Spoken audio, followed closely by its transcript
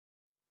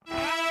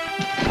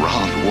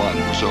Round one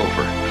was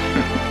over.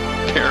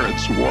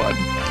 Parents won.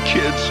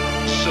 Kids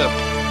sip.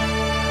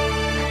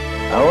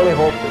 I only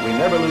hope that we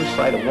never lose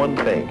sight of one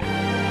thing,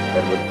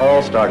 that it was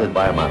all started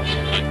by a mouse.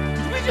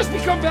 Did we just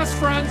become best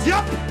friends?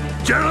 Yep!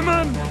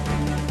 Gentlemen,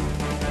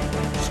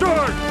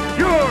 start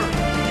your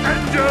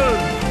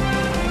engine!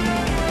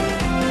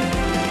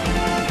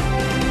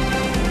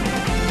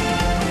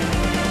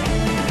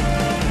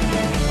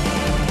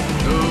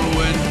 To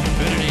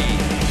infinity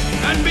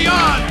and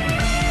beyond!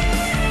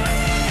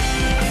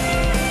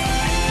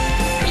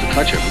 There's a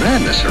touch of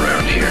madness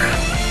around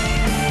here.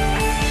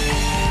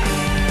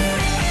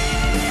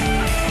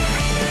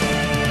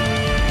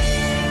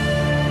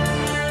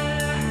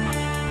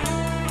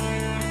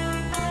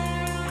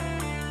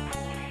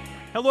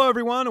 Hello,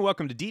 everyone, and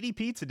welcome to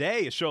DDP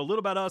Today, a show a little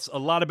about us, a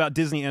lot about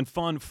Disney, and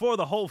fun for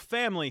the whole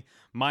family.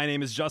 My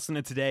name is Justin,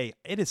 and today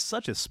it is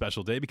such a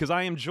special day because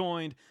I am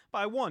joined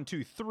by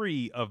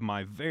 3 of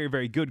my very,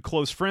 very good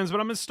close friends.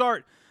 But I'm going to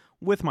start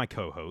with my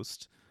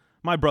co-host,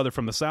 my brother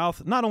from the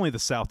South, not only the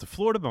South to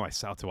Florida, but my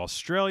South to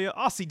Australia.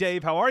 Aussie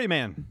Dave, how are you,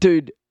 man?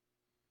 Dude,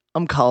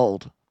 I'm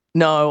cold.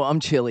 No,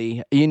 I'm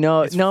chilly. You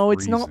know, It's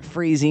it's not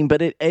freezing,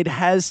 but it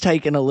has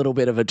taken a little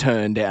bit of a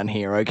turn down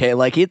here, okay?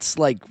 Like, it's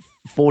like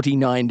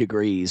 49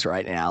 degrees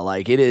right now.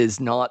 Like, it is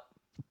not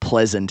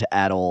pleasant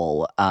at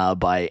all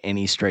by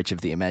any stretch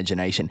of the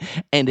imagination.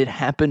 And it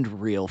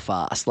happened real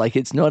fast. Like,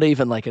 it's not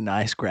even like a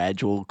nice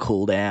gradual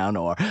cool down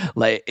or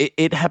like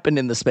it happened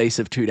in the space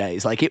of 2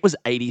 days. Like, it was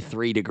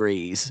 83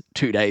 degrees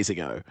 2 days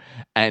ago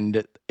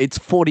and it's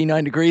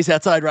 49 degrees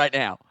outside right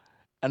now.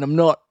 And I'm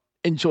not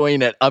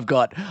enjoying it. I've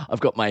got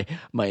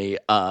my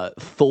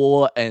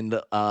Thor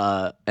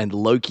and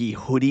Loki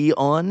hoodie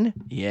on.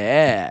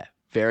 Yeah.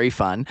 Very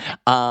fun.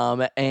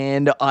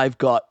 And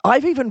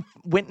I've even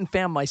went and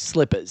found my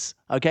slippers.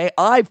 Okay,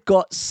 I've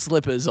got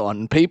slippers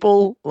on.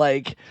 People,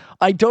 like,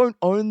 I don't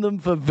own them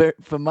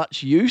for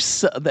much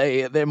use.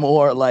 They're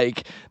more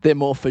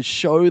for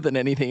show than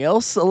anything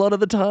else a lot of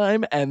the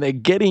time, and they're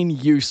getting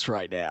use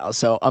right now.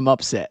 So I'm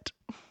upset.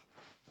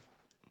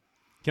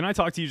 Can I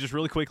talk to you just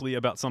really quickly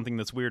about something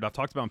that's weird? I've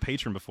talked about on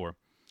Patreon before.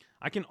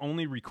 I can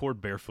only record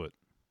barefoot.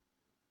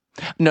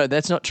 No,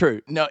 that's not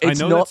true. No, it's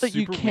not that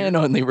you can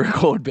only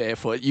record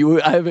barefoot. You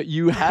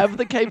have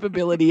the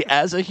capability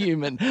as a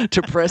human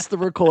to press the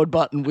record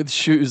button with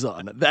shoes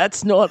on.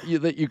 That's not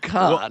that you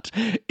can't.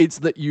 It's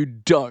that you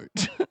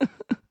don't.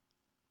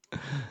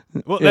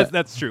 Well, yeah.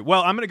 That's true.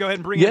 Well, I'm going to go ahead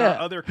and bring in our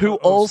other who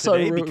also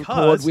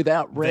record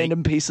without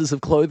random pieces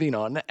of clothing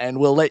on, and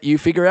we'll let you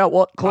figure out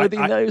what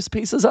clothing those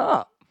pieces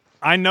are.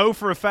 I know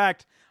for a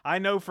fact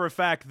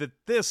that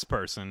this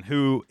person,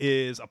 who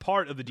is a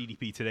part of the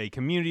DDP Today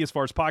community as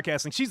far as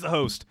podcasting, she's the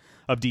host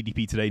of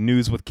DDP Today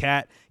News with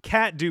Kat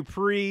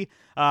Dupree.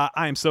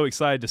 I am so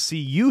excited to see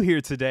you here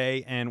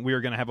today, and we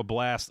are going to have a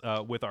blast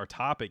with our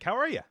topic. How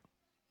are you?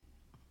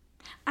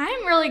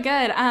 I'm really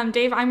good.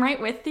 Dave, I'm right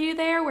with you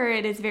there where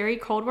it is very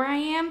cold where I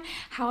am.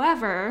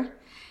 However,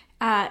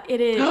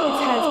 it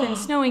has been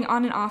snowing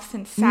on and off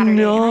since Saturday,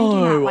 and I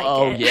do not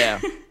like it.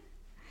 Yeah.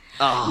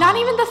 Oh. Not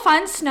even the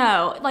fun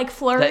snow, like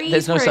flurries.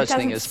 There's no where such it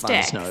thing as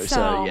fun snow,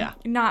 so yeah.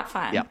 Not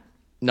fun. Yeah,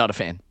 not a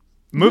fan.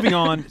 Moving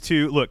on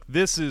to, look,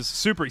 this is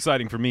super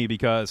exciting for me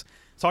because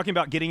talking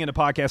about getting into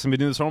podcasting, I've been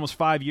doing this for almost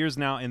 5 years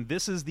now, and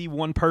this is the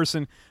one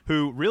person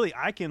who really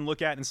I can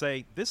look at and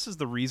say, this is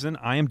the reason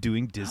I am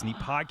doing Disney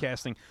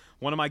podcasting.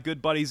 One of my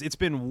good buddies, it's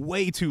been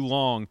way too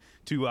long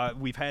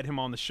we've had him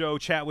on the show,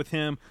 chat with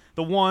him,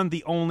 the one,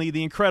 the only,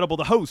 the incredible,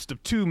 the host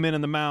of Two Men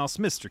and the Mouse,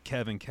 Mr.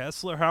 Kevin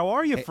Kessler. How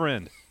are you,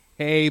 friend?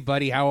 Hey,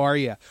 buddy, how are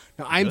you?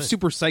 Now, I'm Good.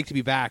 super psyched to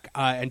be back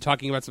and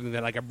talking about something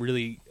that I'm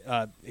really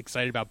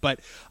excited about. But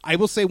I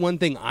will say one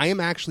thing. I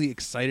am actually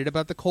excited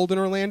about the cold in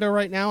Orlando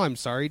right now. I'm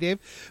sorry, Dave,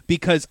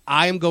 because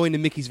I am going to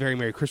Mickey's Very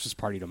Merry Christmas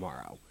Party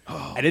tomorrow.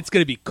 And it's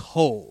going to be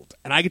cold.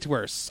 And I get to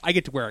wear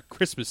a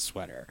Christmas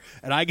sweater.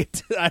 And I get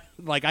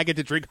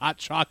to drink hot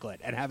chocolate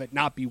and have it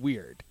not be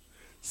weird.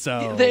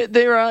 So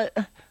There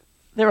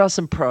are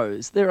some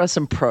pros. There are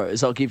some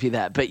pros, I'll give you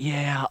that. But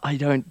yeah, I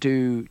don't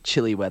do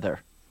chilly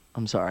weather.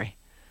 I'm sorry.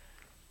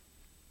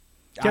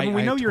 Kevin,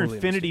 we know you're totally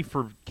Infinity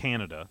for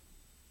Canada.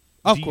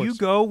 Of Do course. you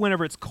go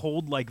whenever it's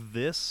cold like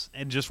this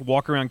and just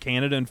walk around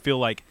Canada and feel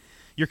like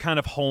you're kind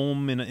of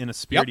home in a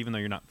spirit, Yep. even though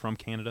you're not from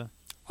Canada?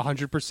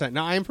 100%.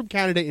 Now, I am from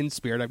Canada in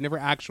spirit. I've never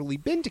actually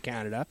been to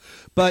Canada,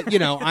 but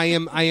I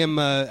am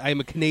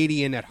a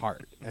Canadian at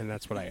heart, and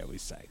that's what I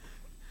always say.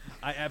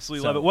 I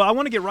absolutely love it. Well, I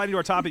want to get right into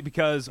our topic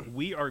because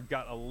we are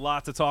got a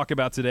lot to talk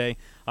about today.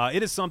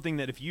 It is something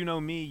that if you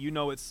know me, you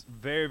know it's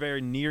very,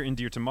 very near and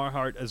dear to my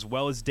heart, as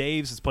well as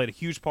Dave's. It's played a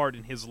huge part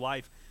in his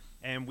life.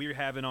 And we're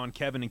having on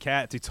Kevin and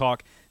Kat to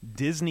talk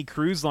Disney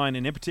Cruise Line,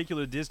 and in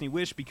particular Disney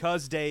Wish,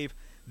 because, Dave,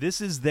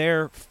 this is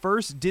their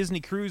first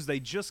Disney cruise.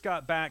 They just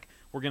got back.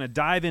 We're going to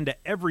dive into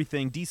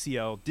everything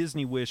DCL,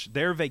 Disney Wish,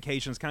 their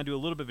vacations, kind of do a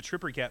little bit of a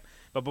trip recap.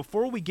 But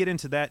before we get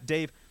into that,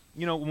 Dave,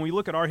 when we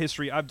look at our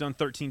history, I've done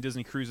 13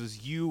 Disney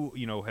cruises. You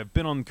have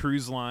been on the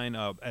cruise line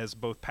as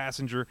both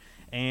passenger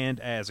and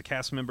as a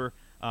cast member.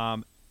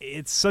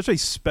 It's such a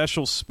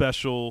special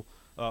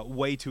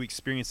way to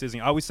experience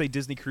Disney. I always say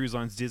Disney Cruise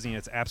Line's Disney at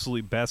its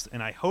absolute best,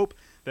 and I hope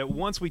that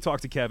once we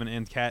talk to Kevin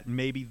and Kat,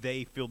 maybe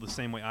they feel the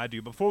same way I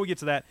do. Before we get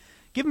to that,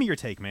 give me your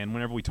take, man,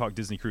 whenever we talk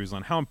Disney Cruise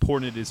Line, how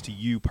important it is to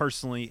you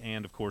personally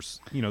and, of course,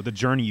 the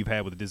journey you've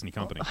had with the Disney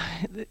company.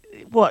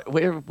 What?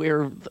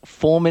 We're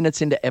 4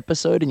 minutes into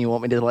episode and you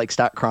want me to,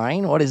 start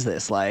crying? What is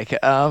this? Right.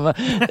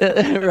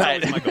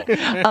 That was my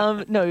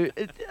goal. No,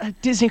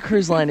 Disney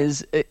Cruise Line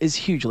is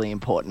hugely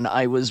important.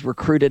 I was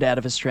recruited out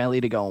of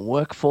Australia to go and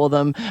work for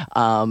them.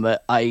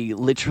 I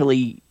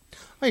literally...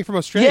 Oh, you're from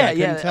Australia. I couldn't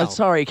Yeah. tell.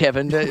 Sorry,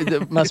 Kevin.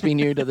 That must be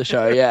new to the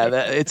show. Yeah,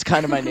 it's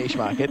kind of my niche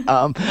market.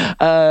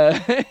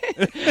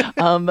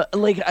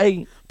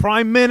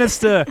 Prime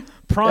Minister.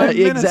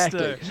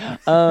 Exactly.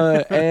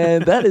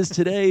 And that is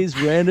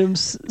today's random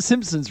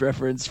Simpsons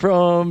reference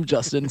from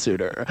Justin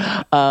Suter.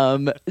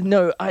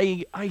 No,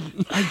 I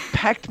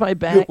packed my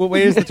bag. Well,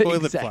 where's the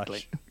toilet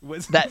exactly.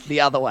 flush? That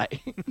the other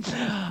way.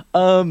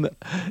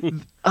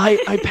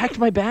 I packed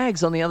my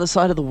bags on the other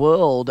side of the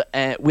world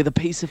with a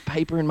piece of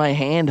paper in my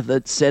hand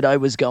that said I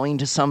was going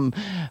to some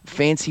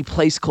fancy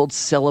place called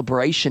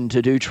Celebration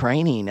to do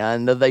training,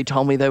 and they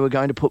told me they were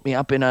going to put me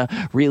up in a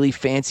really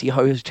fancy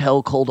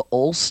hotel called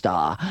All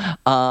Star.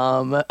 It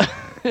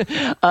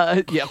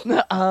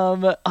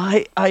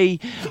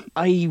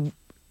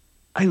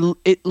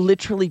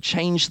literally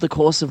changed the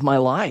course of my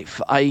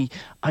life. I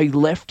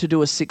left to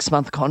do a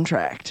 6-month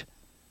contract,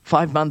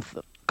 5-month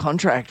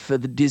contract for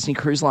the Disney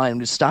Cruise Line,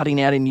 was starting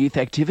out in youth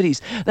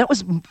activities. That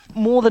was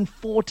more than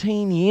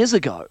 14 years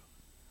ago.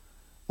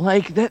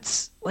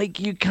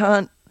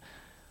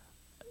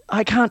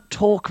 I can't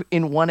talk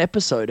in one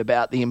episode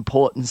about the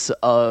importance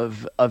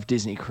of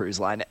Disney Cruise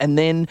Line. And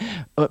then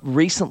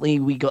recently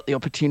we got the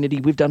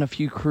opportunity, we've done a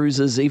few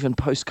cruises even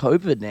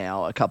post-COVID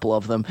now, a couple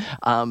of them,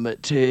 and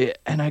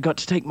I got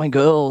to take my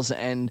girls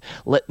and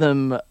let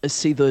them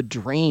see the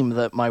dream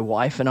that my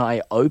wife and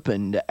I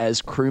opened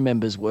as crew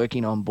members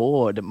working on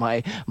board.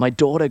 My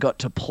daughter got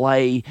to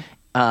play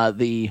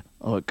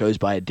it goes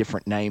by a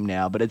different name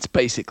now, but it's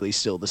basically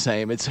still the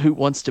same. It's Who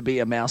Wants to Be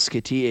a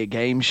Mouseketeer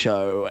game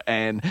show,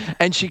 and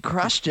she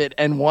crushed it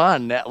and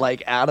won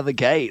out of the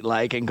gate,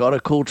 and got a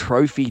cool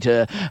trophy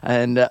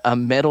and a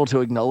medal to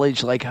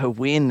acknowledge her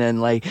win,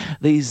 and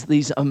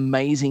these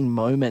amazing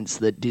moments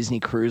that Disney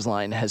Cruise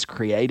Line has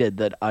created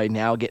that I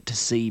now get to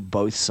see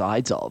both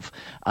sides of.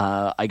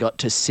 I got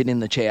to sit in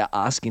the chair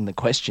asking the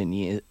question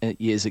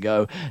years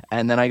ago,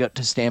 and then I got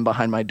to stand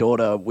behind my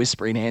daughter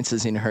whispering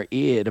answers in her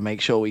ear to make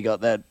sure we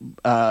got that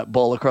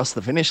ball across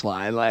the finish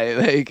line.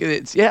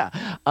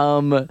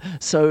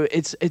 So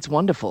it's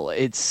wonderful.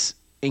 It's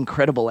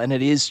incredible, and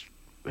it is.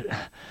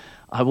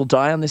 I will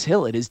die on this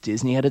hill. It is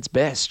Disney at its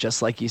best,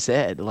 just like you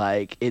said.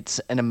 It's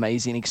an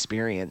amazing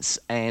experience,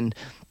 and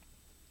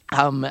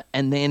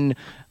then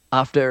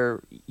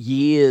after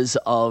years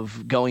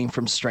of going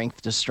from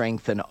strength to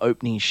strength and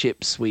opening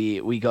ships,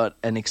 we got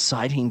an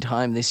exciting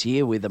time this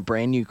year with a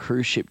brand new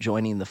cruise ship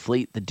joining the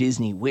fleet, the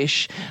Disney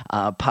Wish,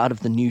 part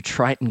of the new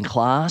Triton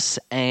class,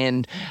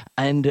 and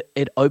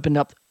it opened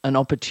up an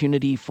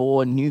opportunity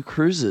for new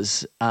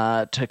cruisers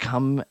to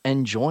come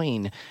and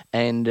join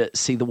and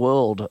see the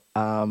world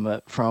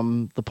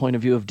from the point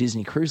of view of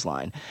Disney Cruise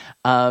Line.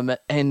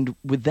 And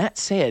with that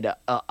said,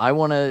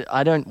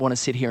 I don't want to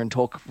sit here and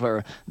talk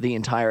for the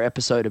entire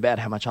episode about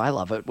how much I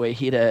love it. We're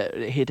here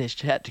to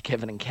chat to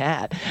Kevin and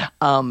Kat.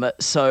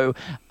 So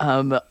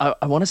I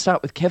want to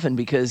start with Kevin,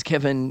 because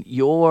Kevin,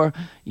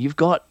 you've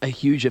got a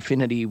huge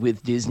affinity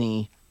with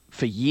Disney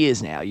for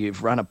years now.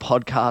 You've run a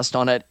podcast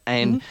on it,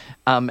 and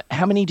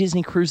how many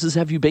Disney cruises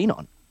have you been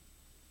on?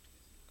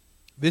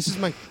 This is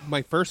my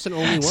first and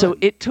only one. So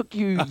it took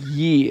you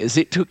years.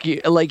 It took you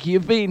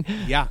you've been.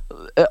 Yeah.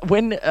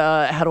 When?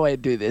 How do I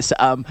do this?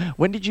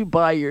 When did you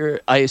buy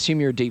your? I assume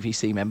you're a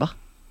DVC member.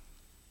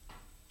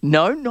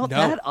 No, not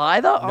that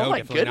either. No, oh my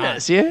definitely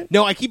goodness, not. yeah.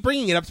 No, I keep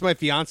bringing it up to my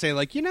fiance,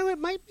 it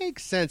might make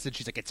sense, and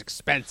she's like, it's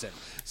expensive.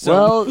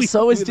 So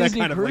so is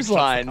Disney Cruise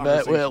Line,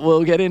 but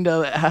we'll get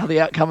into how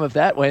the outcome of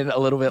that went a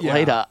little bit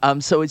later.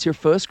 So it's your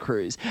first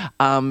cruise,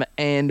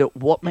 and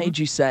what made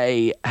you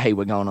say, "Hey,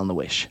 we're going on the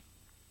Wish"?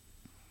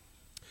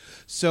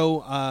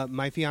 So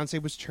my fiance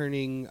was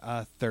turning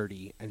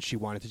 30, and she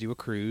wanted to do a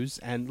cruise.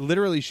 And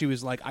literally, she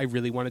was like, I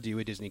really want to do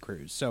a Disney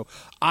cruise. So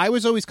I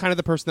was always kind of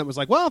the person that was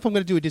like, well, if I'm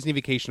going to do a Disney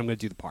vacation, I'm going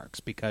to do the parks,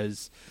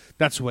 because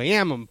that's who I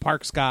am. I'm a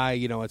parks guy.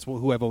 It's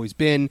who I've always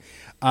been.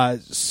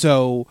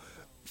 So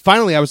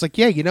finally, I was like,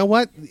 yeah, you know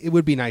what? It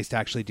would be nice to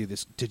actually do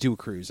this, to do a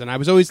cruise. And I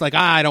was always like,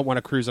 I don't want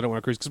to cruise.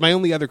 Because my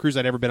only other cruise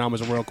I'd ever been on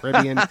was a Royal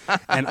Caribbean.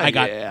 And I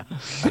got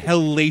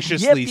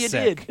hellaciously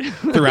sick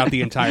throughout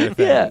the entire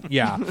thing.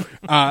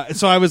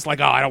 So I was like,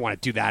 I don't want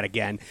to do that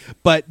again.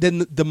 But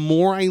then the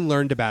more I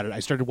learned about it, I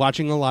started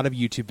watching a lot of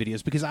YouTube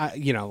videos, because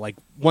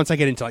once I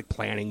get into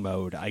planning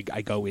mode, I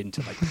go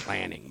into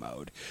planning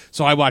mode.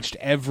 So I watched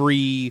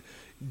every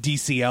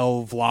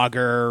DCL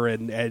vlogger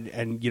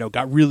and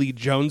got really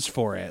Jones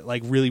for it,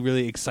 really,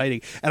 really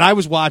exciting. And I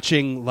was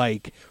watching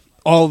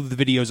all of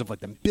the videos of like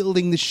them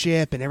building the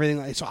ship and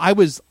everything. So I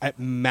was at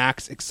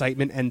max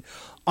excitement, and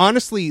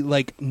honestly,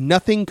 like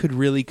nothing could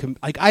really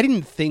like I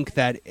didn't think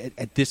that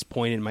at this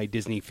point in my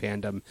Disney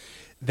fandom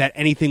that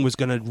anything was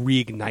going to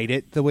reignite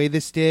it the way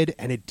this did,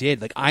 and it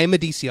did. Like I am a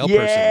DCL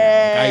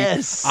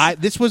yes! person now. Like,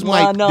 this was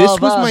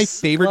my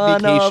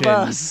favorite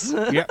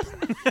vacation. Yeah.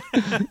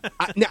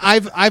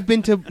 I've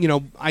been to,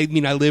 I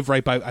live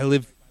I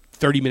live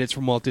 30 minutes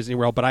from Walt Disney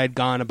World, but I had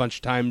gone a bunch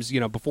of times,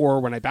 before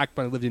when I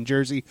lived in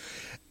Jersey.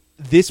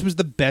 This was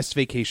the best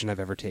vacation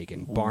I've ever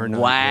taken, bar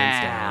none.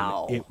 Hands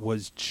down. It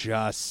was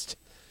just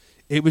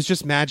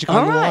magic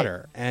on the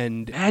water,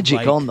 and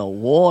magic on the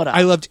water.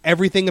 I loved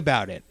everything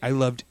about it.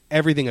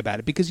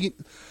 Because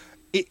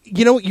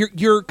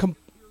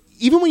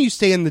even when you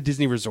stay in the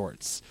Disney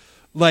resorts,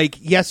 like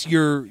yes,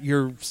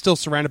 you're still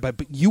surrounded by it,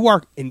 but you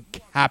are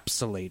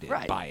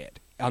encapsulated by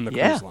it on the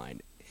cruise line.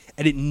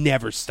 And it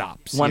never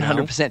stops.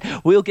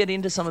 100%. We'll get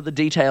into some of the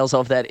details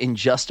of that in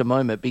just a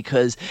moment,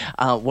 because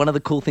one of the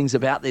cool things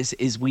about this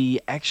is we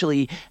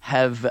actually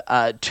have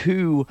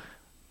two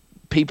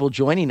people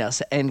joining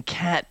us. And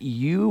Kat,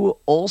 you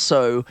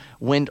also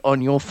went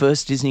on your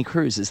first Disney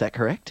cruise. Is that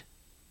correct?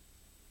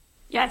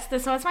 Yes,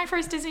 this was my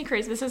first Disney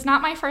cruise. This was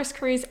not my first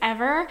cruise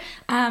ever.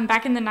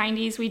 Back in the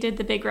 90s, we did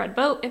the Big Red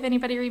Boat, if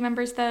anybody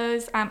remembers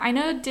those. I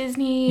know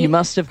Disney you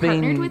must have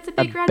partnered been with the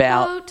Big Red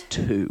about Boat.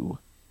 2.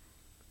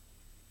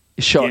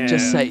 Sure, Yeah.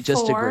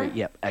 just 4. agree.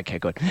 Yep. Okay,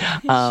 good.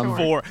 Sure.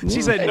 4.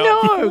 She said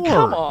No, 4.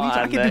 come on.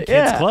 I can do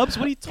kids clubs.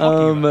 What are you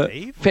talking about,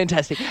 Dave?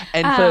 Fantastic.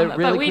 And for but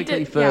really we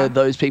quickly, did- for yeah.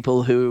 those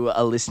people who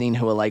are listening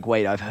who are like,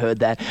 wait, I've heard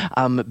that.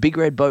 Big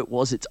Red Boat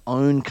was its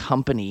own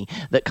company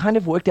that kind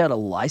of worked out a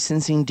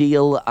licensing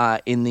deal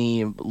in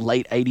the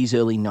late 80s,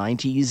 early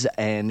 90s,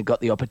 and got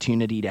the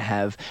opportunity to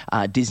have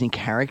Disney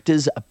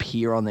characters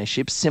appear on their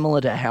ships, similar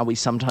to how we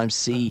sometimes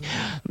see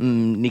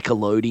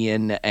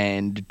Nickelodeon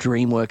and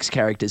DreamWorks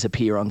characters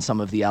appear on some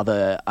of the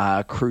other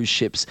cruise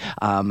ships,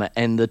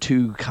 and the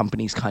two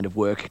companies kind of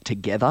work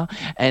together,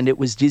 and it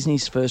was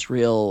Disney's first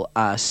real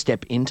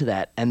step into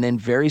that. And then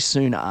very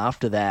soon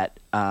after that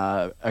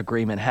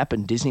agreement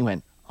happened, Disney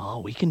went, oh,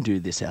 we can do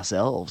this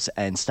ourselves,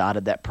 and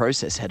started that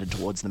process headed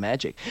towards the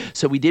magic.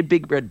 So we did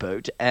Big Red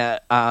Boat.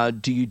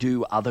 Do you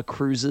do other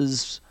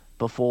cruises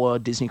before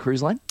Disney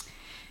Cruise Line?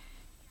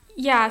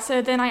 Yeah,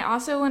 so then I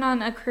also went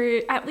on a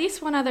cruise, at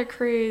least one other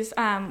cruise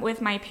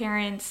with my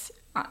parents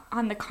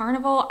on the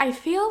Carnival. I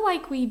feel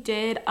like we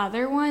did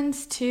other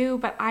ones too,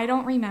 but I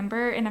don't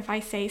remember. And if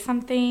I say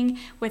something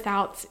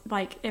without,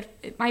 like, if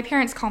my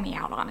parents call me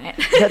out on it.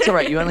 That's all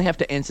right. You only have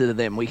to answer to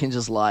them. We can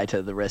just lie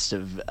to the rest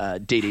of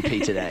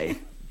DDP today.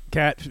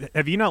 Kat,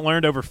 have you not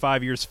learned over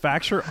 5 years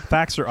facts are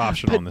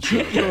optional on the show?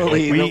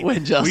 Particularly the Win We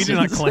Justice. do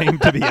not claim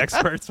to be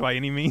experts by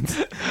any means.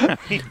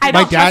 I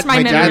don't trust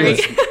my memory.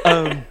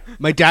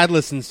 My dad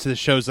listens to the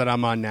shows that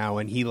I'm on now,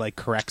 and he like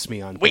corrects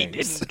me on We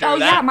things. didn't do Oh,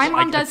 that. yeah, my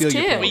mom I does feel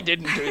your too. pain. We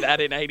didn't do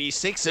that in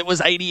 86. It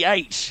was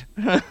 88.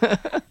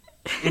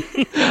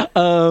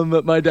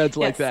 My dad's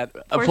like Yes, that.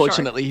 for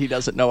Unfortunately, he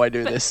doesn't know I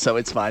do this, so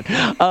it's fine.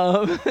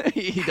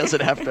 He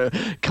doesn't have to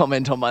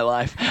comment on my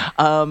life.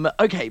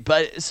 Okay,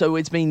 but so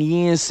it's been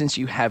years since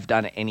you have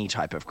done any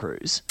type of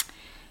cruise.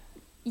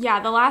 Yeah,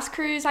 the last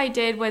cruise I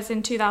did was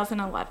in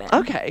 2011.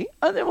 Okay.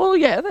 Well,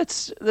 yeah,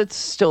 that's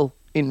still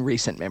in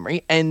recent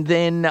memory. And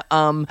then,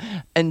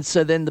 and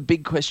so then the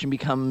big question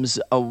becomes,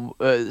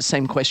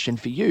 same question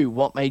for you.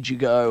 What made you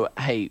go,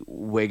 hey,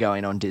 we're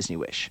going on Disney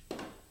Wish?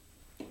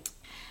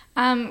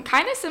 Kind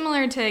of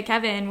similar to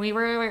Kevin. We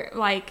were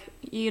like,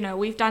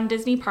 we've done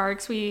Disney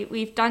parks.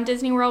 We've done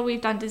Disney World.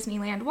 We've done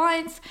Disneyland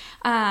once.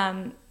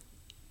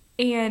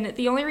 And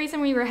the only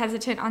reason we were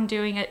hesitant on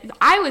doing it,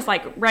 I was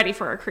like ready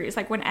for a cruise,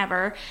 like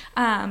whenever.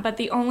 But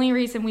the only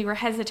reason we were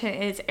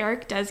hesitant is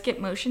Eric does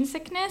get motion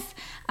sickness.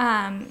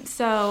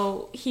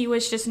 So he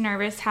was just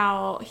nervous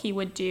how he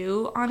would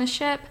do on a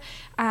ship.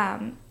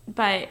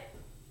 But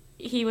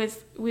we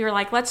were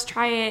like, let's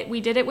try it.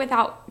 We did it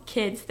without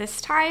kids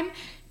this time,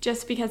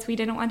 just because we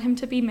didn't want him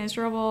to be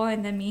miserable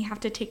and then me have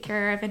to take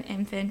care of an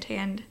infant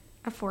and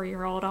a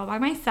 4-year-old all by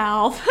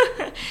myself.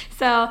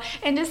 So,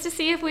 and just to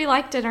see if we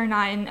liked it or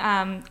not.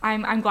 And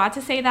I'm glad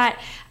to say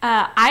that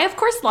I, of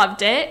course,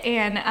 loved it.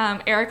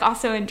 And Eric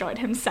also enjoyed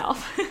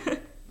himself.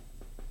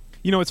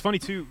 It's funny,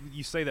 too,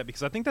 you say that,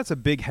 because I think that's a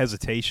big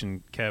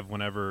hesitation, Kev,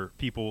 whenever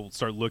people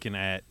start looking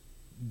at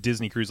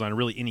Disney Cruise Line, or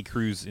really any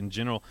cruise in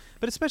general,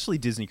 but especially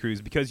Disney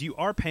Cruise, because you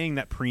are paying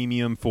that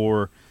premium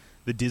for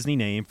the Disney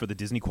name, for the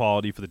Disney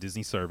quality, for the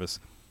Disney service.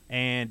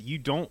 And you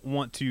don't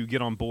want to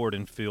get on board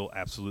and feel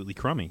absolutely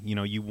crummy.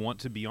 You want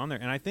to be on there.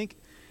 And I think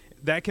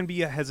that can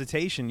be a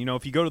hesitation.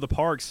 If you go to the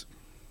parks,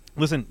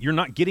 listen, you're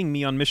not getting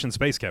me on Mission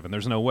Space, Kevin.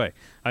 There's no way.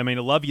 I mean,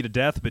 I love you to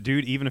death, but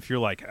dude, even if you're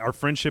like, our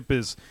friendship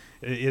is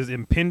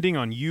impending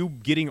on you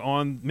getting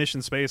on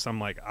Mission Space, I'm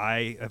like,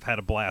 I have had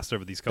a blast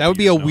over these couple That would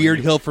be years a knowing weird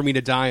you. hill for me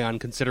to die on,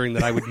 considering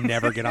that I would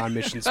never get on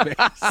Mission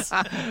Space.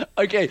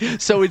 Okay,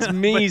 so it's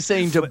me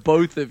saying to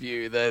both of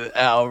you that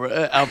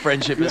our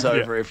friendship is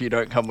over if you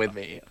don't come with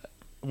me.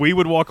 We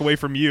would walk away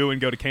from you and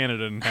go to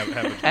Canada and have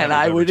a And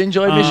I would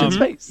enjoy Mission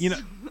Space.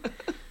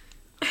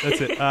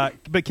 That's it.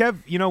 But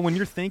Kev, when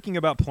you're thinking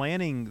about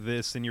planning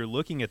this and you're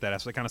looking at that,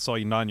 I kind of saw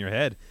you nodding your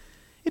head.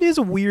 It is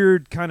a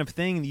weird kind of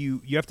thing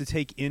you have to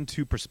take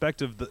into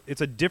perspective.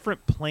 It's a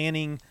different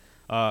planning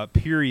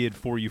period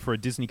for you for a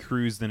Disney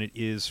cruise than it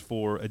is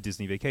for a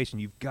Disney vacation.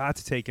 You've got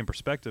to take in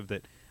perspective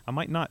that I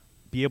might not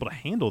be able to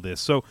handle this.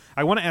 So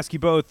I want to ask you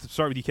both,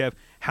 start with you, Kev,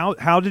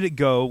 how did it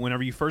go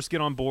whenever you first get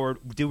on board?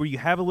 Were you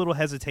have a little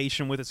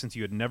hesitation with it since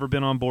you had never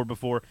been on board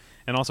before?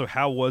 And also,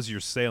 how was your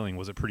sailing?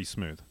 Was it pretty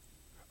smooth?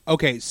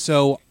 Okay,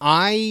 so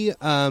I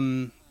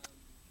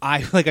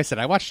like I said,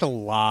 I watched a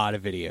lot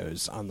of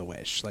videos on the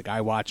Wish. Like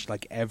I watched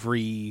like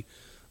every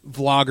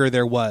vlogger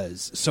there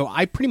was, so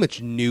I pretty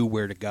much knew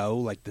where to go.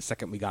 Like the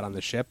second we got on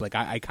the ship, like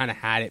I kind of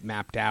had it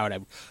mapped out.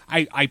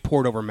 I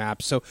poured over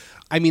maps. So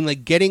I mean,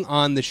 like getting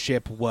on the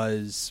ship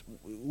was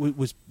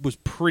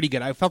pretty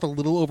good. I felt a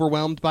little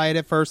overwhelmed by it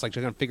at first, like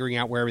just kind of figuring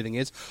out where everything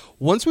is.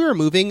 Once we were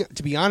moving,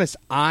 to be honest,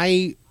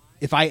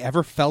 if I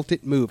ever felt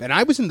it move, and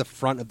I was in the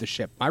front of the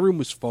ship. My room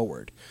was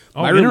forward.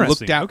 Oh, my room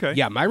interesting. looked out. Okay.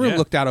 Yeah, my room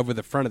looked out over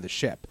the front of the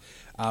ship,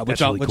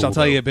 which really cool, I'll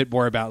tell you a bit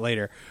more about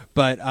later.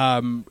 But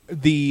and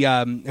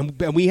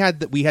we had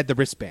the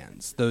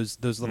wristbands, those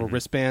little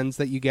wristbands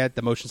that you get,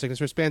 the motion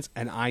sickness wristbands,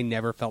 and I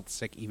never felt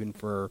sick even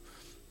for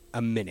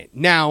a minute.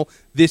 Now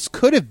this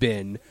could have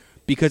been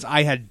because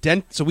I had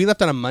so we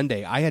left on a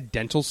Monday. I had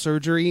dental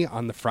surgery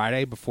on the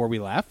Friday before we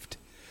left.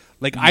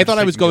 Like I thought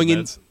I was going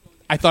in.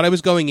 I thought I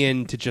was going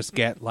in to just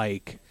get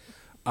like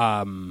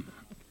antibiotics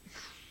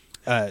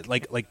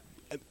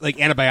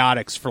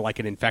for like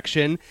an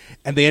infection,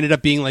 and they ended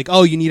up being like,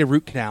 "Oh, you need a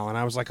root canal," and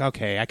I was like,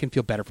 "Okay, I can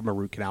feel better from a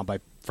root canal by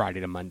Friday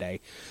to Monday."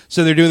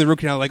 So they're doing the root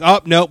canal, like,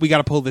 "Oh no, we got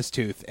to pull this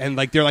tooth," and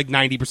like they're like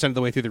 90% of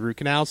the way through the root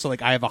canal, so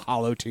like I have a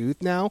hollow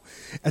tooth now,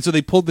 and so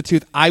they pulled the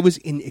tooth. I was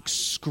in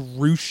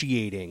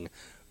excruciating,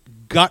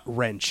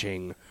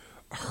 gut-wrenching,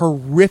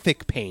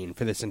 horrific pain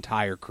for this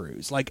entire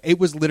cruise. Like it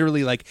was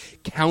literally like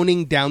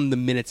counting down the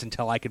minutes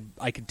until I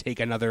could take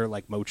another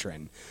like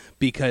Motrin,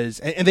 because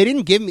and they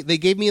didn't give me, they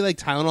gave me like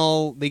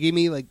Tylenol, they gave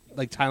me like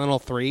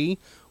Tylenol 3,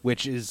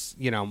 which is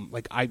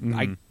like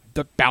I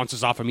that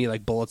bounces off of me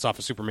like bullets off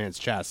of Superman's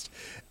chest,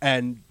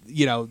 and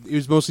it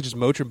was mostly just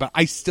Motrin, but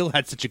I still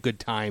had such a good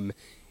time.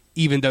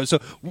 Even though, so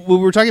when we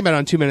were talking about it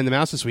on 2 Men in the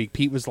Mouse this week,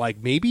 Pete was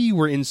like, maybe you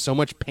were in so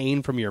much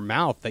pain from your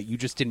mouth that you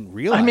just didn't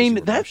realize. I mean,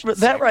 you were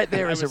that right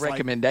there is a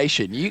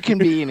recommendation. You can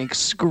be in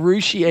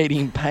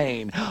excruciating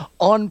pain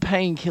on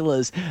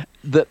painkillers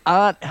that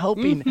aren't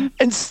helping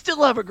and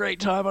still have a great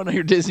time on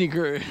your Disney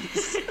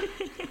cruise.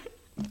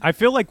 I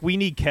feel like we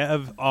need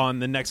Kev on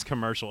the next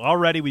commercial.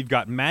 Already we've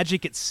got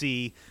Magic at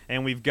Sea,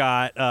 and we've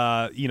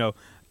got,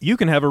 you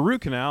can have a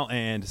root canal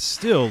and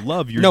still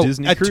love your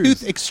Disney cruise.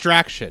 Tooth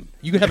extraction.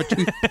 You can have a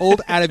tooth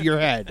pulled out of your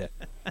head.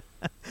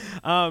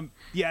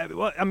 Yeah,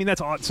 well, I mean,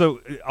 that's odd.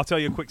 So I'll tell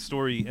you a quick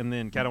story, and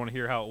then, Kat, I want to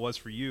hear how it was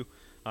for you,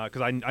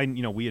 because I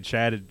we had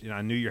chatted, and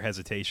I knew your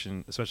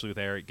hesitation, especially with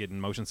Eric getting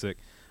motion sick.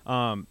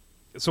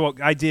 So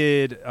I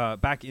did,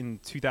 back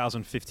in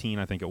 2015,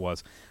 I think it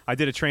was, I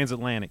did a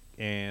transatlantic,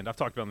 and I've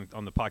talked about it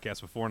on the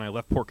podcast before, and I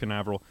left Port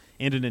Canaveral,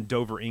 ended in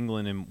Dover,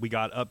 England, and we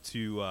got up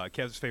to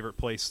Kev's favorite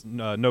place,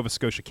 Nova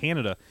Scotia,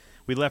 Canada.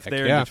 We left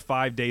there and did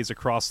 5 days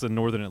across the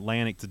Northern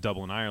Atlantic to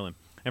Dublin, Ireland.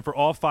 And for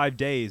all 5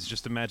 days,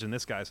 just imagine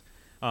this, guys,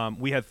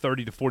 we had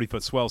 30 to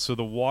 40-foot swells, so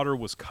the water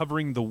was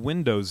covering the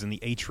windows in the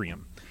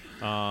atrium.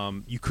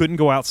 You couldn't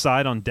go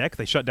outside on deck.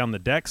 They shut down the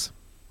decks.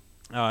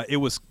 It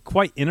was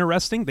quite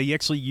interesting. They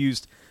actually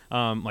used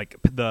like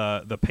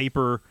the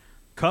paper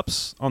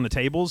cups on the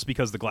tables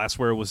because the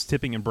glassware was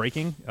tipping and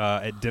breaking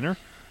at dinner.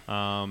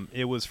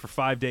 It was for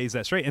 5 days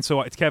that straight. And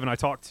so it's Kevin. I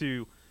talked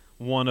to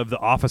one of the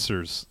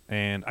officers,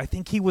 and I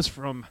think he was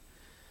from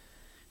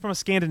a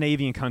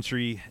Scandinavian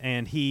country,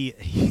 and he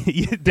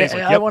like,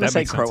 I want to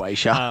say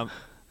Croatia.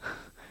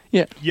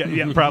 Yeah,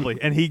 probably.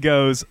 And he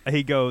goes.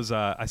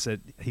 I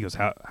said,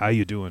 how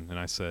you doing? And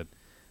I said,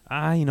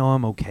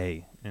 I'm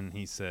okay. And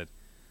he said,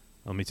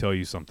 let me tell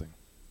you something.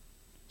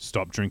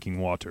 Stop drinking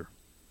water.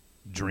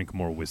 Drink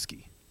more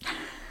whiskey.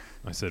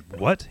 I said,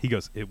 what? He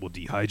goes, it will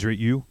dehydrate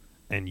you,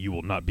 and you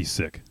will not be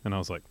sick. And I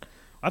was like,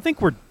 I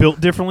think we're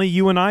built differently,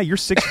 you and I. You're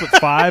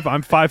 6'5".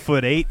 I'm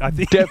 5'8". I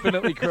think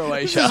Definitely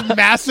Croatia. This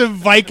massive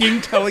Viking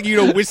telling you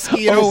to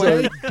whiskey it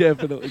away.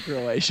 Definitely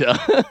Croatia.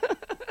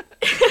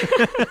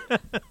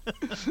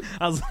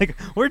 I was like,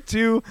 we're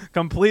two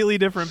completely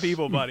different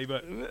people, buddy,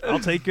 but I'll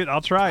take it.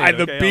 I'll try it.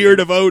 The beard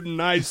of Odin,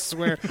 I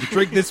swear.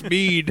 Drink this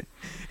mead.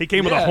 He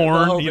came with a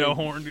horn,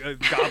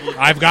 goblet.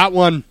 I've got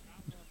one.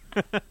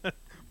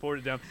 Poured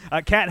it down.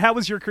 Kat, how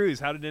was your cruise?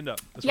 How did it end up?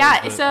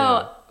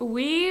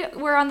 We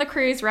were on the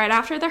cruise right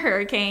after the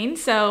hurricane,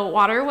 so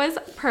water was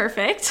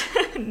perfect.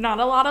 Not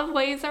a lot of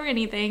waves or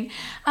anything.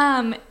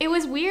 It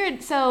was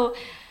weird. So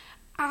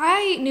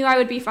I knew I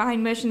would be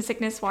fine motion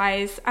sickness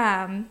wise,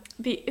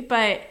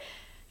 but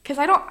because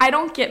I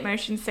don't get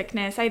motion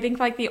sickness. I think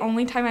like the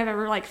only time I've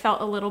ever like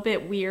felt a little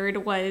bit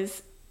weird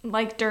was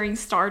like during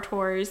Star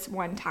Tours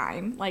one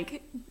time,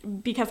 like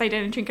because I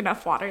didn't drink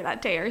enough water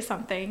that day or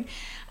something.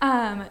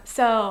 But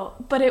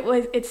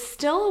it's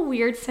still a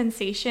weird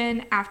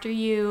sensation after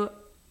you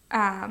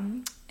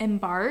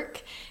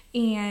embark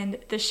and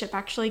the ship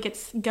actually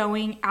gets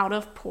going out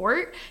of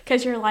port,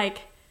 because you're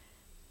like,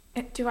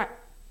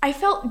 I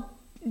felt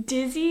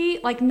dizzy,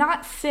 like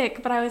not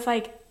sick, but I was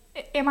like,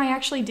 am I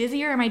actually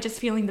dizzy or am I just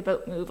feeling the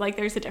boat move? Like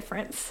there's a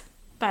difference.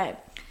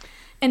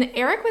 And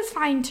Eric was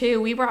fine too.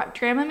 We brought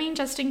Dramamine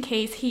just in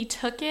case. He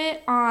took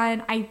it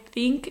on, I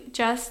think,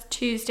 just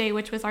Tuesday,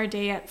 which was our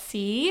day at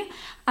sea.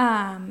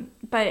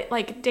 But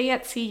like day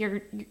at sea,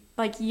 you're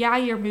like, yeah,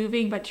 you're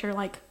moving, but you're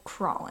like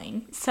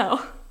crawling. So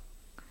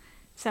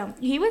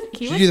he was fine.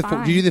 Did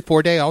you do the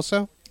 4-day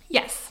also?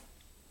 Yes.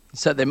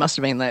 So there must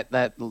have been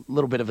that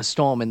little bit of a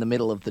storm in the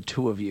middle of the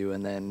two of you,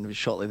 and then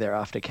shortly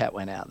thereafter, Kat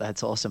went out.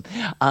 That's awesome.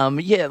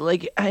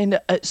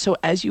 So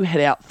as you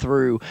head out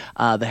through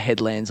the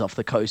headlands off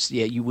the coast,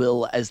 you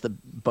will, as the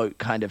boat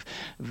kind of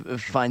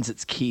finds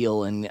its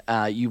keel, and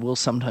you will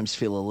sometimes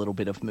feel a little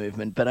bit of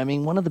movement. But I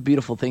mean, one of the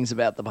beautiful things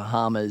about the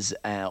Bahamas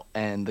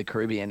and the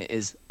Caribbean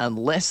is,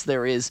 unless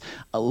there is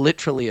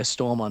literally a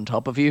storm on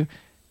top of you,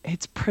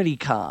 it's pretty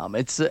calm.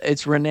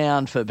 It's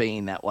renowned for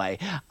being that way.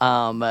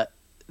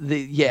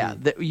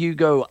 You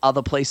go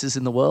other places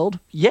in the world,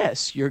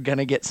 yes, you're going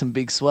to get some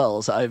big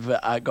swells.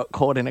 I got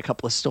caught in a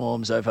couple of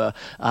storms over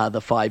the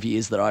 5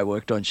 years that I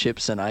worked on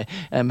ships, and I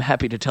am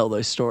happy to tell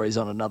those stories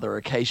on another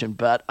occasion.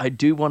 But I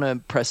do want to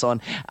press on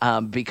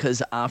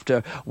because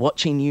after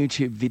watching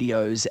YouTube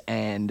videos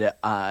and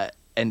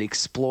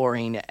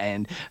exploring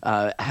and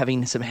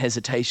having some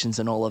hesitations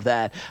and all of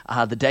that,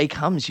 the day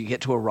comes, you get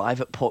to arrive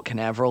at Port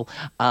Canaveral.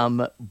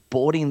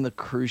 Boarding the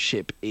cruise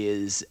ship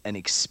is an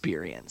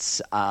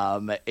experience.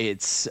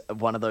 It's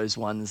one of those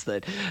ones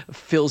that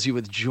fills you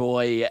with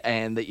joy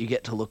and that you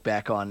get to look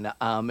back on.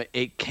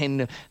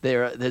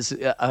 There's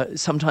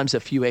sometimes a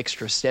few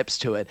extra steps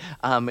to it.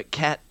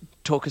 Kat,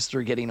 talk us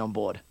through getting on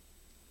board.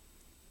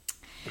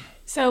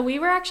 So we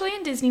were actually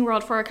in Disney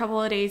World for a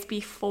couple of days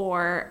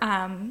before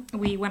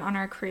we went on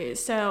our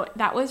cruise. So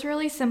that was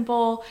really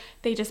simple.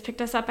 They just picked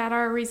us up at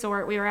our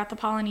resort. We were at the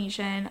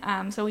Polynesian.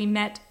 So we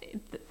met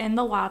in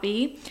the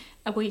lobby.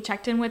 We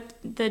checked in with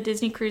the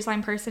Disney Cruise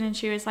Line person, and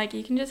she was like,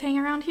 you can just hang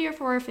around here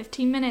for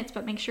 15 minutes,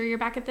 but make sure you're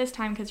back at this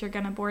time because you're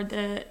going to board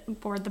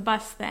the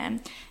bus then.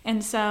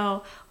 And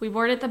so we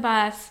boarded the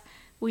bus.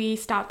 We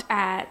stopped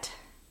at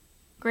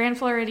Grand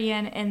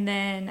Floridian and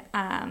then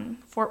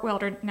Fort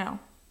Wilderness. No.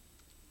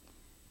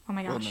 Oh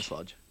my gosh.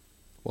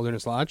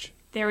 Wilderness Lodge.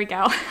 There we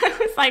go. I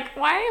was like,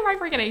 why am I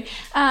forgetting?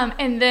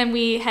 And then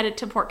we headed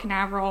to Port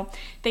Canaveral.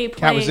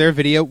 Kat, was there a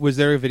video? Was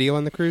there a video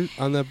on the cruise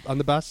on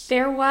the bus?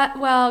 There was,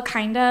 well,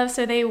 kind of.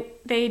 So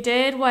they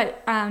did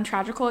what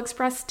Tragical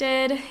Express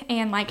did,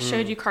 and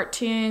showed you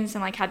cartoons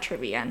and had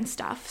trivia and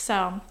stuff.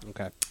 So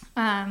okay.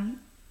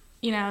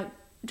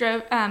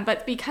 Drove.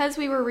 But because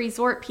we were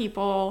resort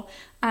people,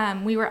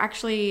 we were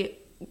actually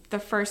the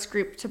first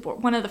group to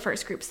board. One of the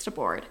first groups to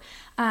board.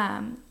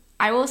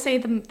 I will say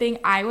the thing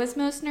I was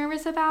most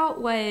nervous about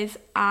was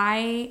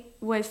I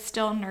was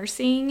still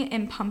nursing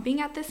and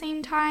pumping at the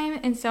same time.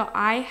 And so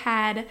I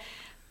had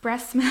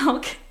breast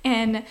milk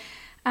and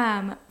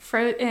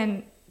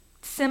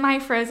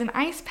semi-frozen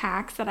ice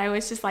packs that I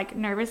was just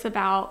nervous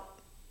about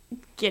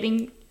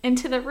getting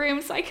into the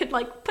room so I could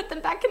put them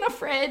back in the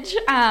fridge.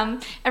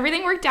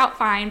 Everything worked out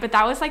fine, but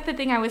that was the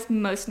thing I was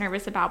most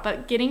nervous about.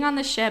 But getting on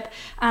the ship,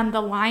 the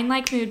line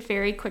moved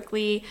very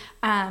quickly.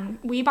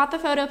 We bought the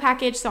photo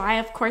package, so I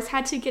of course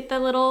had to get the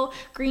little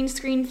green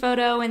screen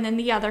photo and then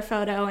the other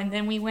photo, and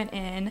then we went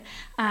in.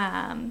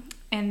 And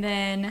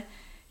then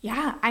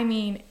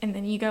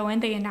you go in,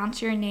 they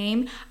announce your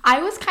name.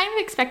 I was kind of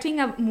expecting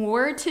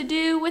more to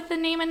do with the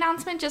name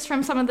announcement just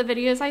from some of the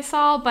videos I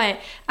saw, but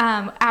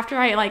after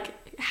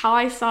how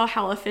I saw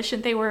how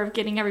efficient they were of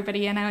getting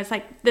everybody in, I was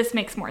like, this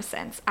makes more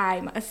sense.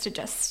 I must have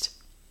just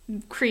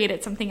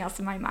created something else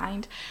in my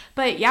mind.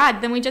 But yeah,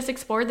 then we just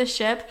explored the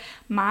ship.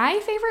 My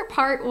favorite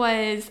part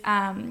was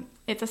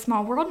it's a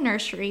small world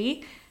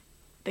nursery.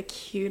 The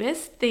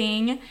cutest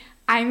thing.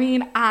 I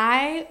mean,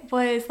 I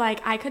was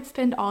like, I could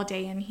spend all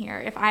day in here.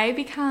 If I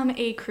become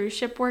a cruise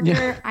ship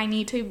worker, I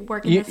need to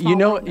work in this small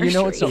world nursery. You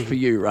know it's not for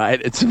you,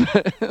 right? It's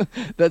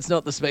that's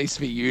not the space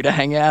for you to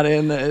hang out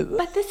in.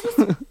 But this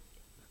is...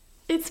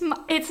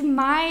 It's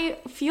my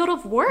field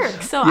of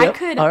work, so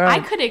yep, I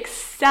could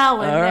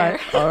excel in there.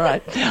 All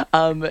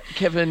right,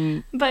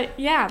 Kevin. But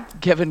yeah,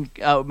 Kevin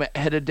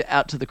headed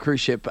out to the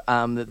cruise ship.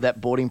 That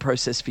boarding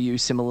process for you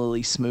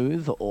similarly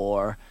smooth,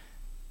 or?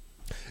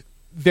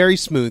 Very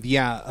smooth,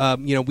 yeah.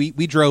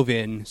 We drove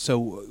in,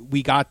 so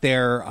we got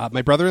there.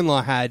 My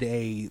brother-in-law had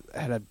a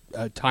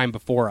time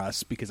before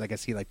us because I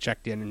guess he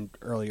checked in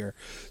earlier.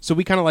 So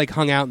we kind of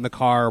hung out in the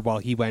car while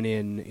he went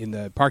in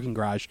the parking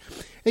garage.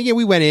 And yeah,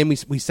 we went in.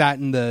 We sat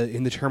in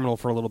the terminal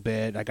for a little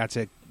bit. I got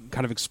to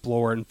kind of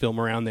explore and film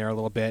around there a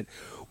little bit.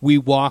 We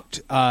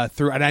walked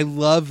through, and I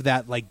love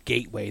that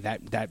gateway,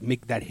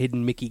 that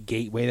hidden Mickey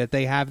gateway that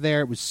they have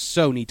there. It was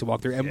so neat to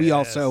walk through, and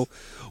yes.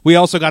 we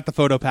also got the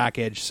photo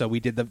package, so we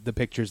did the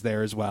pictures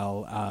there as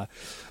well.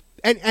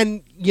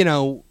 And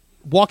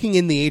walking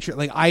in the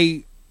atrium,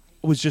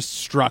 was just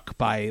struck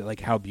by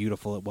like how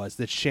beautiful it was.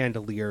 The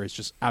chandelier is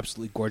just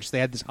absolutely gorgeous. They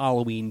had this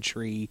Halloween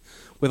tree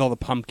with all the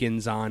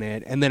pumpkins on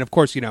it, and then of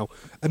course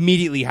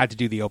immediately had to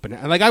do the open.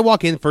 And like I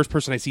walk in, the first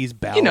person I see is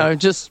Belle.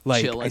 Just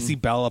like chilling, I see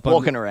Belle up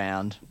walking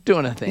around,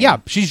 doing a thing. Yeah,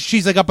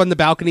 she's like up on the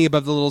balcony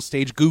above the little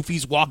stage.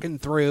 Goofy's walking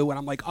through, and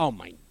I'm like, oh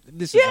my.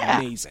 This is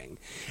amazing.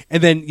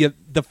 And then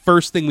the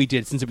first thing we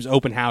did, since it was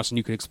open house and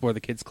you could explore the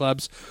kids'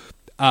 clubs,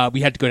 we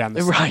had to go down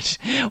the right.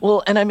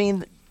 Well, and I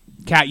mean,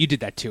 Kat, you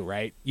did that too,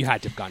 right? You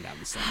had to have gone down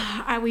the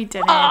slide. We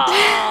didn't.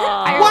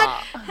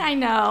 What? I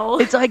know.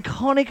 It's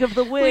iconic of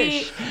the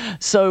Wish.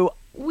 So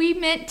we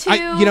meant to.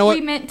 You know what?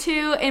 We meant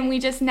to, and we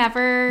just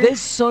never. There's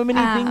so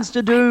many things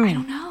to do. I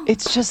don't know.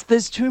 It's just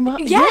there's too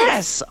much.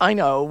 Yes. I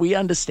know. We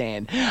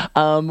understand.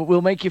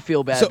 We'll make you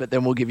feel bad, but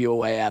then we'll give you a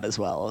way out as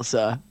well.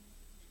 So.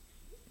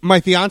 My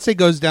fiance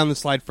goes down the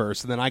slide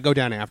first, and then I go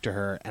down after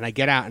her, and I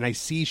get out, and I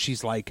see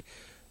she's like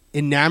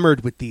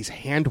enamored with these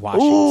hand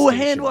washing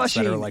stations hand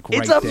washing. that are like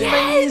it's right there.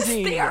 amazing.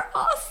 Yes, they are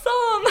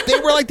awesome. They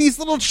were like these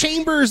little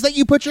chambers that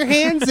you put your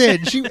hands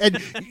in.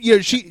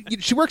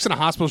 She works in a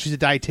hospital. She's a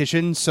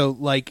dietitian, so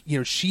like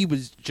she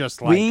was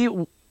just like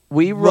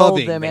we rolled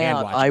loving them the out.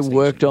 hand-washing I station.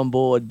 worked on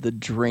board the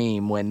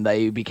Dream when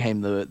they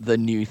became the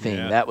new thing.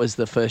 Yeah. That was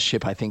the first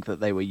ship I think that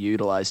they were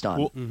utilized on.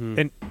 Well,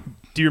 and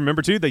do you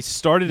remember too? They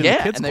started in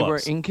the kids and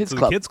clubs. they were in kids so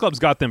club. The kids clubs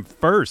got them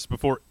first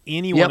before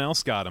anyone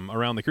else got them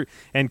around the crew.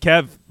 And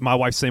Kev, my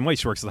wife's same way.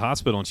 She works at the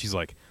hospital, and she's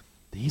like,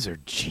 "These are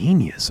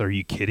genius. Are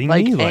you kidding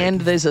me?"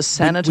 And there's a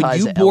sanitizer when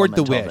you board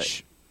the element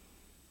Wish.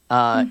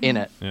 in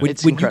it. Yeah. When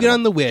It's you get incredible.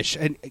 on the Wish,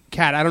 and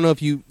Kat, I don't know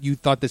if you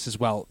thought this as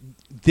well.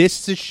 This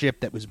is a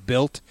ship that was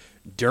built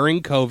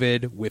during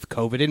COVID with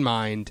COVID in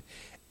mind,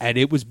 and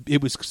it was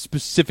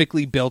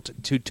specifically built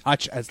to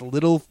touch as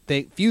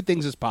few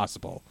things as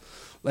possible.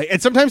 Like,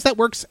 and sometimes that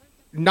works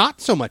not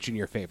so much in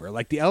your favor,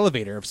 like the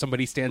elevator. If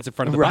somebody stands in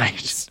front of the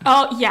buttons.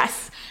 Oh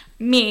yes,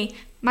 me.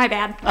 My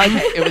bad.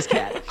 It was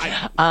Kat.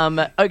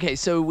 Okay,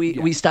 so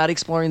we start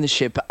exploring the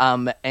ship,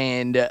 and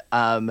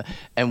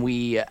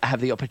we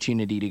have the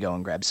opportunity to go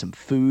and grab some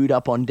food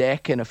up on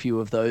deck and a few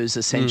of those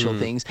essential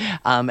things,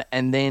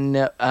 and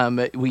then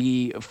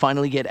we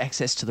finally get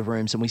access to the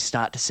rooms and we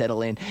start to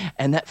settle in.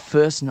 And that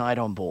first night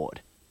on board,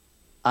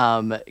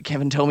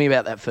 Kevin, tell me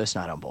about that first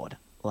night on board.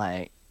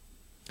 Like.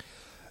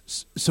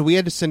 So we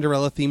had a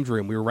Cinderella themed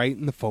room. We were right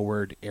in the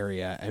forward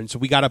area, and so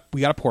we got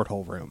a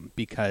porthole room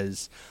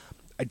because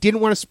I didn't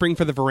want to spring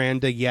for the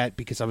veranda yet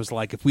because I was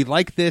like, if we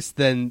like this,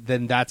 then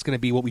that's going to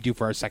be what we do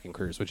for our second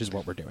cruise, which is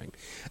what we're doing.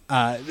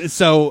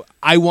 So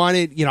I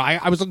wanted,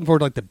 I was looking forward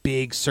to like the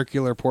big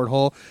circular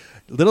porthole.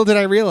 Little did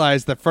I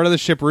realize that front of the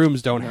ship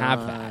rooms don't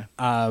have that.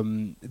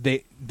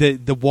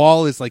 The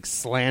wall is like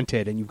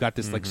slanted, and you've got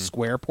this like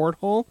square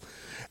porthole.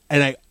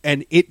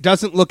 And it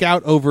doesn't look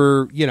out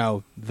over,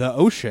 the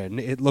ocean.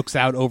 It looks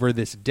out over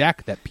this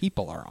deck that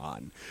people are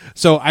on.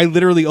 So I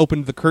literally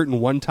opened the curtain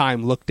one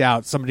time, looked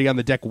out, somebody on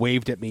the deck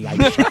waved at me. I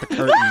shut the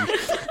curtain,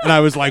 and I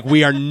was like,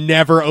 "We are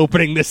never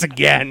opening this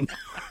again."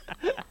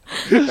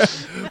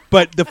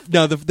 But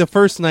the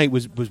first night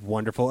was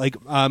wonderful. Like,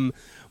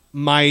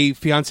 my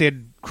fiance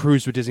had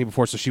cruised with Disney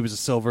before, so she was a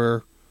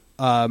silver.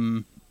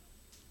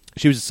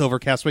 She was a Silver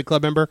Castaway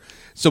Club member,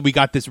 so we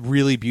got this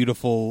really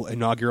beautiful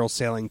inaugural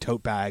sailing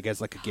tote bag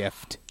as like a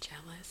gift.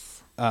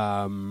 Jealous.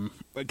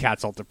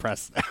 Kat's all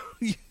depressed now.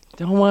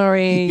 Don't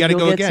worry. You gotta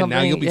go again.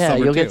 Now you'll be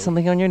silver you'll too. get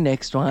something on your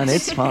next one.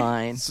 It's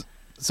fine.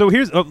 So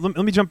here's let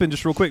me jump in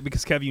just real quick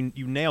because Kev,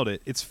 you nailed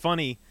it. It's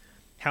funny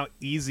how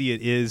easy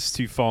it is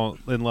to fall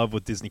in love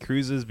with Disney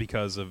cruises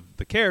because of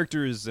the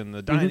characters and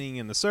the dining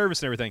and the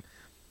service and everything.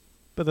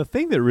 But the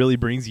thing that really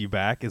brings you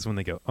back is when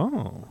they go,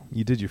 "Oh,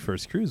 you did your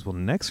first cruise. Well,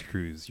 next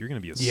cruise, you're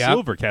going to be a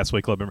Silver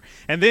Castaway Club member."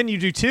 And then you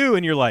do 2,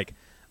 and you're like,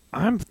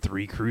 "I'm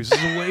 3 cruises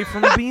away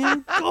from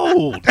being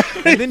gold."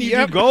 And then you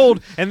do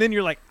gold, and then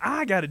you're like,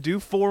 "I got to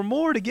do 4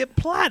 more to get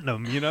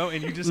platinum,"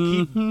 and you just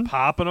keep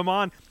popping them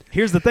on.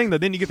 Here's the thing, though.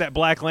 Then you get that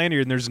black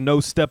lanyard, and there's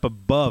no step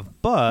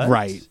above. But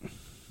right.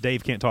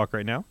 Dave can't talk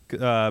right now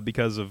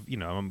because of,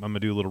 I'm going to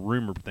do a little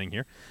rumor thing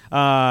here.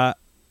 The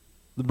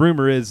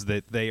rumor is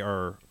that they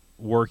are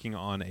working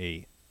on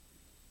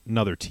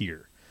another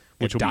tier,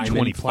 which will be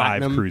 25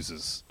 platinum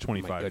cruises.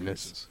 25 Oh my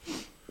goodness.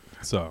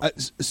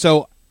 cruises.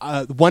 So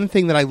one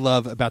thing that I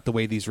love about the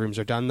way these rooms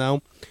are done,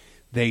 though,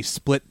 they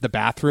split the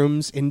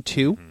bathrooms in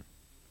 2.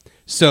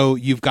 So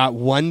you've got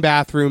one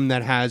bathroom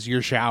that has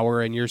your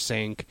shower and your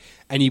sink,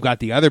 and you've got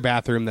the other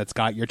bathroom that's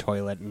got your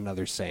toilet and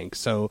another sink.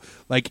 So,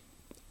 like,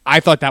 I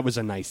thought that was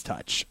a nice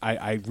touch.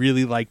 I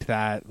really liked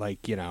that.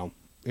 Like,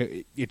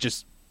 it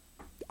just...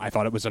 I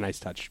thought it was a nice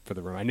touch for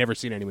the room. I'd never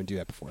seen anyone do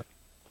that before. A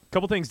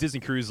couple things Disney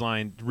Cruise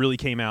Line really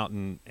came out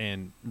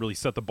and really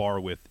set the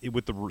bar with the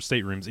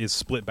staterooms is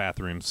split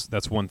bathrooms.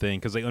 That's one thing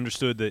because they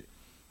understood that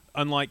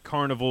unlike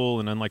Carnival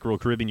and unlike Royal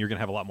Caribbean, you're going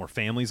to have a lot more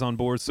families on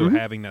board. So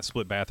having that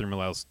split bathroom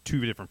allows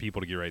 2 different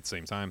people to get right at the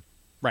same time.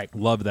 Right.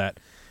 Love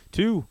that.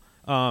 2,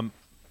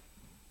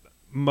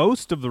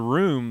 most of the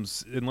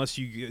rooms, unless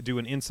you do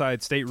an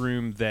inside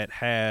stateroom that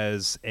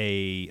has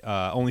a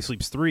only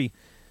sleeps 3,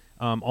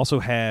 also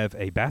have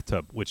a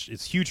bathtub, which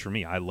is huge for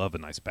me. I love a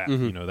nice bath,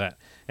 you know that.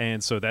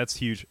 And so that's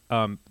huge.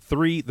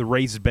 3, the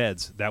raised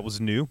beds. That was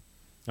new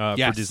for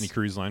Disney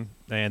Cruise Line.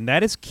 And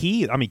that is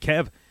key. I mean,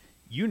 Kev,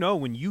 you know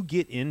when you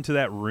get into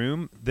that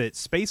room that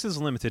space is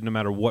limited no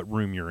matter what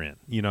room you're in.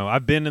 You know,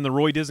 I've been in the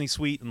Roy Disney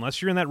suite.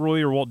 Unless you're in that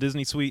Roy or Walt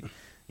Disney suite,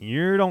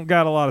 you don't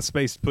got a lot of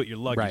space to put your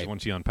luggage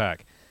once you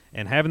unpack.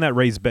 And having that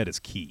raised bed is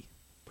key.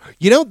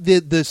 You know,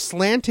 the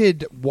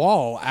slanted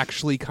wall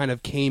actually kind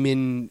of came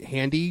in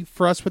handy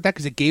for us with that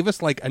because it gave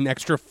us like an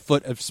extra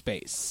foot of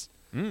space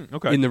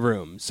in the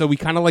room. So we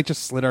kind of like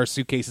just slid our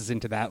suitcases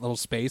into that little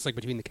space, like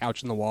between the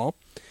couch and the wall.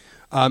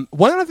 One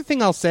other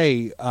thing I'll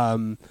say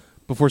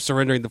before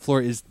surrendering the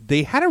floor is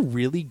they had a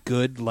really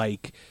good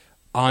like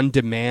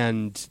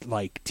on-demand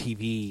like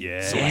TV.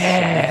 Yes. They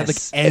had, like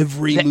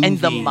every movie. And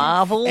the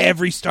Marvel.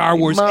 Every Star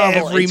Wars.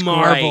 Marvel, every it's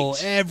Marvel.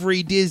 great.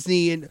 Every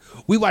Disney. And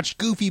we watched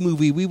Goofy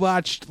movie. We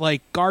watched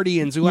like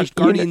Guardians. We watched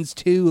Guardians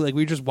 2. Like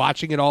we were just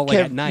watching it all like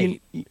Kev, at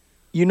night.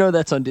 You know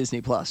that's on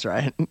Disney Plus,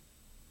 right?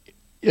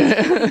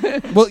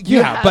 Well, You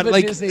yeah, have but a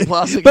like, Disney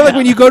Plus but like account.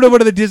 when you go to one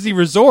of the Disney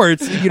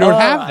resorts, you don't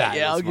have that.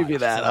 Yeah, as I'll give you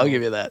much, that. so. I'll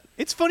give you that.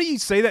 It's funny you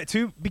say that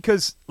too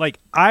because like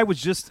I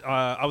was just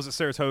I was at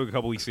Saratoga a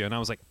couple weeks ago and I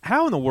was like,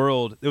 how in the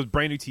world? There was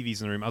brand new TVs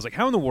in the room. I was like,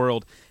 how in the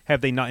world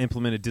have they not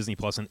implemented Disney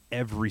Plus in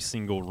every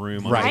single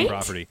room on Right? the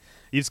property?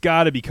 It's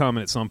got to be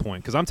coming at some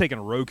point because I'm taking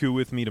a Roku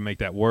with me to make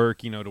that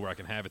work. You know, to where I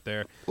can have it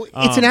there. Well,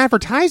 it's an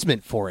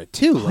advertisement for it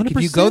too. Like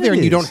if you 100% go there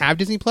and you it don't is. have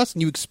Disney Plus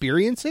and you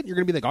experience it, you're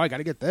gonna be like, oh, I got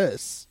to get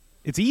this.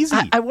 It's easy.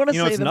 I want to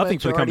you know, say it's the nothing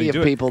for the company majority to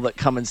of do it. people that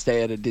come and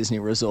stay at a Disney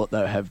resort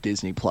though have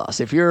Disney Plus.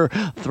 If you're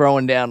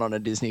throwing down on a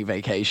Disney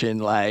vacation,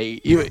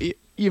 like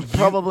you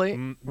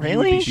probably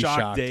really You'd be shocked,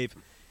 shocked. Dave.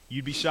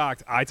 You'd be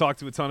shocked. I talked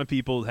to a ton of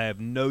people who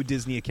have no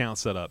Disney account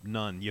set up.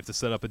 None. You have to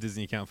set up a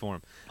Disney account for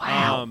them.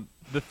 Wow.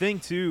 The thing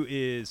too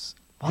is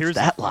What's here's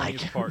that the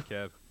funniest like? part,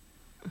 Kev.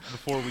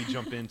 Before we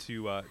jump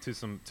into to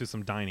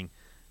some dining,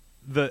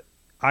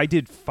 I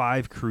did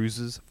 5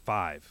 cruises,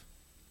 5,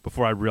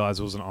 before I realized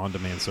it was an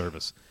on-demand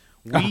service.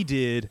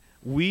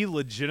 We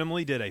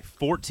legitimately did a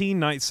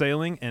 14-night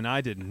sailing, and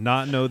I did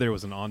not know there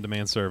was an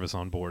on-demand service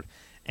on board.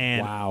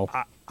 And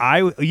Wow.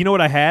 I you know what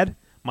I had?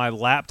 My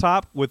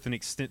laptop with an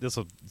this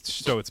will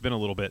show it's been a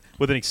little bit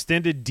with an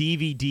extended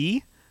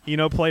DVD,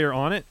 player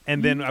on it,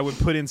 and then I would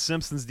put in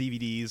Simpsons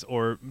DVDs,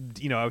 or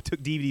I took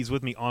DVDs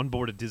with me on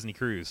board a Disney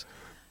cruise.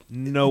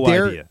 No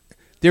idea.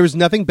 There was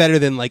nothing better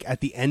than like at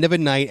the end of a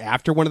night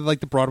after one of like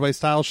the Broadway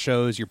style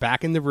shows, you're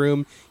back in the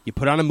room, you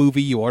put on a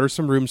movie, you order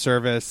some room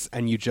service,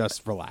 and you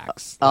just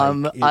relax.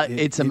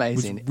 It's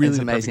amazing. It was really it's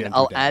the perfect amazing. end to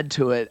I'll a day. add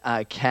to it,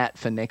 Kat,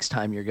 for next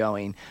time you're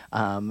going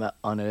on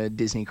a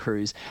Disney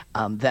cruise,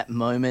 that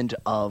moment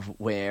of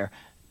where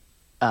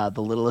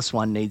the littlest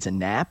one needs a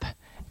nap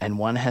and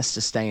one has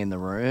to stay in the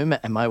room,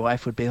 and my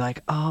wife would be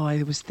like, oh,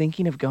 I was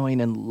thinking of going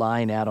and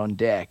lying out on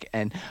deck,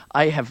 and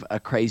I have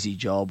a crazy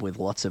job with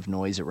lots of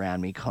noise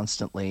around me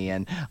constantly,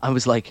 and I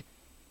was like,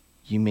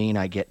 you mean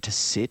I get to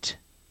sit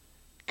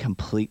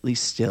completely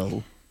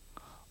still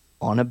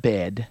on a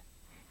bed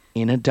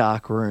in a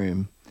dark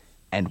room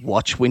and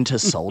watch Winter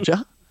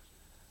Soldier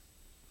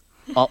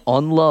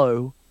on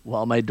low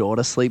while my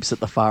daughter sleeps at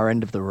the far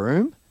end of the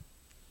room?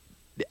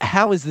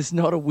 How is this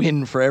not a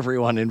win for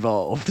everyone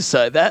involved?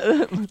 So that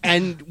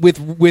And with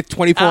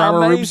 24-hour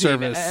room amazing.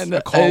 service, and,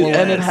 a call and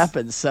away. it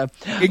happens. So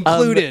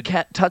Included.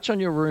 Kat, touch on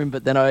your room,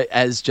 but then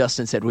as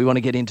Justin said, we want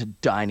to get into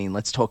dining.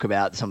 Let's talk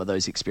about some of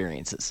those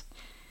experiences.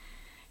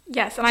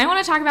 Yes, and I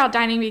want to talk about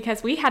dining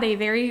because we had a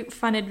very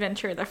fun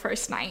adventure the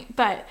first night.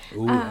 But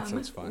Ooh, that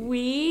sounds fun.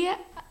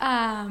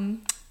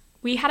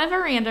 We had a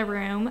veranda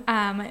room.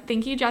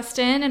 Thank you,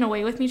 Justin, and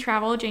Away With Me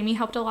Travel. Jamie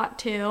helped a lot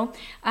too.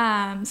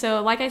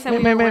 So, like I said, we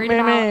were worried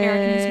about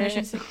Eric and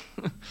his motion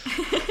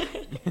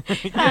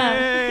sickness.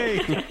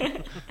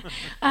 Yay!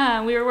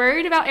 We were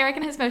worried about Eric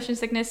and his motion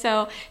sickness,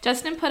 so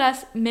Justin put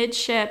us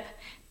midship.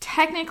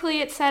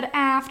 Technically, it said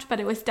aft, but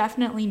it was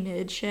definitely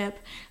midship.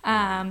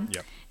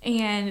 Yep.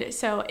 And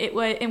so it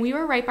was, and we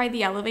were right by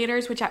the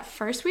elevators, which at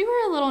first we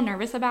were a little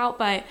nervous about,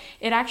 but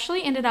it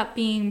actually ended up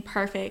being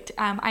perfect.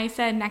 I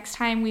said next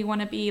time we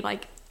want to be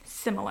like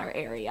similar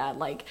area,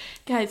 like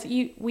because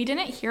we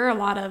didn't hear a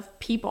lot of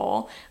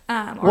people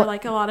or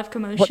like a lot of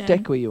commotion. What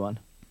deck were you on?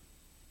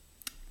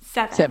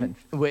 7.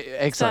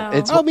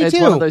 Excellent. So- me It's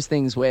too. one of those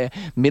things where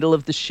middle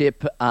of the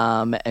ship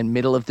and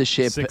middle of the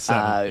ship 6,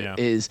 7, yeah.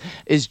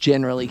 is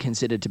generally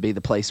considered to be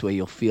the place where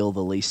you'll feel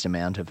the least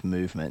amount of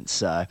movement.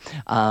 So,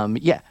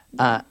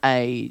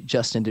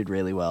 Justin did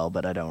really well,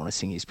 but I don't want to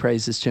sing his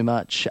praises too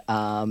much.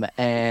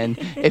 And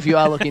if you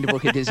are looking to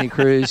book a Disney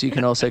cruise, you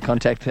can also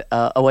contact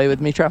Away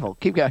With Me Travel.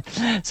 Keep going.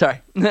 Sorry.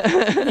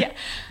 Yeah.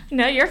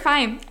 No, you're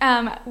fine.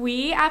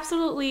 We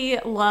absolutely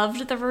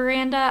loved the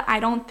veranda. I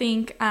don't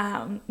think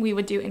we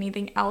would do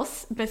anything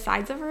else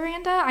besides a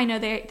veranda. I know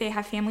they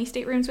have family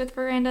staterooms with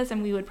verandas,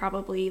 and we would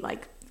probably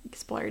like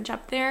splurge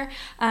up there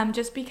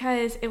just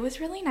because it was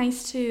really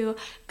nice to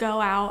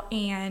go out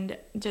and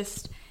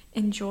just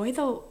enjoy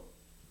the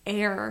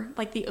air,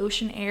 like the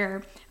ocean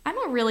air. I'm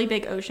a really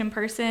big ocean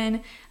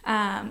person.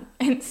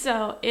 And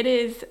so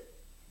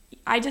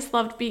I just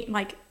loved being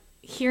like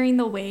hearing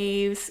the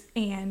waves.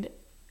 And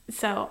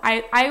so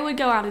I would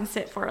go out and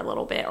sit for a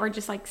little bit or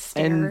just like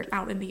stare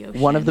out in the ocean.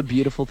 One of the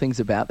beautiful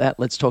things about that,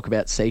 let's talk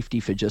about safety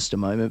for just a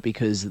moment,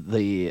 because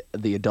the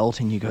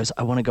adult in you goes,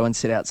 I want to go and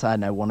sit outside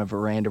and I want a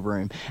veranda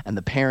room. And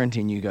the parent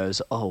in you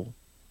goes, oh,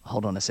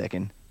 hold on a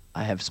second.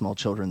 I have small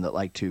children that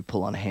like to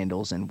pull on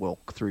handles and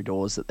walk through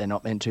doors that they're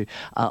not meant to.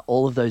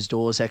 All of those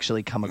doors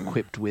actually come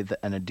equipped with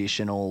an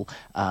additional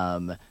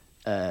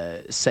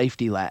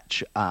safety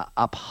latch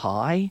up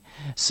high,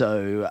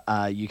 so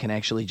you can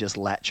actually just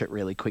latch it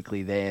really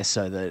quickly there,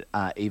 so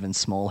that even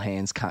small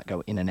hands can't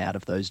go in and out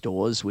of those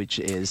doors, which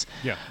is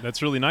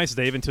that's really nice,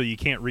 Dave, until you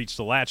can't reach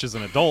the latch as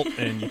an adult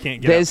and you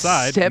can't get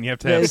outside and you have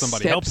to have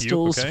somebody help you.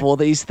 Stools for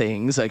these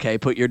things, okay?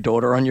 Put your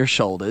daughter on your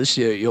shoulders,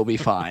 you'll be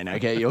fine,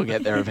 okay? You'll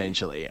get there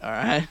eventually, all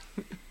right?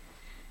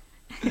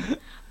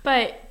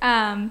 But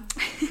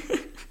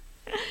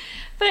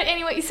But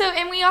anyway,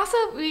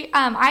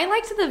 I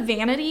liked the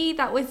vanity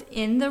that was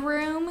in the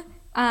room,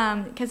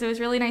 because it was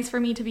really nice for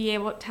me to be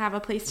able to have a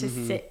place to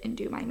sit and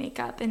do my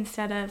makeup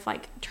instead of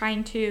like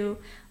trying to,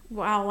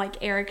 while like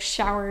Eric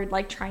showered,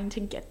 like trying to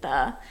get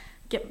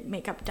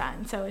makeup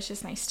done. So it's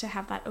just nice to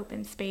have that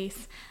open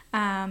space.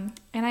 And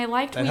I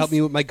liked that helped me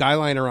with my guy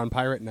liner on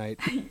Pirate Night.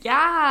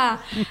 Yeah.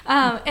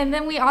 And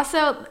then I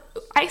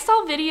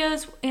saw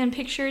videos and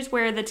pictures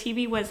where the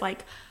TV was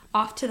like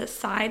off to the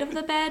side of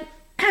the bed.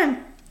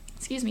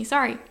 Excuse me,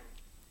 sorry.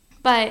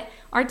 But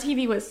our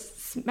TV was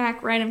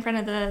smack right in front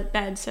of the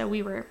bed, so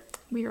we were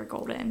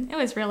golden. It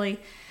was really,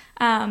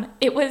 I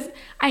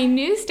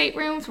knew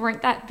staterooms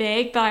weren't that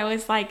big, but I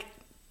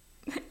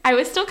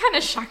was still kind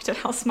of shocked at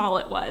how small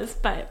it was,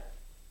 but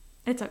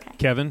it's okay.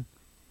 Kevin,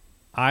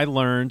 I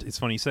learned, it's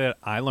funny you say it,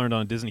 I learned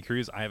on a Disney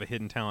cruise, I have a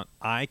hidden talent.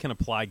 I can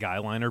apply guy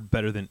liner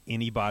better than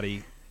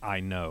anybody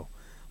I know.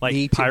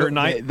 Like Pirate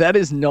Night. That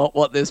is not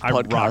what this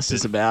podcast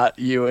is about.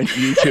 You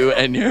two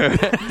and your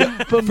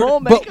for more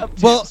makeup.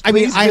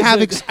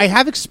 I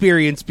have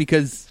experience,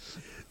 because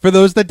for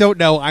those that don't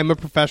know, I'm a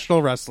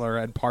professional wrestler,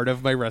 and part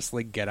of my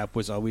wrestling getup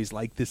was always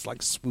like this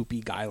like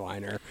swoopy guy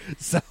liner.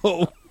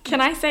 So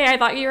can I say I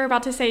thought you were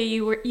about to say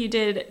you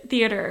did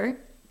theater?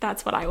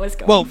 That's what I was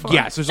going for. Well,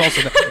 yes, there's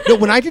also that. No,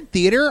 when I did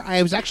theater,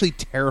 I was actually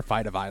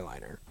terrified of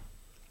eyeliner.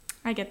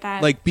 I get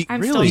that.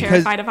 I'm really? Still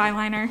terrified of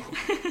eyeliner.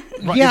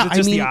 Right. Yeah, is it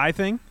just the eye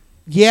thing?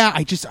 Yeah,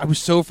 I was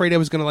so afraid I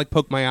was going to like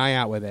poke my eye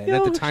out with it. And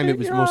at the time, it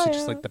was mostly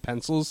just like the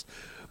pencils.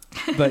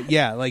 But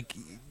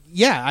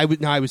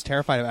I was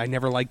terrified of it. I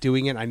never liked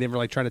doing it. I never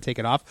liked trying to take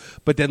it off.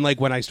 But then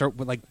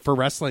for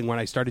wrestling, when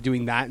I started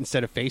doing that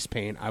instead of face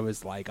paint, I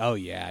was like, oh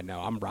yeah, no,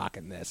 I'm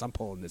rocking this. I'm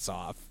pulling this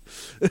off.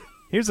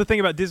 Here's the thing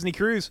about Disney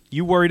Cruise.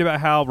 You worried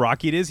about how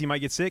rocky it is, you might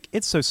get sick.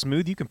 It's so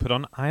smooth you can put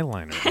on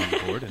eyeliner on the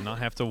board and not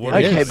have to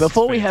worry. Okay,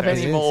 before we have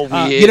any more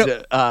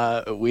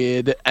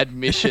weird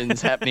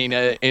admissions happening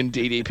in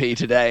DDP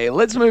today,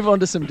 let's move on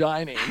to some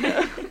dining.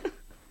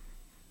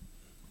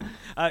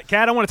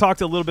 Kat, I want to talk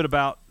a little bit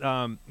about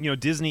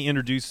Disney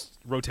introduced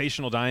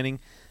rotational dining.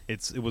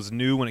 It was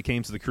new when it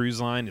came to the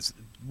cruise line. It's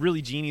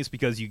really genius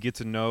because you get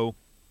to know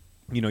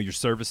your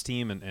service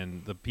team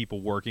and the people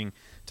working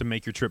to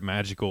make your trip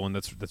magical, and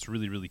that's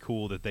really, really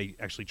cool that they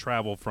actually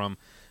travel from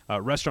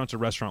restaurant to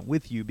restaurant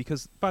with you,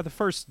 because by the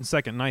first and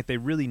second night they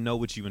really know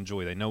what you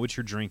enjoy. They know what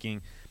you're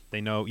drinking. They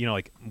know,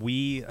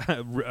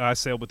 I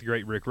sailed with the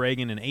great Rick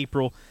Reagan in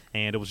April,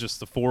 and it was just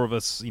the four of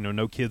us.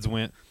 No kids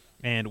went,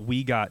 and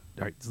we got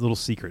it's a little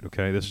secret.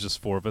 Okay, this is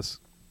just four of us.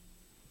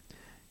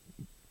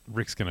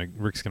 Rick's gonna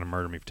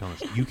murder me for telling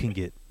us. You can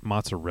get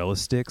mozzarella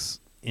sticks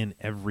in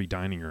every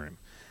dining room.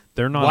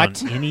 They're not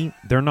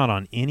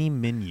on any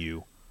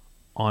menu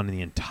on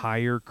the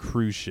entire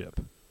cruise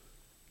ship,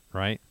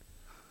 right?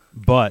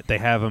 But they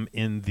have them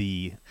in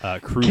the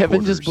crew Kevin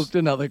quarters just booked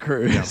another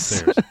cruise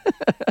downstairs.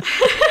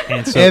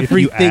 And so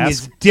everything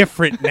is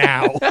different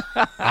now.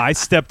 I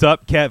stepped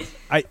up, Kev.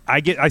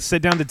 I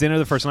sit down to dinner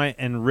the first night,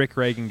 and Rick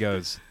Reagan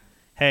goes,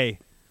 "Hey,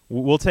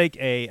 we'll take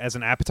as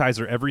an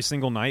appetizer every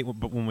single night.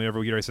 But whenever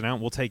we get ready to sit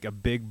down, we'll take a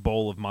big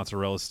bowl of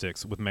mozzarella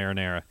sticks with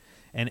marinara.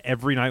 And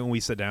every night when we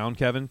sit down,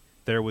 Kevin,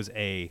 there was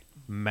a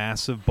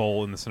massive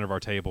bowl in the center of our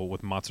table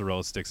with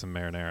mozzarella sticks and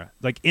marinara.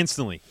 Like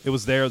instantly, it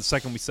was there the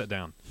second we sat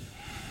down.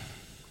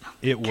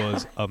 It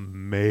was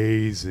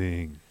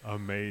amazing.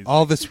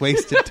 All this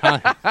wasted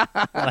time.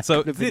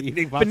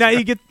 But now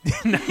you get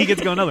to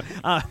go another.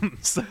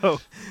 So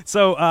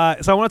I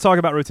want to talk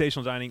about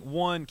rotational dining.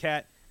 One,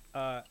 Kat,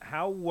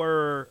 how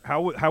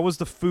was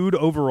the food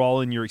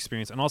overall in your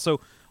experience, and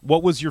also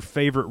what was your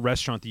favorite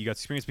restaurant that you got to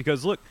experience?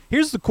 Because look,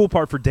 here's the cool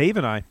part for Dave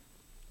and I: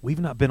 we've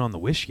not been on the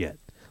Wish yet.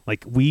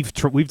 Like we've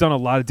done a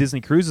lot of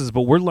Disney cruises,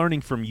 but we're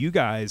learning from you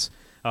guys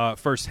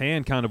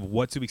firsthand kind of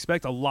what to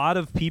expect. A lot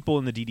of people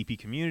in the DDP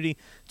community,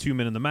 Two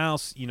Men and the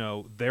Mouse,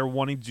 they're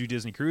wanting to do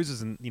Disney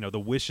cruises, and the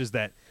wish is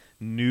that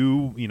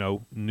new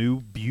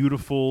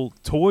beautiful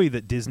toy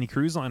that Disney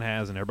Cruise Line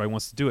has, and everybody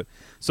wants to do it.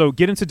 So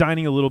get into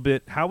dining a little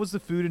bit. How was the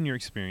food in your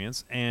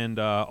experience, and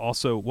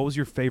also what was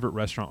your favorite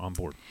restaurant on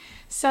board?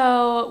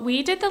 So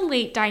we did the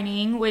late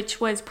dining,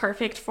 which was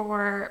perfect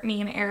for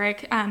me and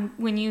Eric.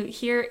 When you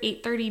hear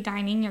 8:30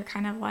 dining, you're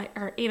kind of like,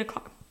 or 8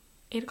 o'clock,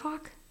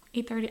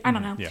 8:30, I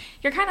don't know. Yeah.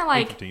 You're kind of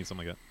like 8:15,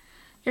 something like that.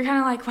 You're kind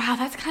of like, wow,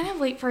 that's kind of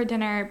late for a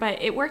dinner,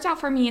 but it worked out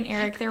for me and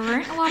Eric. There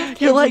weren't a lot of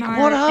kids You're like, in our,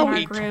 what are in our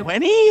we, group.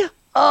 20?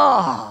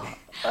 Oh.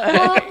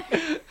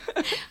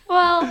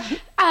 Well,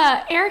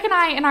 Eric and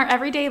I, in our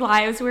everyday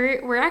lives,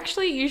 we're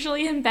actually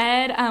usually in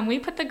bed. We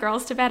put the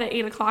girls to bed at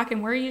 8 o'clock,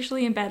 and we're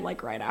usually in bed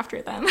like right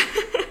after them.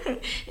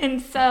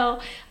 And so,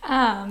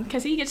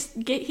 because he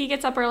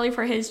gets up early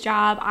for his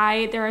job.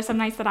 There are some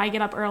nights that I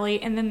get up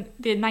early, and then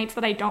the nights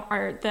that I don't,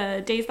 or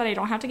the days that I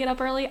don't have to get up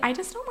early, I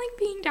just don't like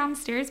being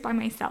downstairs by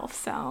myself.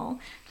 So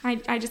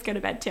I just go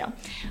to bed too.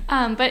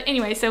 But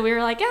anyway, so we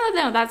were like, yeah,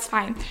 no, that's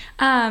fine.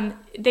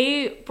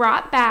 They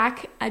brought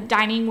back a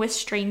dining with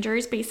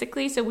strangers,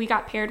 basically. So we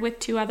got paired with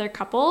 2 other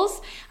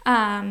couples,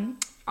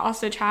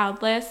 also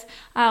childless.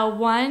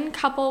 One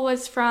couple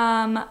was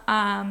from,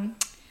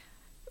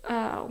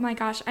 oh my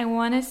gosh,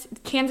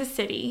 Kansas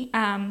City.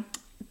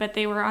 But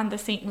they were on the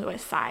St.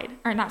 Louis side,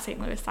 or not St.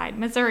 Louis side,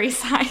 Missouri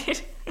side.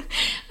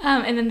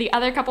 And then the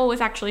other couple was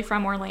actually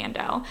from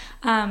Orlando.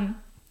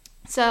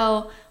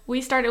 So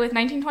we started with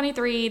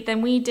 1923,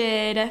 then we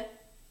did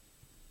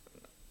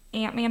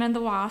Ant-Man and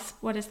the Wasp.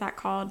 What is that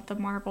called? The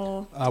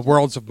Marvel...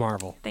 Worlds of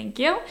Marvel. Thank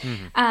you.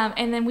 Mm-hmm.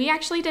 And then we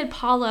actually did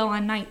Paulo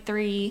on night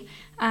 3,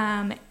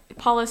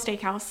 Paulo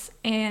Steakhouse,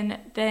 and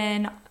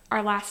then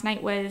our last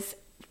night was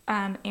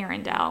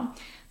Arendelle.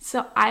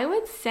 So I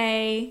would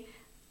say,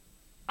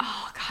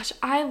 oh gosh,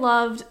 I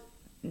loved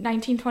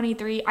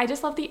 1923. I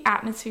just love the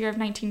atmosphere of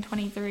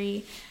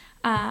 1923.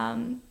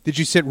 Did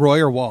you sit Roy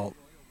or Walt?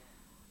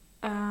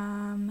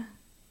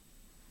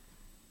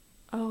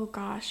 Oh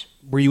gosh.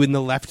 Were you in the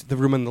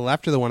room on the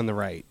left or the one on the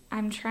right?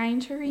 I'm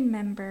trying to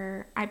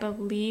remember. I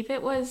believe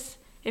it was,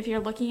 if you're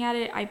looking at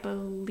it, I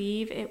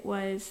believe it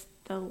was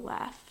the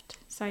left.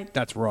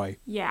 That's Roy.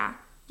 Yeah.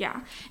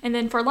 And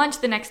then for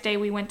lunch the next day,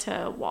 we went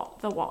to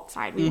the Walt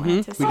side. We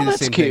went to. We did the that's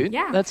same cute. thing.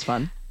 Yeah, that's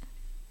fun.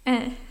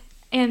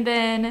 And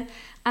then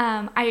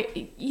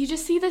you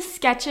just see the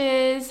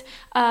sketches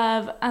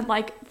of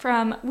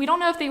we don't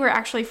know if they were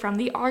actually from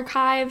the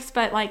archives,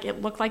 but like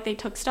it looked like they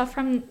took stuff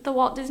from the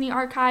Walt Disney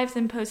archives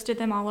and posted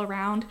them all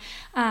around.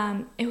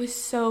 It was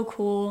so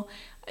cool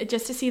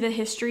just to see the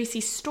history,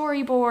 see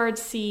storyboards,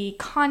 see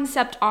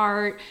concept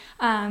art,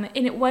 and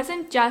it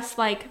wasn't just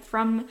like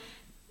from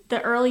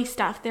the early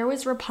stuff. There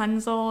was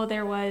Rapunzel.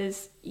 There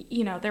was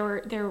they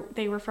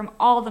were from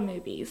all the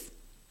movies.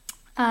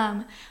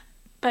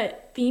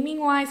 But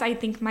theming-wise, I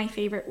think my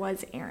favorite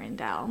was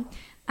Arendelle.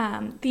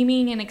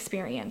 Theming and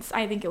experience,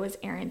 I think it was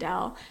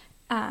Arendelle.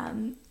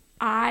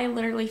 I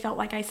literally felt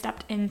like I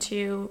stepped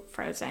into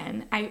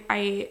Frozen.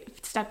 I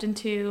stepped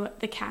into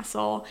the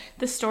castle.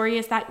 The story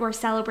is that we're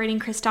celebrating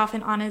Kristoff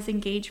and Anna's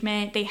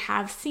engagement. They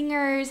have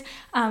singers.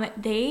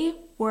 They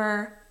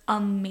were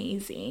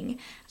amazing.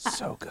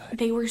 So good.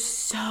 They were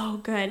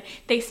so good.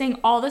 They sang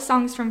all the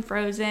songs from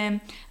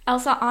Frozen.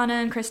 Elsa, Anna,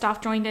 and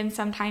Kristoff joined in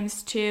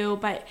sometimes too,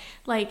 but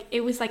like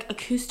it was like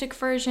acoustic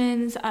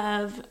versions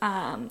of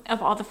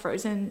all the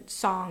Frozen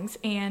songs,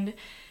 and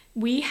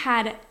we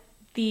had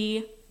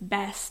the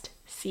best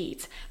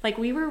seats. Like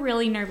we were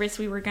really nervous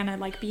we were gonna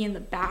like be in the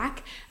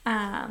back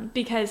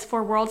because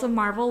for Worlds of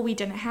Marvel we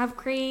didn't have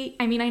great.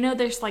 I mean, I know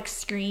there's like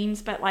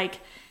screens, but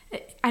like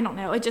I don't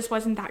know, it just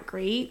wasn't that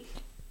great.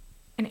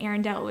 And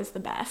Arendelle was the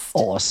best.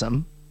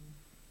 Awesome.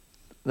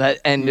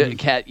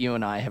 Kat, you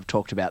and I have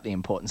talked about the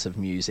importance of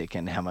music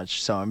and how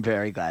much, so I'm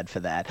very glad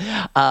for that.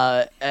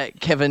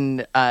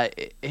 Kevin,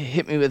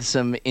 hit me with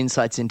some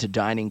insights into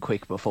dining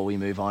quick before we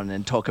move on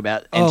and talk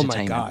about entertainment. Oh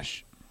my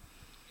gosh.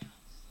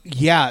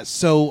 Yeah,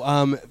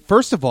 so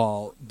first of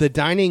all, the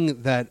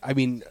dining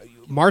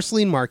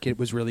Marceline Market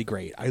was really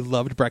great. I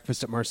loved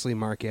breakfast at Marceline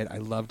Market. I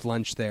loved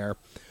lunch there.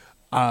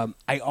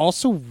 I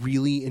also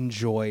really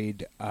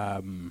enjoyed...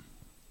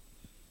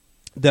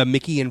 the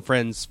Mickey and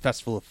Friends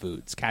Festival of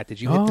Foods. Kat,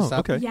 did you hit this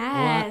up? Okay.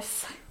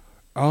 Yes.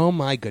 Oh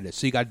my goodness!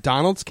 So you got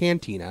Donald's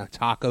Cantina,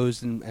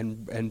 tacos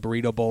and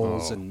burrito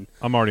bowls, and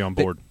I'm already on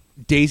board.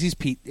 Daisy's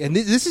Pizza, and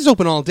this is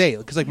open all day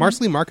because like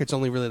Marceline Market's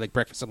only really like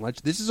breakfast and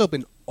lunch. This is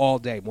open all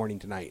day, morning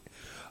to night.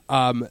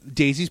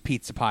 Daisy's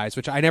Pizza Pies,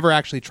 which I never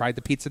actually tried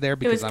the pizza there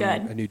because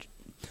I'm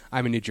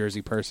a New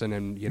Jersey person,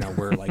 and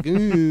we're like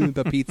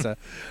the pizza.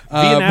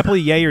 Via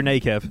Napoli, yay or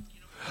nay, Kev?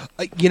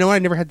 You know what? I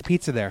never had the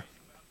pizza there.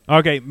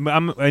 Okay,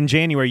 in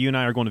January, you and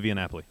I are going to Via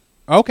Napoli.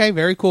 Okay,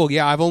 very cool.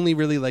 Yeah, I've only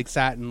really like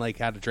sat and like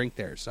had a drink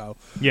there. So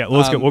yeah,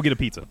 let's go. We'll get a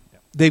pizza.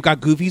 They've got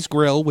Goofy's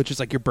Grill, which is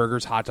like your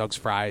burgers, hot dogs,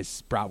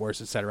 fries,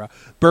 bratwurst, etc.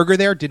 Burger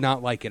there, did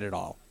not like it at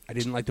all. I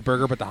didn't like the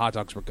burger, but the hot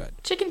dogs were good.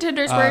 Chicken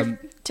tenders were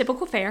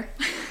typical fare.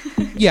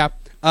 Yeah,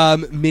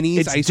 Minnie's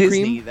It's ice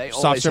Disney. cream, They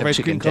always soft serve have ice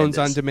cream chicken cones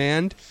on tenders.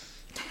 demand.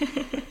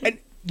 And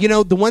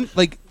the one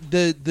like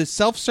the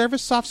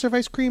self-service soft serve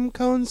ice cream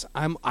cones,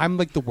 I'm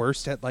like the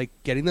worst at like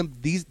getting them.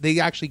 they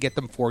actually get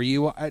them for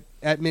you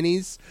at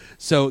Minnie's,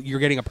 so you're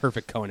getting a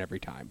perfect cone every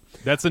time.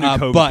 That's a new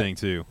COVID thing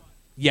too.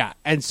 Yeah,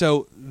 and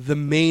so the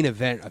main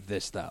event of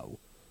this though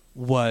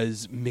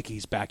was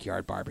Mickey's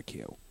Backyard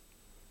Barbecue.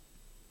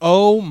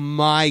 Oh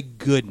my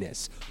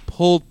goodness.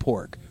 Pulled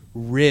pork,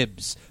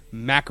 ribs,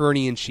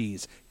 macaroni and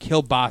cheese,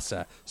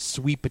 kielbasa,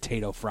 sweet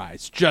potato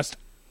fries. Just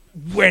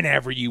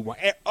whenever you want.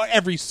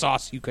 Every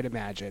sauce you could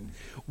imagine.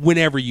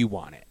 Whenever you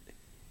want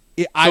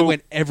it. I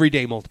went every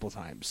day multiple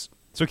times.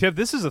 So, Kev,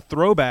 this is a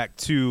throwback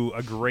to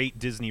a great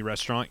Disney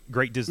restaurant,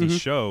 great Disney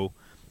show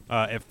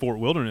at Fort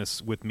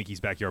Wilderness with Mickey's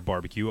Backyard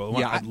Barbecue.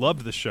 Yeah, I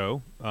loved the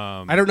show.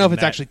 I don't know if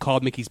it's actually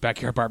called Mickey's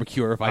Backyard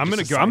Barbecue or if I'm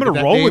gonna gonna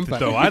roll with it but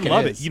though. I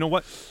love it. is. You know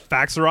what?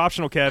 Facts are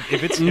optional, Kev.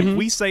 If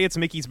we say it's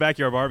Mickey's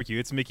Backyard Barbecue,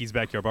 it's Mickey's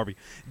Backyard Barbecue.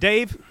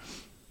 Dave,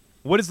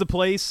 what is the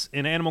place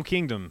in Animal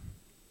Kingdom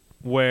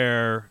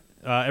where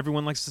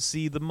everyone likes to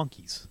see the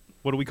monkeys?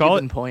 What do we call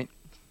Given it? Point.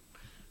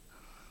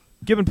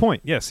 Given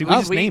Point. Yeah. See, we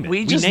just name it.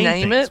 We just name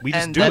name it, things. We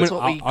just and do that's it.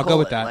 what we I'll call go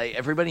with it. that. Like,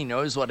 everybody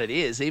knows what it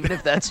is, even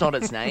if that's not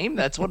its name.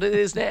 That's what it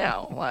is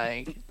now.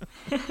 Like,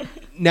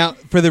 Now,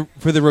 for the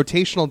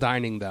rotational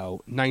dining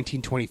though,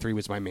 1923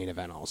 was my main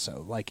event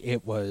also. Like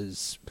it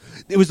was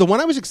the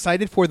one I was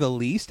excited for the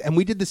least, and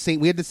we had the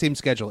same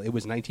schedule. It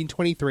was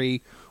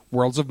 1923,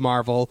 Worlds of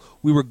Marvel.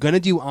 We were going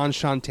to do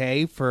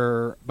Enchanté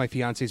for my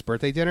fiance's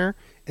birthday dinner,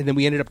 and then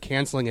we ended up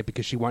canceling it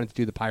because she wanted to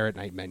do the Pirate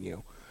Night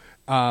menu.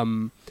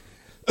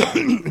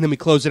 And then we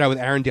closed it out with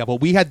Arendelle. But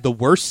we had the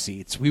worst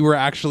seats. We were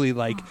actually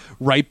like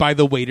right by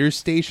the waiters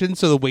station,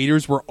 so the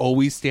waiters were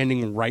always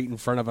standing right in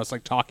front of us,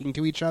 like talking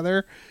to each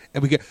other.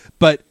 And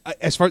but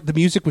as far the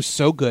music was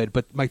so good,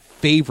 but my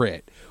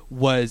favorite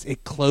was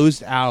it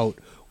closed out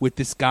with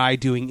this guy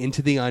doing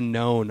Into the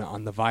Unknown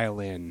on the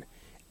violin,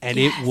 and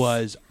it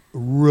was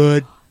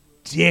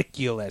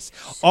ridiculous.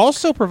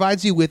 Also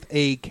provides you with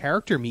a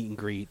character meet and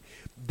greet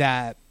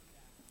that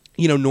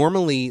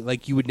normally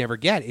like you would never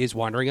get is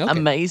Wandering Oaken.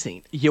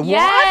 amazing. You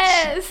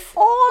Yes.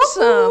 what?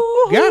 Awesome.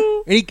 Yeah,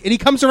 and he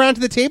comes around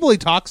to the table, he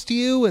talks to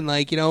you, and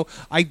like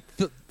I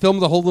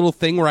filmed the whole little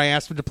thing where I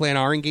asked him to plan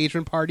our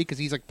engagement party because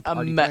he's like the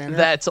party planner.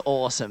 That's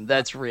awesome.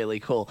 That's really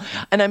cool.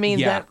 And I mean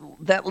Yeah.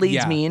 that leads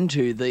Yeah. me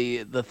into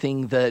the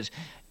thing that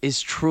is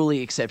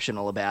truly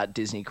exceptional about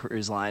Disney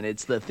Cruise Line.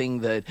 It's the thing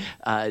that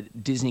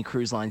Disney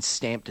Cruise Line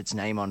stamped its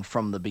name on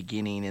from the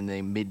beginning in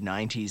the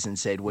mid-90s and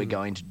said, we're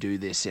going to do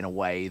this in a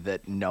way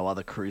that no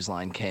other cruise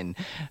line can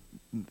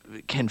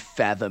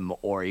fathom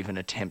or even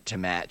attempt to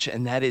match,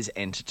 and that is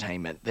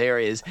entertainment. There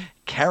is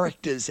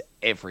characters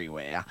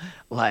everywhere.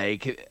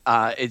 Like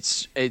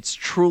it's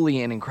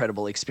truly an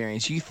incredible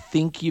experience. You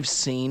think you've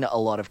seen a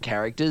lot of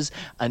characters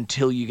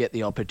until you get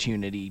the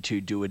opportunity to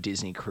do a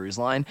Disney Cruise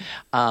Line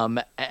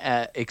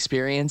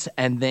experience,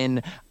 and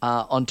then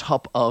on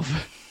top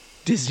of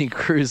Disney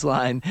Cruise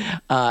Line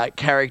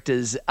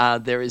characters,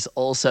 there is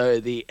also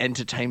the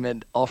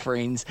entertainment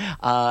offerings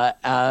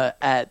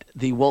at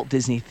the Walt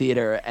Disney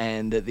Theater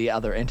and the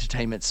other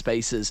entertainment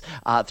spaces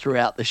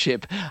throughout the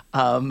ship.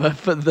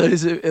 For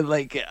those of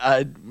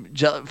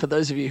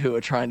you who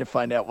are trying to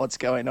find out what's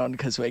going on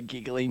because we're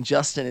giggling,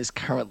 Justin is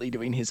currently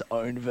doing his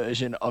own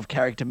version of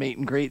character meet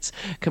and greets,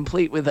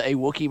 complete with a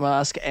Wookiee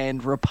mask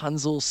and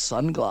Rapunzel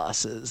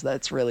sunglasses.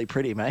 That's really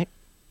pretty, mate.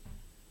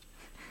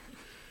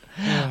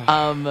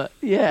 Yeah.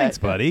 Thanks,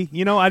 buddy.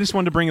 I just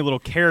wanted to bring a little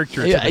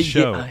character to the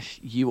show.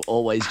 You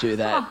always do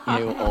that.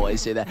 You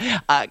always do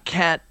that.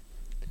 Kat,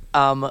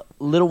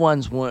 little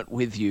ones weren't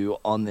with you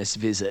on this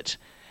visit.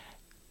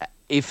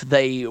 If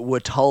they were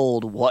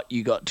told what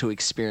you got to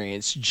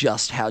experience,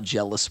 just how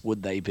jealous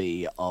would they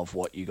be of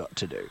what you got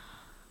to do?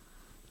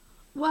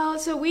 Well,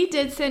 so we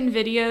did send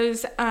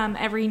videos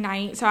every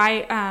night. So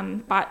I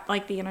bought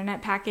like the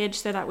internet package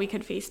so that we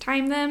could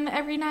FaceTime them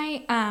every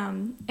night.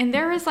 And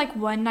there was like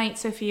one night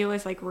Sophia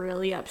was like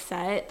really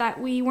upset that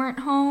we weren't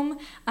home.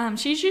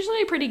 She's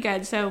usually pretty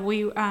good. So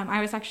I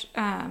was actually,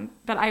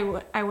 but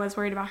I was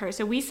worried about her.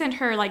 So we sent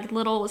her like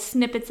little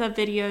snippets of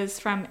videos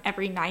from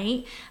every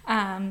night,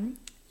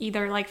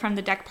 either like from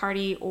the deck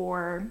party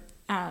or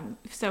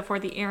so for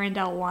the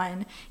Arendelle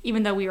one,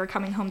 even though we were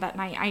coming home that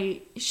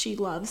night, she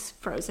loves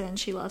Frozen.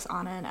 She loves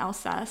Anna and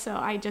Elsa. So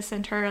I just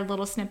sent her a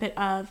little snippet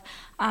of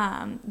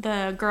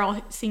the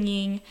girl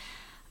singing,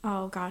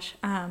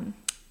 the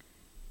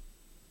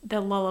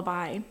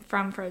lullaby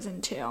from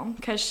Frozen 2.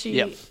 Because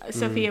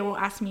Sophia will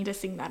ask me to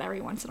sing that every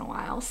once in a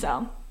while. So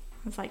I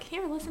was like,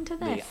 here, listen to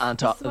this.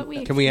 This is what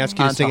we Can we ask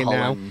you to sing it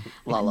now?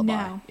 Lullaby.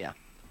 No. Yeah.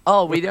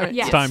 Oh, we don't.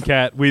 Yes. It's time,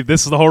 Kat.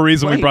 This is the whole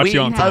reason we brought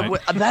you on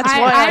tonight. That's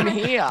why I'm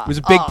here. It was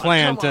a big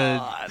plan come to-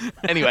 on.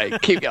 Anyway,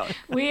 keep going.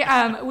 We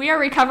are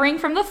recovering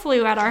from the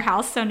flu at our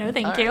house, so no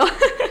thank you.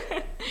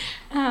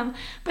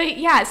 But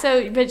yeah,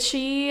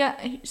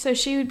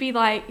 she would be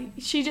like,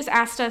 she just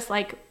asked us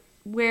like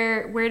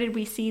where did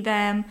we see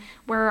them?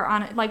 Where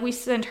on it, like we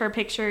sent her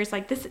pictures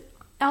like this.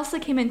 Elsa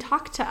came and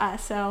talked to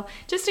us, so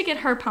just to get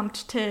her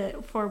pumped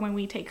for when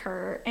we take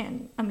her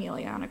and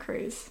Amelia on a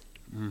cruise.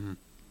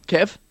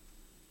 Kev?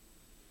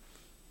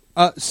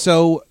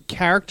 So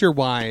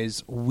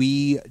character-wise,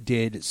 we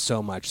did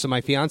so much. So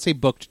my fiance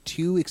booked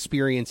 2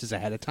 experiences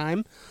ahead of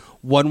time.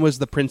 One was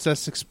the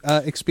princess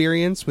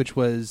experience, which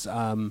was...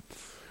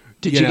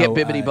 Did you get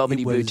Bibbidi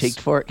Bobbidi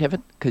Boutiqued for it,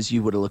 Kevin? Because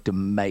you would have looked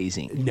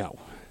amazing. No.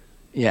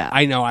 Yeah.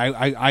 I know.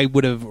 I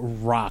would have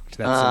rocked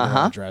that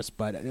Cinderella dress,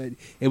 but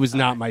it was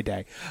not my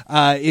day.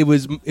 It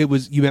was.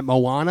 You met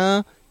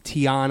Moana,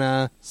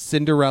 Tiana,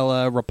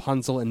 Cinderella,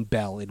 Rapunzel, and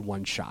Belle in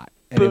one shot,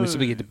 and it was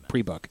something you had to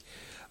pre-book.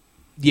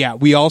 Yeah,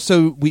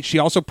 she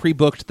also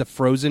pre-booked the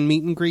Frozen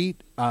meet and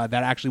greet that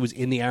actually was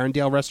in the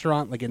Arendelle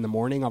restaurant, like in the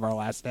morning of our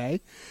last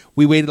day.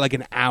 We waited like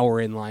an hour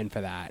in line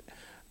for that.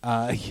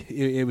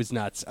 It was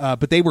nuts,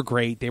 but they were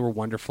great. They were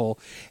wonderful.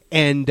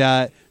 And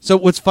so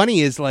what's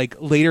funny is, like,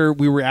 later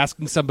we were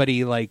asking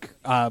somebody, like,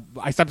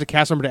 I stopped at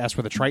cast member to ask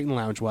where the Triton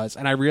Lounge was,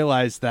 and I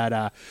realized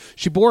that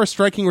she bore a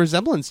striking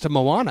resemblance to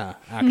Moana,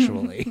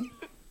 actually.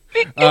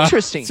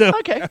 Interesting.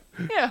 Okay.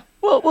 Yeah.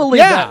 We'll leave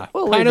that.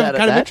 We'll leave that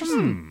at that.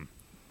 Interesting.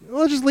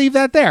 We'll just leave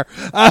that there.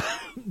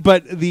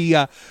 But Minnie,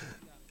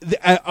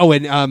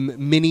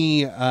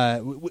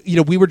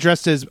 we were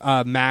dressed as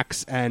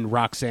Max and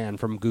Roxanne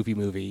from Goofy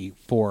Movie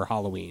for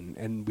Halloween,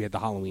 and we had the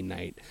Halloween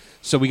night.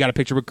 So we got a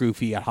picture with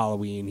Goofy at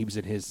Halloween. He was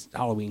in his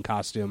Halloween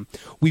costume.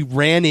 We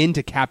ran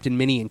into Captain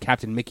Minnie and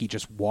Captain Mickey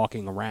just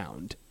walking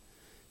around.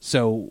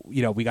 So,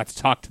 we got to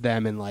talk to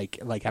them and like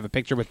have a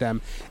picture with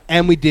them.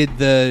 And we did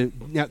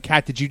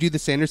Kat, did you do the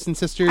Sanderson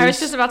sisters? I was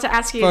just about to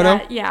ask you photo?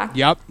 that. Yeah.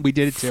 Yep, we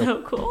did it too.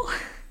 So cool.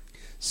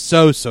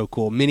 So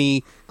cool.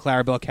 Minnie,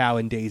 Clarabelle Cow,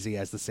 and Daisy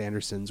as the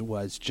Sandersons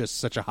was just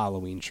such a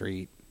Halloween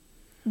treat.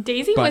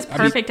 Daisy was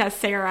perfect as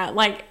Sarah.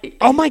 Like,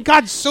 oh my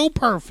God, so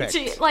perfect.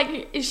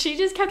 She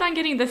just kept on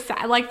getting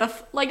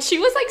she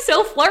was like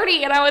so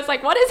flirty, and I was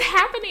like, what is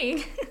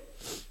happening?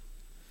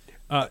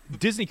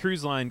 Disney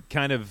Cruise Line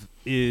kind of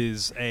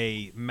is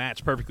a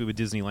match perfectly with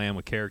Disneyland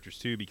with characters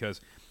too,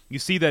 because you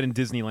see that in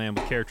Disneyland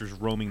with characters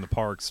roaming the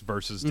parks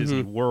versus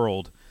Disney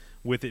World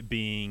with it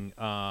being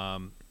a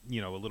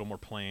little more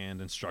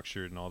planned and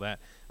structured and all that.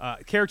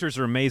 Characters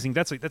are amazing.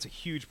 That's a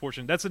huge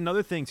portion. That's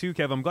another thing too,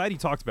 Kev. I'm glad you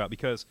talked about,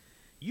 because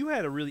you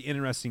had a really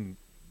interesting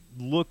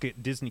look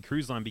at Disney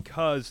Cruise Line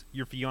because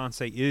your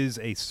fiance is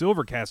a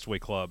Silver Castaway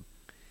Club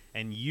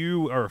and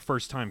you are a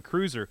first-time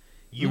cruiser.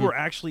 You were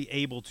actually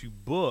able to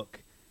book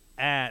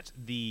at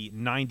the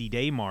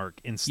 90-day mark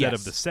instead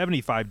of the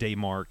 75-day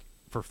mark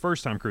for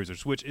first-time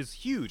cruisers, which is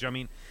huge. I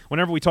mean,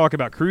 whenever we talk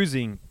about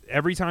cruising,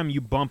 every time you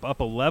bump up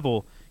a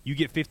level, you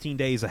get 15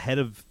 days ahead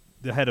of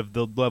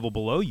the level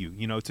below you,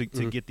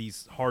 to get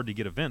these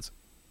hard-to-get events.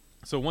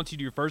 So once you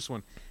do your first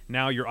one,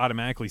 now you're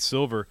automatically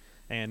silver,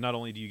 and not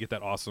only do you get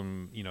that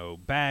awesome,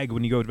 bag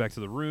when you go back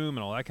to the room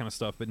and all that kind of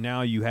stuff, but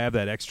now you have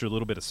that extra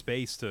little bit of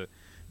space to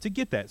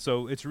get that.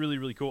 So it's really,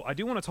 really cool. I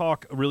do want to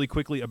talk really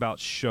quickly about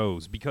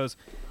shows, because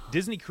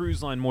Disney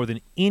Cruise Line, more than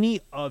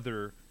any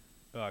other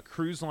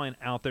cruise line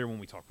out there, when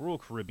we talk Royal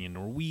Caribbean,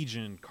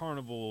 Norwegian,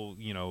 Carnival,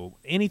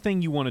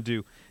 anything you want to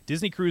do,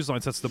 Disney Cruise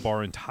Line sets the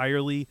bar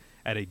entirely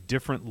at a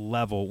different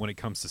level when it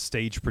comes to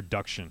stage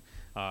production.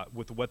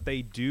 With what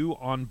they do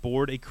on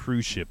board a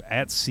cruise ship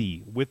at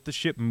sea, with the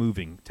ship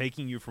moving,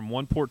 taking you from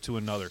one port to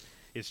another,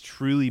 is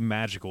truly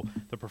magical.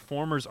 The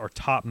performers are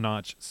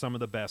top-notch, some of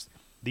the best.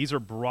 These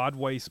are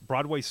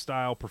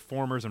Broadway-style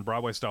performers and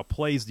Broadway-style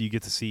plays that you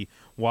get to see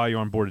while you're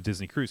on board a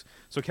Disney cruise.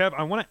 So, Kev,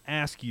 I want to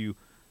ask you,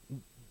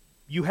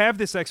 you have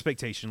this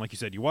expectation, like you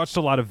said, you watched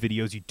a lot of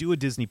videos, you do a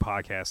Disney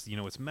podcast,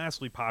 it's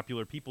massively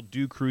popular, people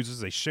do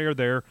cruises, they share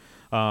their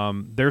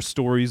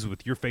stories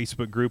with your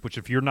Facebook group, which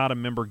if you're not a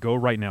member, go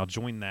right now,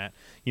 join that.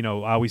 I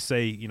always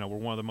say, we're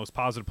one of the most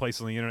positive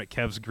places on the internet.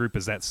 Kev's group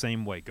is that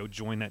same way. Go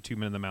join that 2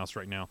 Minute in the Mouse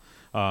right now,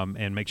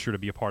 and make sure to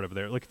be a part of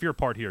there. Like, if you're a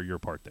part here, you're a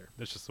part there.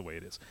 That's just the way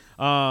it is.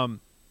 I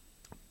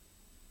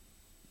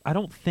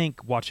don't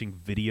think watching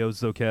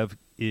videos, though, Kev,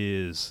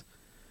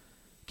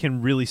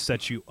 can really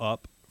set you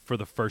up for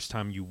the first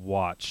time you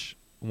watch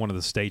one of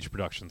the stage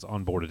productions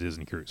on board a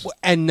Disney cruise. Well,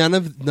 and none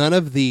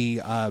of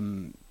the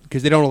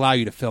because they don't allow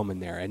you to film in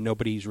there, and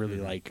nobody's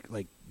really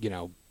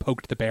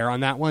poked the bear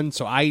on that one.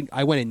 So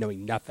I went in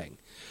knowing nothing.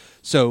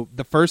 So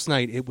the first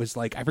night it was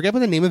like, I forget what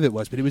the name of it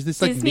was, but it was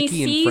this like Disney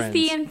Mickey and Sees Friends.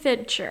 the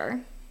Adventure.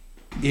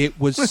 It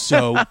was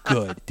so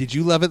good. Did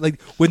you love it?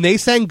 Like when they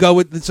sang "Go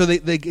with," so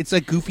they it's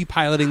like Goofy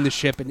piloting the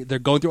ship, and they're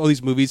going through all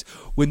these movies.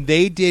 When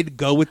they did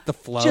 "Go with the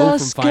Flow"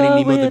 Just from Finding go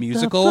Nemo the with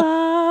musical,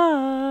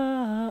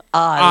 I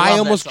I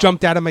almost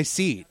jumped out of my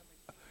seat.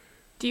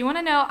 Do you want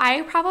to know?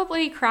 I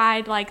probably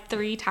cried like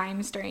 3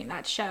 times during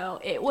that show.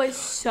 It was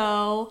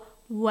so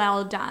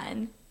well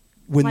done.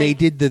 When they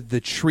did the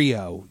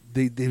trio,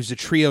 there was a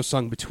trio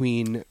song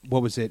between,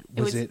 what was it?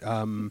 Was it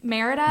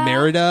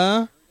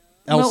Merida,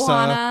 Elsa,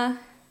 Moana,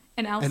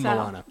 and Elsa. And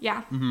Moana.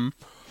 Yeah. Mm-hmm.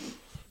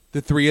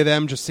 The 3 of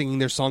them just singing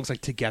their songs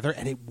like together,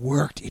 and it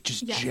worked. It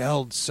just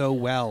gelled so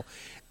well.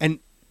 And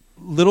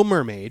Little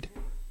Mermaid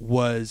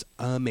was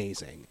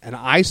amazing. And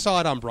I saw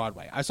it on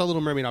Broadway. I saw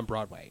Little Mermaid on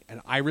Broadway, and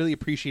I really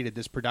appreciated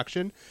this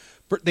production.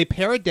 They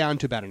pare it down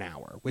to about an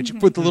hour, which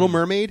with The Little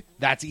Mermaid,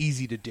 that's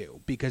easy to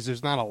do because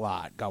there's not a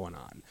lot going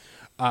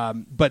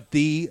on. But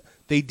they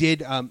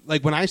did,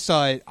 like when I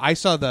saw it, I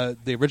saw the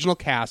original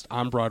cast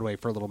on Broadway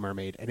for Little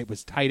Mermaid, and it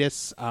was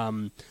Titus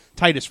from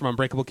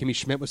Unbreakable Kimmy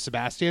Schmidt with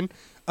Sebastian.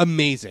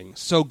 Amazing.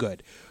 So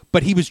good.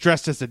 But he was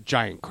dressed as a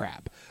giant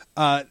crab.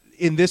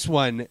 In this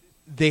one,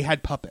 they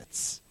had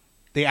puppets.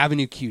 They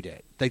Avenue Q'd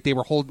it. Like they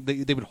would hold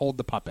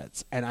the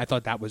puppets, and I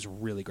thought that was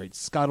really great.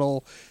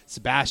 Scuttle,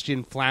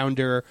 Sebastian,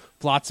 Flounder,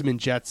 Flotsam and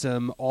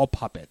Jetsam, all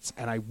puppets.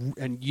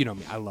 And you know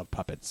me, I love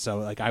puppets, so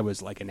like I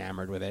was like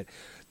enamored with it.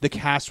 The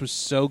cast was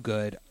so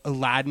good.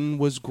 Aladdin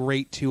was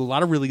great too. A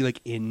lot of really like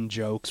in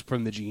jokes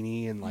from the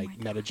genie and like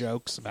meta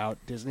jokes about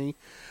Disney.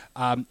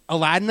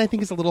 Aladdin, I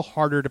think, is a little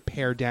harder to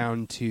pare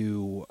down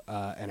to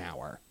an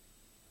hour.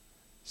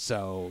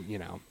 So, you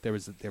know, there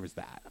was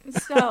that.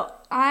 So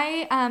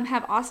I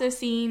have also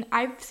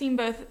I've seen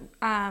both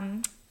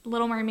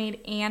Little Mermaid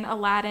and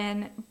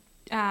Aladdin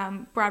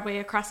Broadway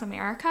across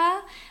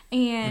America.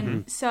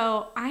 And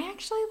so I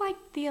actually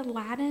liked the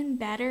Aladdin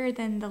better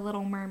than the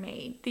Little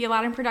Mermaid. The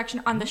Aladdin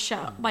production on the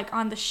show, like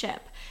on the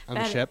ship. On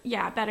the ship?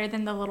 Yeah, better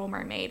than the Little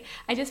Mermaid.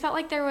 I just felt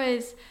like there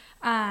was...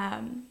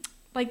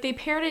 like they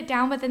pared it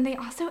down, but then they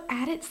also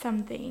added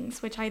some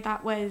things, which I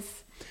thought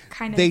was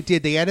kind of... They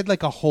did. They added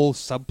like a whole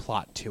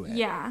subplot to it.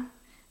 Yeah.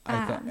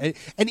 I thought.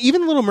 And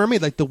even Little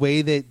Mermaid, like the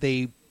way that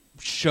they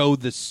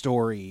showed the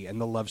story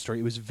and the love story,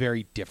 it was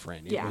very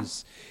different.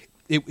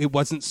 It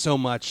wasn't so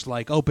much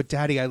like, oh, but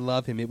Daddy, I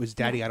love him. It was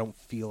Daddy, I don't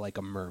feel like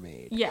a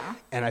mermaid. Yeah.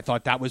 And I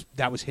thought that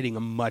was hitting a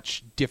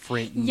much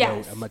different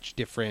note, a much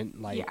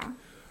different like... Yeah.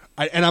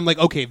 And I'm like,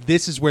 okay,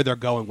 this is where they're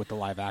going with the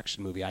live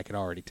action movie. I could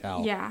already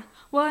tell. Yeah.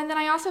 Well, and then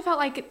I also felt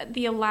like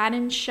the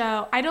Aladdin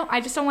show.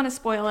 I just don't want to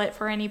spoil it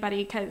for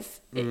anybody because,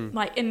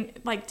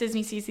 like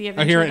Disney sees the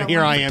adventure.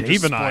 Here I am,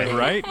 Dave and I,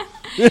 right?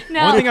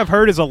 No. One thing I've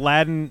heard is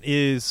Aladdin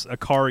is a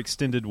car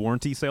extended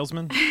warranty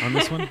salesman on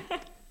this one.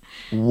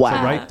 Wow. Is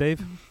that right,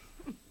 Dave?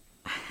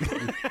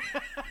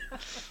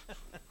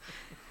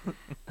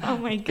 Oh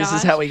my god. This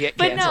is how we get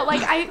But canceled. no,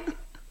 like I.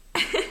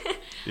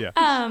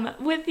 Yeah.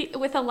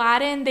 With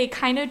Aladdin, they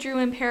kind of drew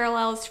in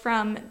parallels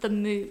from the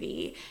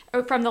movie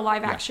or from the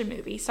live action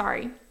movie.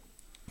 Sorry.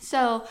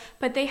 So,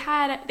 but they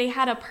had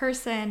a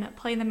person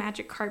play the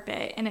magic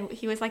carpet, and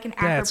he was like an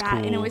acrobat, That's cool.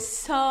 and it was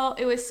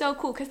so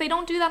cool because they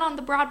don't do that on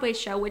the Broadway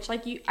show, which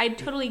like I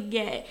totally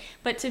get,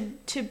 but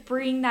to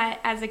bring that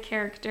as a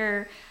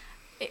character,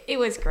 it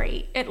was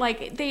great. It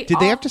like they Did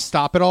they have to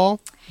stop it all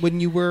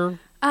when you were?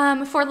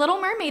 For Little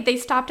Mermaid, they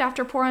stopped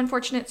after Poor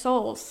Unfortunate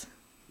Souls.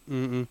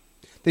 Mm-mm.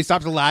 They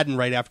stopped Aladdin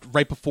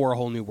right before A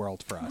Whole New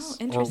World for us.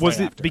 Oh, interesting. Was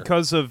right it after.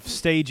 because of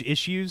stage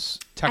issues?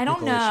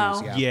 Technical I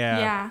don't know. issues? Yeah.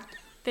 Yeah.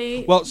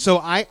 They Well, so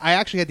I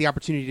actually had the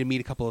opportunity to meet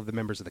a couple of the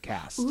members of the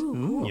cast.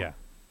 Ooh. Yeah.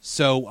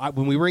 So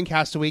when we were in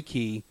Castaway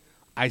Cay,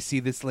 I see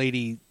this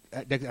lady,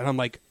 and I'm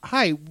like,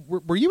 "Hi,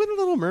 were you in The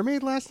Little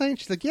Mermaid last night?" And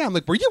she's like, "Yeah." I'm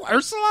like, "Were you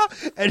Ursula?"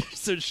 And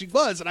so she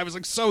was, and I was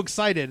like so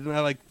excited, and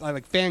I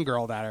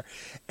fangirled at her.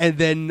 And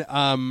then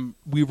I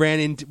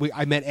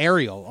met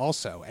Ariel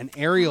also, and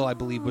Ariel I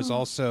believe was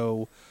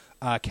also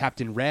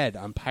Captain Red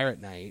on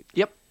Pirate Night.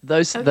 Yep,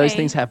 those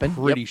things happen.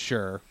 Pretty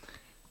sure.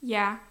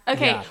 Yeah.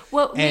 Okay. Yeah.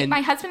 Well, And- my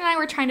husband and I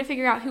were trying to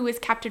figure out who was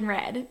Captain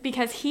Red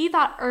because he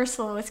thought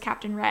Ursula was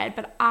Captain Red,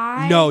 but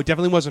No, it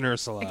definitely wasn't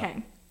Ursula.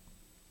 Okay.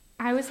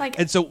 I was like,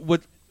 And so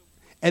what?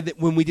 And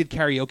when we did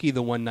karaoke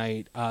the one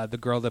night, the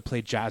girl that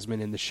played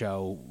Jasmine in the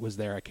show was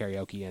there at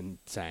karaoke and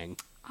sang.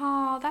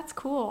 oh, that's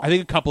cool. I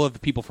think a couple of the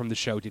people from the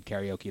show did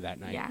karaoke that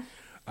night. Yeah.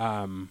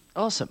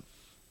 Awesome.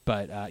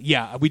 But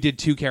yeah, we did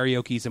 2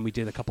 karaokes and we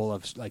did a couple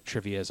of like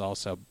trivias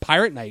also.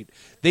 Pirate Night,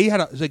 they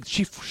had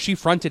she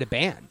fronted a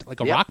band, like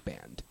a Yep. rock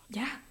band,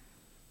 Yeah.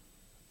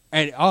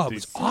 and it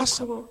was So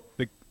awesome. cool.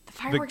 The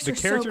Fireworks the are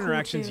character so cool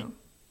interactions. too.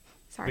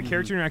 Sorry. The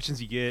character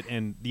interactions you get,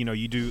 and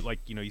you do like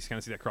you kind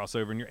of see that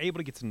crossover, and you're able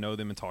to get to know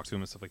them and talk to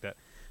them and stuff like that.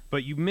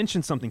 But you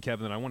mentioned something,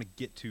 Kevin, that I want to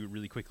get to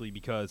really quickly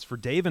because for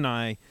Dave and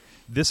I,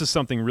 this is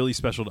something really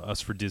special to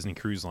us for Disney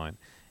Cruise Line,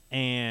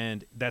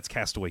 and that's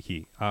Castaway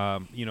Cay.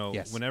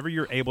 Yes. Whenever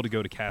you're able to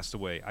go to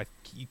Castaway,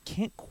 you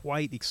can't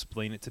quite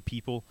explain it to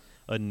people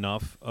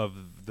enough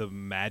of the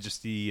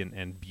majesty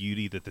and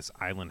beauty that this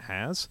island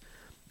has,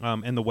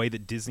 and the way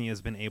that Disney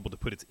has been able to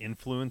put its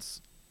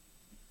influence,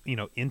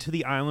 into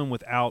the island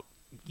without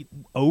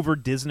over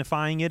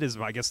Disneyfying it is,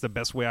 I guess, the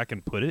best way I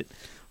can put it.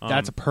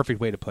 That's a perfect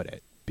way to put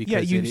it.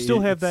 Because Yeah, you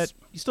still have it's-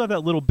 that. You still have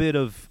that little bit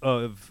of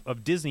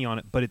Disney on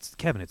it, but it's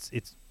Kevin.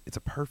 It's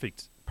a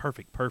perfect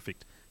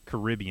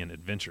Caribbean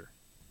adventure.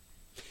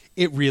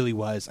 It really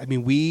was. I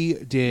mean, we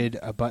did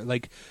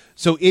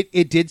so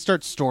it did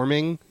start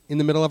storming in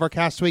the middle of our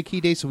Castaway Cay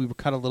day, so we were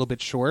cut a little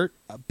bit short,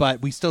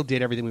 but we still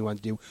did everything we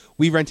wanted to do.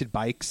 We rented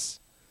bikes,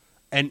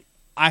 and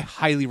I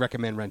highly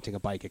recommend renting a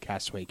bike at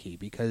Castaway Cay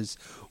because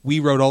we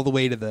rode all the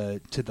way to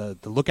the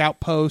lookout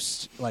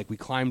post. Like we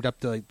climbed up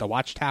the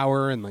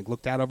watchtower and like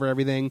looked out over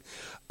everything.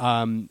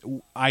 I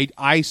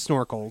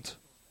snorkeled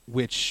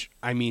which,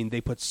 I mean,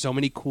 they put so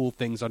many cool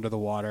things under the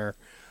water,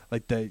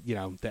 like the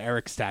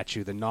Eric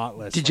statue, the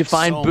Nautilus. Did you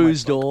find so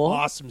Boo's much, door?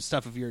 Awesome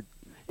stuff of your...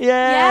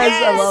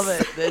 Yes, I love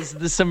it.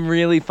 There's some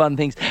really fun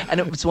things. And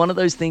it was one of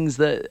those things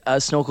that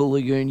Snorkel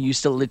Lagoon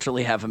used to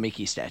literally have a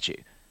Mickey statue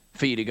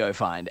for you to go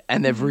find.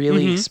 And they've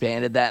really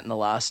expanded that in the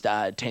last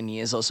 10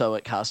 years or so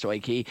at Castaway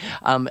Cay.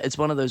 It's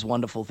one of those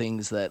wonderful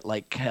things that,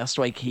 like,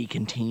 Castaway Cay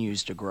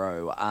continues to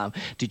grow.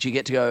 Did you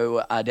get to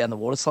go down the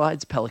water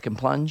slides, Pelican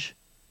Plunge?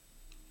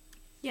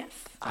 Yes.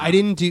 I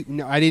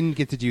didn't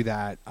get to do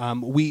that.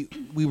 We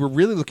were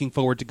really looking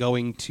forward to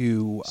going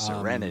to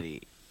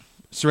Serenity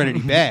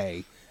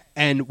Bay.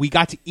 And we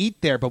got to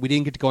eat there, but we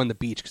didn't get to go on the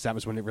beach because that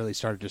was when it really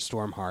started to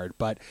storm hard.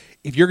 But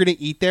if you're going to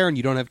eat there and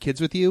you don't have kids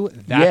with you,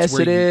 that's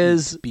where you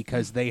eat,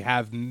 because they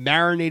have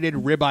marinated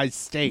ribeye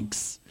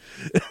steaks.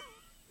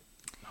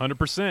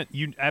 100%.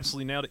 You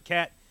absolutely nailed it.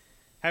 Kat,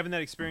 having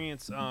that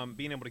experience,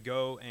 being able to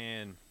go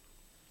and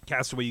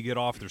Castaway, you get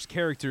off, there's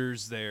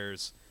characters,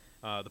 there's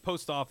the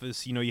post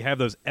office, you have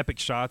those epic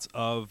shots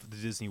of the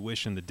Disney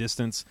Wish in the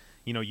distance.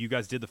 You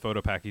guys did the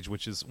photo package,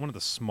 which is one of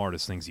the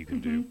smartest things you can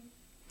do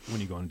when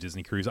you go on a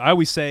Disney cruise. I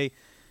always say,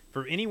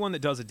 for anyone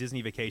that does a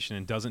Disney vacation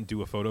and doesn't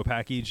do a photo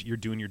package, you're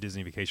doing your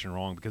Disney vacation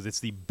wrong, because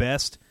it's the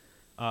best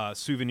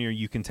souvenir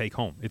you can take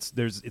home.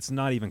 It's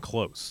not even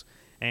close.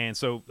 And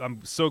so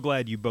I'm so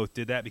glad you both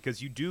did that,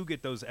 because you do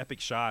get those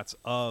epic shots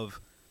of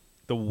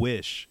the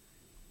Wish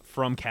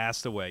from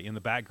Castaway in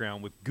the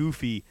background with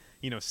Goofy,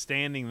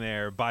 standing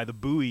there by the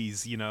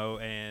buoys,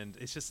 and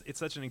it's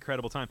such an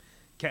incredible time.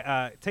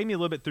 Take me a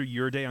little bit through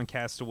your day on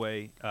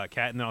Castaway,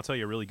 Kat, and then I'll tell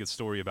you a really good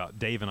story about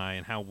Dave and I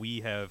and how we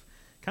have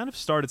kind of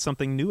started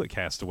something new at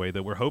Castaway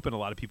that we're hoping a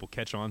lot of people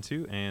catch on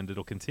to, and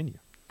it'll continue.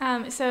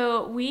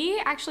 So we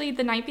actually,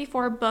 the night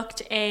before,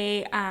 booked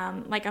a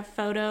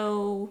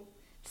photo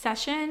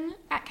session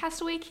at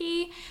Castaway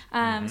Cay.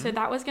 So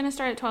that was going to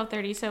start at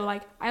 12:30. So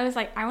I was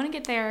like, I want to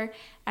get there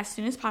as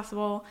soon as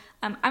possible.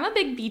 I'm a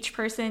big beach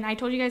person. I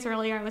told you guys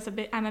earlier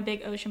I'm a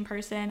big ocean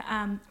person.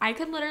 I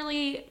could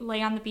literally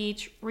lay on the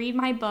beach, read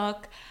my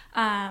book,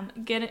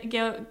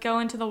 go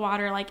into the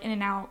water in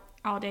and out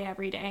all day,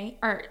 every day.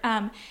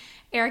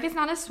 Eric is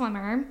not a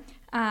swimmer.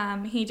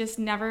 He just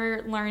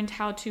never learned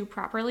how to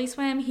properly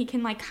swim. He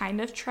can kind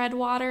of tread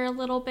water a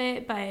little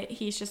bit, but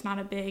he's just not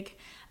a big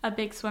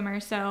swimmer.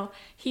 So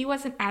he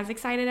wasn't as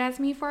excited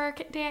as me for our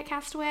day at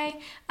Castaway.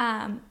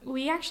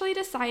 We actually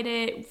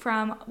decided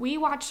we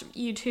watched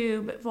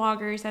YouTube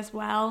vloggers as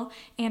well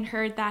and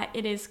heard that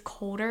it is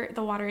colder.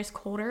 The water is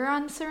colder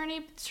on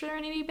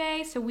Serenity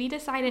Bay. So we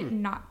decided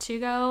not to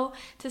go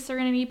to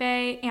Serenity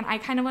Bay. And I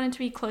kind of wanted to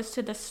be close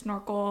to the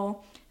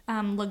Snorkel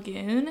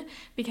Lagoon,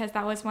 because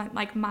that was one,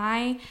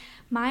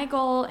 my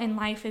goal in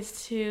life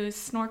is to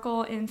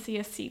snorkel and see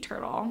a sea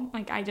turtle.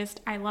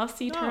 I love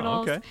sea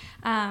turtles. Okay.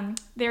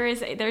 There's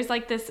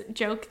this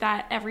joke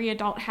that every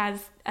adult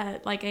has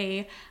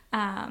a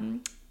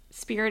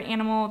spirit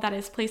animal that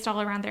is placed all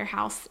around their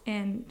house,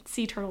 and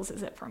sea turtles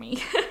is it for me.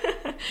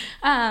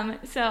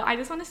 So I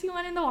just want to see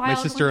one in the wild. My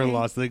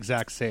sister-in-law is the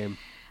exact same.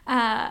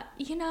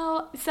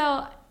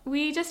 So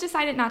we just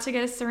decided not to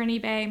go to Serenity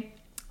Bay.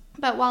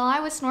 But while I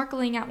was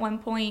snorkeling at one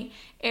point,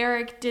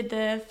 Eric did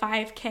the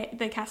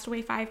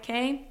Castaway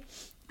 5K.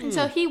 And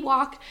so he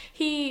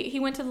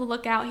went to the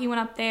lookout, he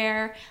went up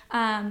there.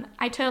 I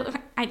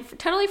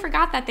totally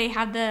forgot that they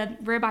had the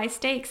ribeye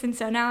steaks, and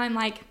so now I'm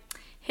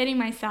hitting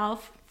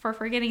myself for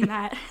forgetting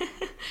that.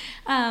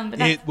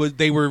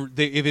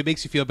 If it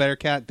makes you feel better,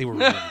 Kat, they were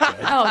really good.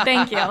 Oh,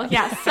 thank you.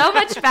 Yeah, so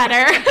much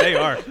better. They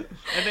are.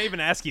 And they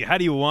even ask you, how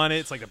do you want it?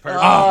 It's like the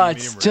perfect. Oh,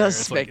 it's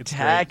just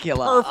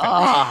spectacular.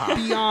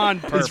 Perfect.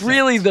 Beyond perfect. It's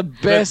really the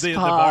best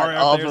part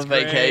of a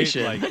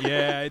vacation.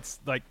 It's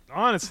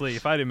honestly,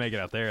 if I didn't make it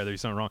out there, there'd be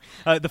something wrong.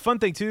 The fun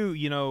thing too,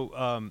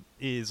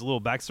 is a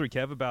little backstory,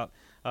 Kev, about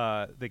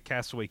the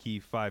Castaway Cay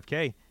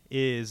 5K.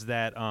 Is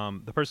that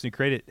the person who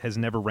created it has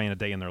never ran a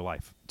day in their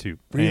life, too.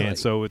 Really? And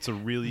so it's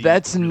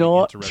That's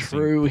not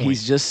true. Point.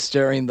 He's just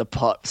stirring the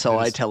pot, so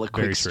I tell a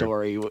quick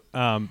story.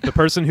 The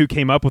person who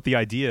came up with the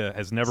idea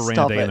has never ran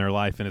a day in their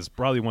life and is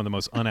probably one of the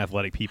most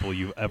unathletic people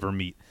you ever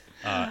meet,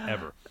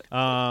 ever.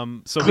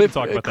 So we can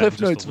talk about that. Cliff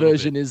Notes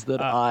version is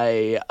that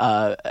I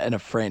and a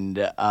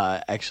friend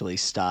actually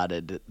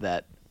started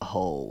that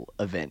whole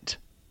event.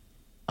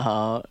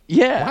 Wow.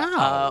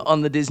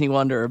 On the Disney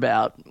Wonder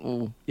about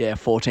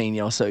 14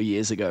 or so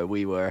years ago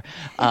we were,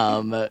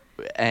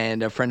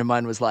 and a friend of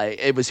mine was like,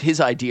 it was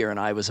his idea and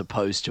I was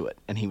opposed to it,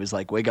 and he was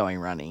like, we're going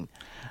running,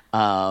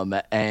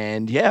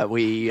 and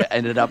we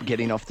ended up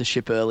getting off the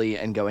ship early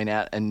and going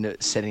out and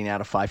setting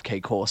out a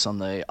 5K course on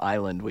the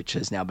island, which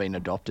has now been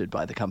adopted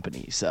by the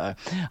company. So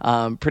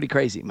pretty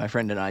crazy. My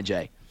friend and I,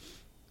 Jay.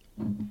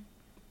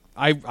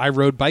 I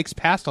rode bikes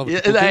past all the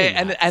people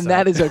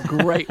that is a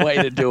great way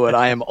to do it.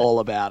 I am all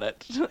about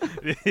it.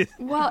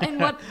 Well, and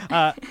what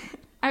I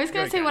was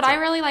going to say, what I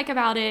really like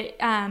about it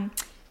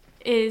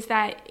is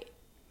that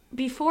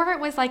before it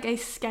was a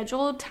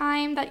scheduled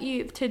time that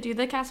to do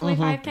the Castaway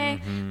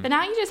 5K, but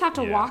now you just have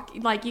to walk.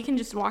 You can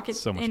just walk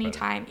it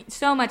anytime.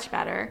 So much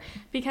better,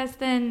 because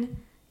then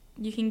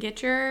You can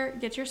get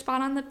your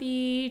spot on the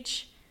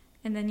beach,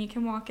 and then you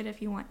can walk it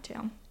if you want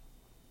to.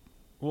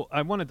 Well,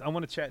 I want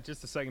to chat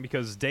just a second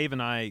because Dave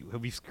and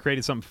we've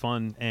created something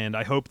fun, and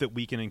I hope that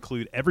we can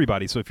include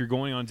everybody. So if you're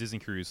going on Disney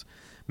Cruise,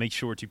 make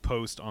sure to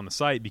post on the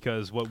site,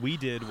 because what we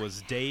did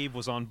was Dave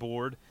was on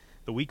board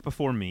the week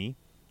before me,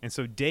 and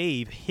so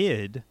Dave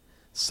hid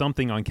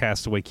something on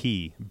Castaway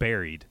Cay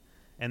buried,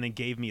 and then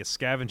gave me a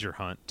scavenger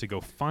hunt to go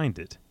find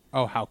it.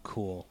 Oh, how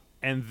cool.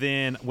 And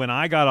then when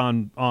I got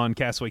on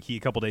Castaway Cay a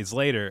couple days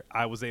later,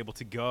 I was able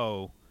to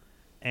go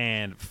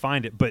and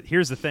find it. But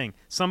here's the thing.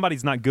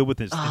 Somebody's not good with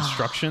his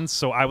instructions,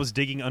 so I was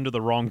digging under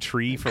the wrong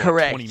tree for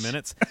like 20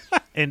 minutes.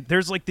 And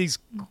there's like these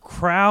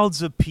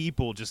crowds of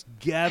people just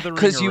gathering around.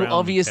 Because you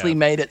obviously Kev.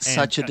 made it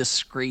such a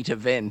discreet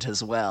event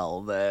as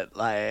well that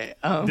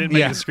like didn't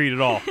make it discreet at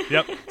all.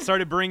 Yep.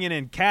 Started bringing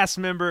in cast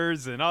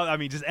members and all, I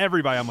mean, just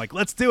everybody. I'm like,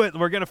 let's do it.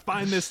 We're going to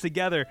find this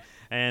together.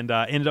 And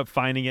ended up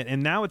finding it,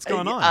 and now it's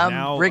gone on.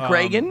 Now Rick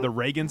Reagan, the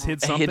Reagans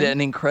hid something. Hid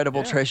an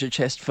incredible treasure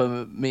chest for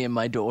me and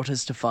my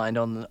daughters to find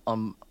on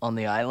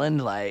the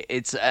island. Like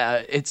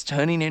it's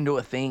turning into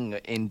a thing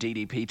in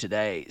DDP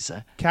today.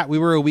 So, Kat, we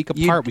were a week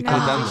apart. We could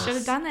have done this. Should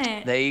have done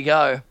it. There you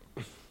go.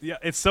 Yeah,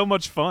 it's so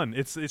much fun.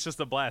 It's just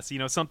a blast. You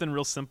know, something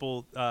real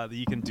simple that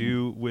you can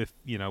do with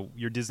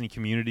your Disney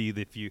community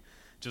if you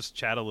just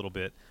chat a little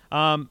bit.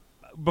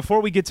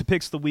 Before we get to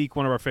picks of the week,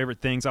 one of our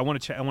favorite things, I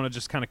want to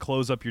just kind of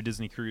close up your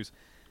Disney cruise.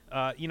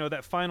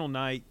 That final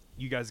night,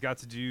 you guys got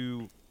to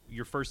do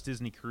your first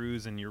Disney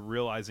cruise, and you're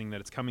realizing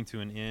that it's coming to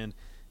an end.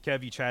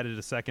 Kev, you chatted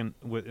a second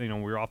with we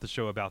were off the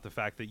show about the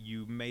fact that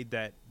you made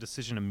that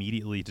decision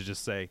immediately to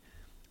just say,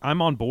 I'm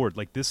on board.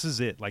 Like, this is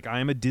it. Like, I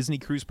am a Disney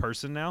cruise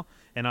person now,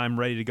 and I'm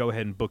ready to go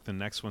ahead and book the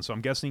next one. So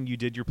I'm guessing you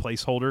did your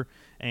placeholder,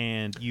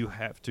 and you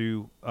have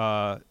to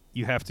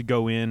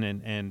go in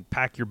and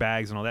pack your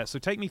bags and all that. So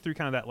take me through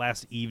kind of that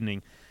last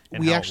evening. And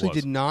We how actually it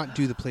was. did not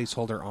do the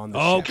placeholder on the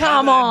ship.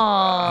 Come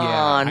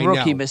on, Yeah, I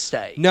rookie know.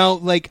 mistake. No,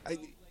 like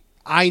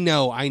I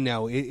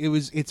know.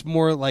 It's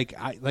more like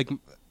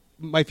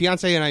my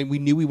fiance and I, we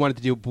knew we wanted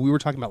to do it, but we were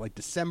talking about like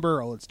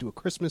December. Oh, let's do a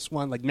Christmas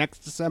one, like next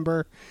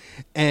December.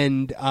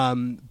 And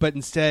but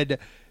instead,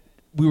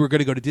 we were going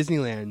to go to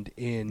Disneyland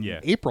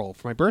in April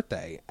for my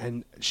birthday.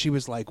 And she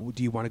was like,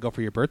 do you want to go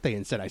for your birthday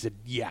instead? I said,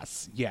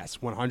 yes,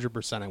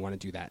 100%. I want to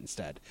do that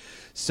instead.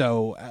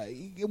 So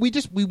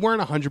we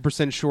weren't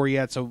 100% sure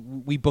yet. So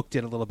we booked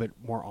it a little bit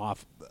more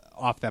off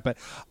that. But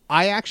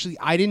I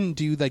didn't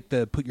do like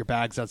the put your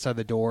bags outside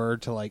the door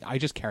to like, I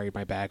just carried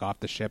my bag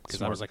off the ship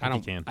because I was like, I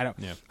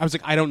was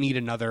like, I don't need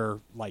another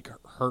like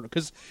hurt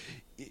because,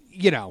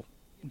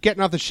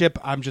 getting off the ship,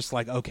 I'm just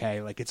like,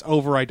 okay, like it's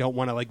over. I don't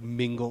want to like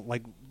mingle,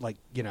 like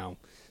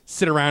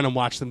sit around and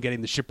watch them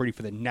getting the ship ready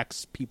for the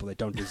next people that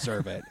don't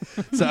deserve it.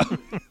 So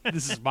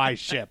this is my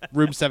ship.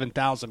 Room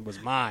 7000 was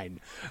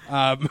mine.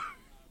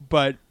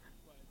 But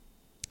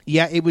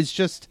yeah, it was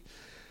just,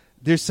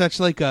 there's such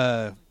like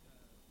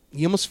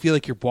you almost feel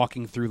like you're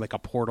walking through like a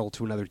portal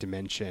to another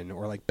dimension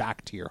or like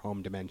back to your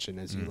home dimension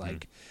as you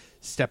like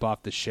step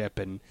off the ship.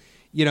 And,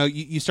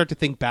 you start to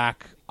think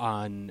back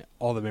on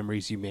all the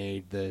memories you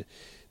made, the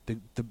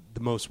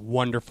most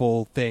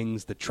wonderful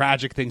things, the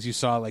tragic things you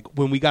saw. Like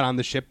when we got on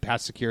the ship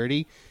past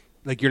security,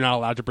 like you're not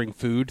allowed to bring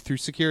food through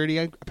security,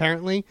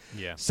 apparently.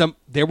 Yeah.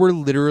 There were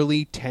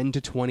literally 10 to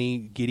 20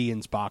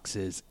 Gideon's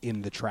boxes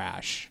in the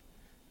trash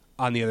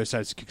on the other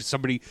side. Because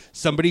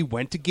somebody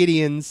went to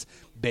Gideon's,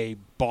 they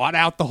bought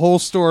out the whole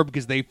store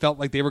because they felt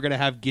like they were going to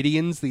have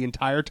Gideon's the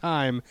entire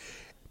time.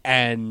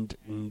 And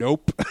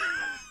nope.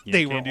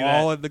 They were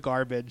all in the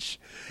garbage.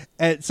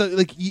 And so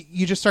like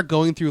you just start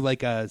going through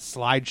like a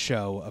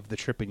slideshow of the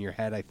trip in your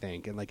head, I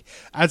think. And like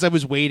as I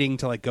was waiting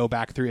to like go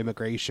back through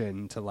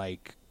immigration to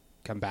like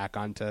come back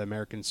onto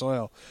American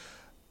soil,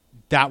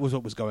 that was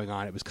what was going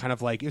on. It was kind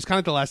of like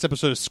the last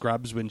episode of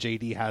Scrubs when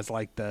JD has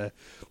like the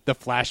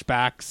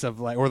flashbacks of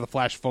like, or the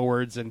flash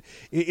forwards, and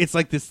it's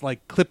like this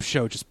like clip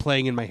show just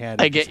playing in my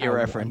head. I get your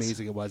reference.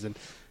 Amazing it was. And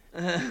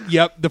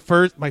yep.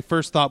 My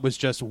first thought was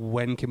just,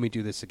 when can we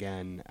do this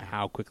again?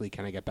 How quickly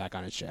can I get back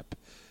on a ship?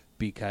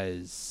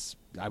 Because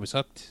I was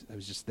hooked. I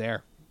was just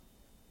there.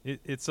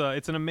 It's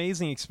an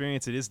amazing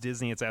experience. It is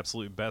Disney. It's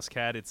absolute best,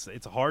 Cat.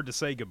 It's hard to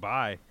say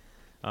goodbye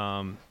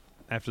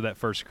after that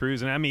first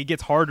cruise. And I mean, it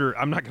gets harder.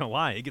 I'm not going to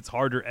lie. It gets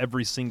harder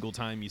every single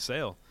time you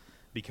sail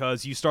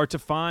because you start to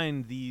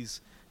find these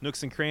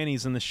nooks and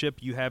crannies in the ship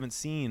you haven't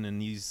seen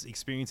and these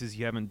experiences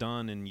you haven't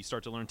done, and you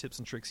start to learn tips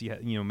and tricks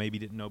you maybe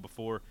didn't know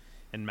before,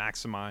 and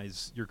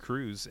maximize your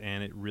cruise.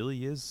 And it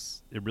really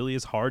is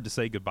hard to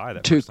say goodbye.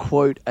 To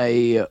quote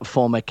a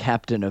former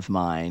captain of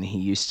mine, he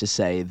used to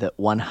say that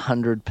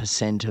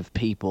 100% of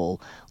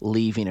people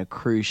leaving a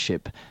cruise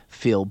ship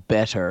feel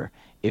better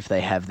if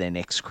they have their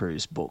next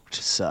cruise booked.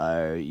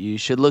 So you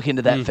should look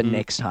into that for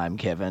next time,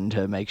 Kevin,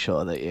 to make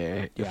sure that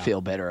you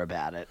feel better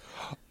about it.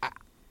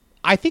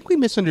 I think we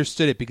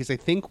misunderstood it because I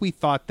think we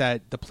thought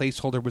that the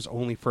placeholder was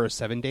only for a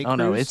 7-day cruise. Oh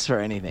no, it's for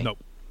anything. Nope.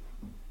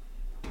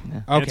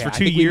 Yeah. Okay, it's for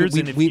 2 years.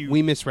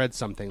 We misread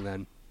something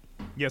then.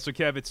 Yeah, so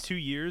Kev, it's 2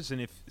 years,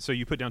 and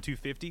you put down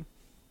 $250.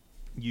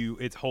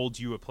 it holds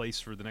you a place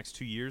for the next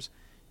 2 years.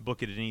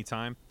 Book it at any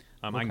time.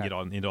 I can get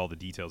into all the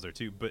details there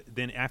too. But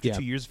then after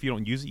 2 years, if you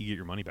don't use it, you get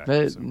your money back.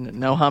 But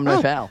no harm,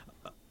 no foul.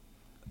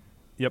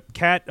 Yep.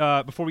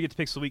 Kat, before we get to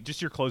picks of the week,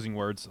 just your closing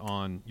words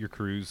on your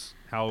cruise,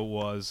 how it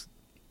was.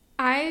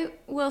 I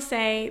will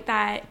say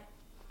that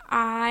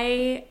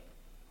I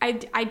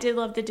did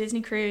love the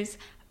Disney cruise,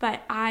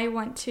 but I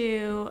want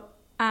to.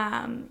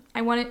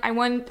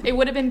 It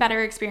would have been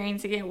better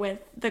experiencing it with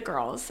the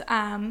girls.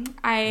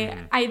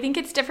 I think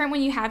it's different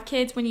when you have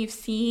kids, when you've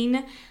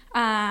seen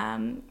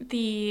the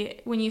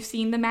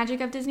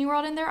magic of Disney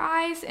World in their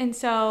eyes, and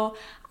so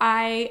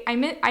I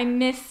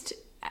missed.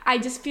 I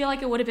just feel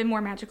like it would have been more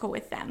magical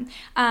with them.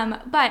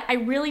 But I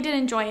really did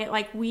enjoy it.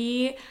 Like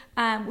we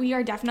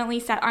are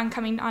definitely set on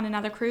coming on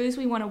another cruise.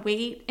 We want to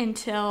wait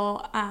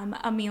until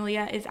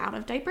Amelia is out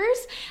of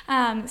diapers.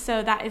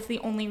 So that is the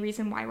only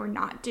reason why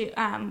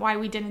why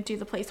we didn't do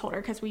the placeholder,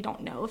 because we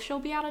don't know if she'll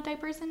be out of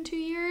diapers in 2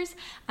 years.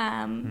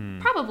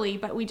 Probably,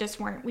 but we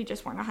just weren't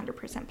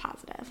 100%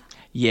 positive.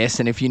 Yes,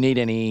 and if you need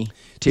any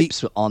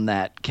tips on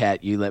that,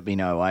 Kat, you let me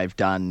know. I've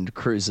done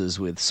cruises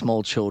with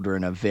small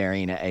children of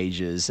varying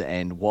ages,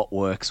 and what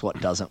works, what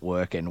doesn't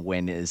work, and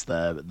when is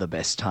the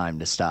best time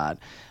to start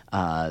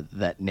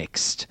that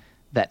next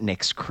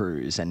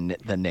cruise and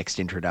the next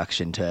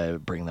introduction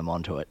to bring them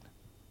onto it.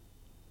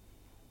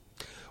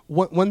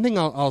 One thing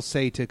I'll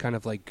say to kind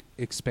of like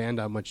expand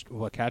on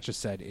what Kat just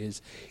said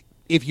is,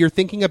 if you're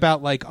thinking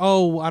about like,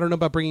 oh, I don't know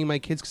about bringing my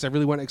kids because I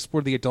really want to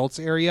explore the adults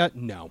area,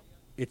 no,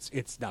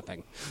 it's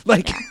nothing.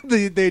 Like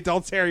the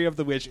adults area of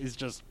the Wish is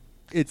just.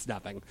 It's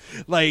nothing.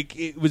 Like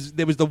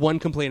there was the one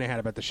complaint I had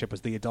about the ship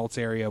was the adults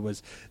area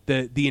was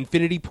the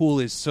infinity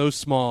pool is so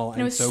small and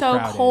it was so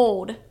crowded.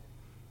 Cold.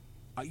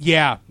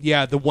 Yeah.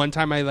 The one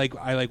time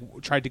I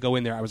tried to go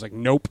in there, I was like,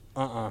 nope,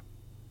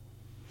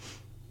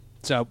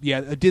 So yeah,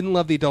 I didn't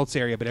love the adults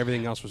area, but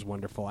everything else was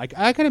wonderful.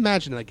 I could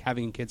imagine like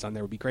having kids on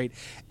there would be great.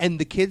 And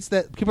the kids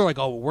that people are like,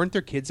 oh, weren't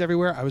there kids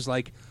everywhere? I was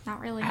like, not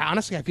really.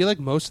 Honestly, I feel like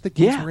most of the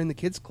kids were in the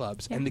kids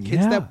clubs, and the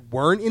kids that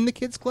weren't in the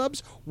kids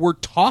clubs were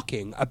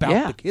talking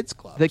about the kids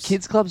clubs. The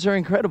kids clubs are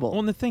incredible. Well,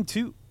 and the thing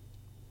too,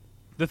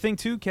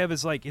 Kev,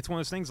 is like it's one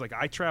of those things. Like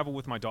I travel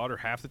with my daughter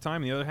half the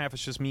time, and the other half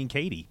is just me and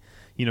Katie,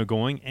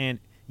 going. And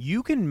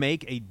you can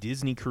make a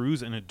Disney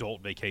cruise an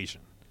adult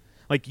vacation.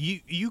 Like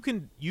you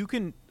can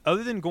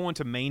other than going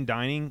to main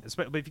dining,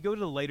 but if you go to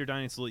the later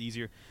dining, it's a little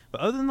easier.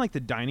 But other than like the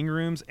dining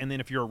rooms, and then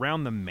if you're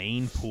around the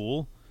main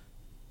pool,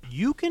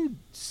 you can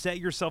set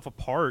yourself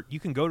apart. You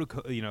can go to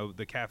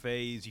the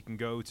cafes, you can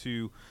go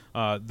to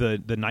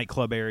the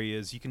nightclub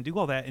areas, you can do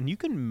all that, and you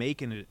can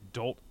make an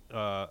adult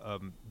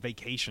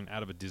vacation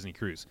out of a Disney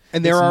cruise.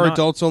 And there are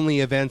adults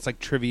only events like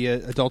trivia,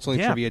 adults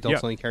only trivia,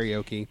 adults only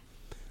karaoke.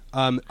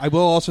 I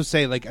will also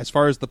say, like as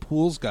far as the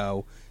pools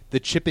go. The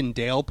Chip and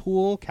Dale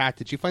pool, Kat,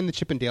 did you find the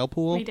Chip and Dale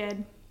pool? We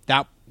did.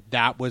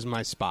 That was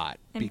my spot.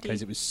 Empty.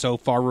 Because it was so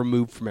far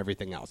removed from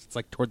everything else. It's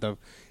like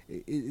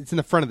it's in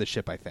the front of the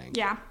ship, I think.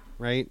 Yeah.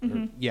 Right?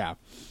 Mm-hmm. Yeah.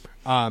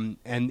 And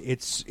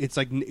it's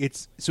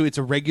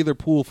a regular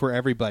pool for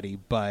everybody,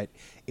 but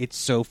it's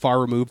so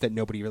far removed that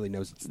nobody really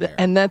knows it's there.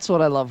 And that's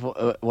what I love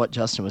what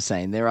Justin was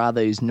saying. There are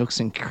these nooks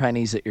and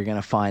crannies that you're going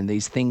to find,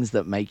 these things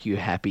that make you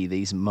happy,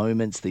 these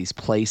moments, these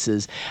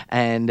places,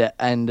 and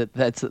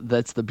that's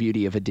the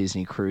beauty of a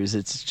Disney cruise.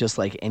 It's just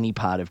like any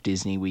part of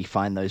Disney. We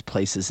find those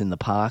places in the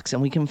parks,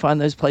 and we can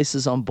find those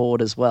places on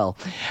board as well.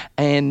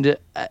 And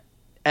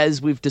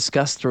as we've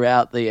discussed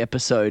throughout the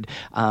episode,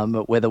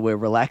 whether we're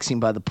relaxing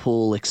by the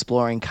pool,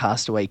 exploring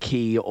Castaway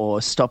Cay,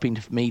 or stopping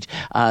to meet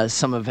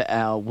some of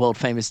our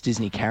world-famous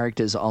Disney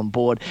characters on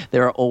board,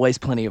 there are always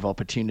plenty of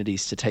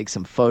opportunities to take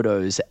some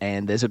photos,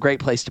 and there's a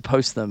great place to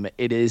post them.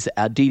 It is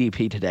our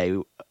DDP Today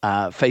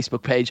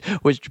Facebook page,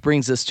 which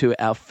brings us to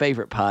our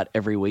favorite part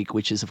every week,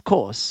 which is, of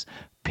course,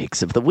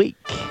 Picks of the Week.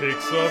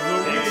 Picks of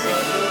the week.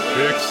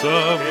 Picks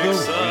of the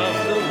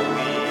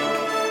week.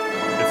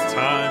 It's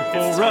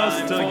time for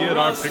us to get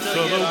our picks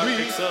of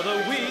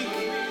the week.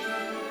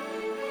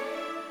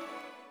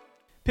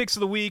 Picks of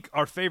the week,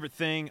 our favorite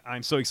thing.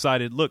 I'm so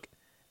excited. Look,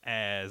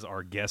 as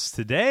our guest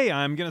today,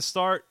 I'm going to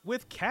start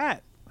with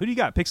Kat. Who do you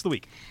got? Picks of the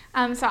week.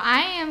 So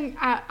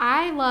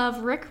I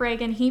love Rick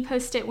Reagan. He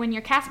posted, when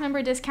your cast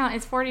member discount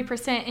is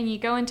 40% and you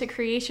go into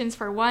creations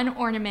for one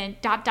ornament, ...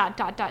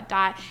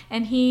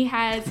 And he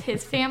has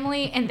his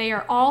family, and they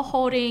are all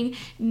holding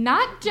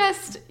not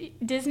just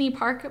Disney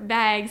park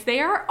bags. They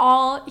are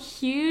all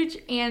huge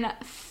and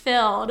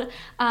filled.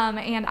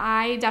 And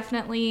I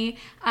definitely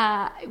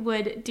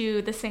would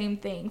do the same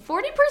thing.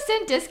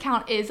 40%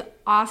 discount is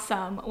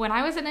awesome. When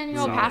I was an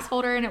annual pass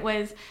holder and it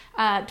was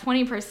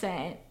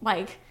 20%,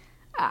 like,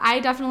 I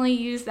definitely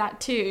use that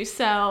too.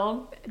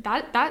 So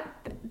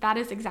that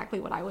is exactly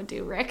what I would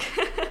do, Rick.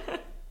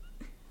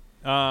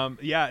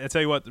 Yeah, I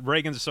tell you what,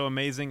 Reagan's are so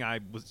amazing. I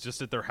was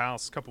just at their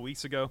house a couple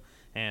weeks ago,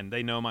 and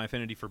they know my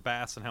affinity for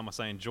baths and how much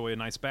I enjoy a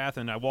nice bath.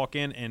 And I walk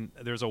in, and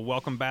there's a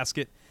welcome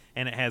basket,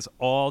 and it has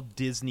all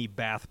Disney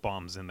bath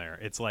bombs in there.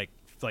 It's like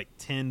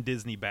 10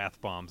 Disney bath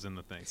bombs in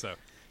the thing. So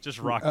Just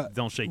rock.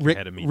 Don't shake your Rick,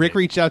 head at me. Rick Dave.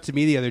 reached out to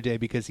me the other day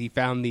because he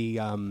found the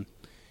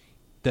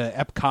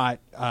Epcot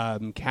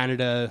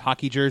Canada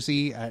hockey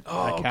jersey at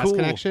Cast cool.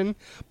 Connection.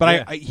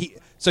 But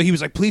Yeah. he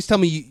was like, please tell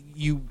me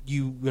you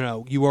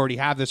already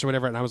have this or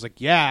whatever. And I was like,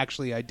 yeah,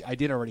 actually, I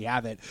did already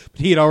have it. But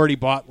he had already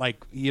bought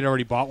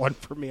one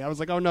for me. I was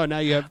like, oh no, now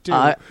you have two.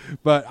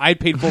 But I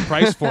paid full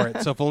price for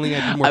it. So if only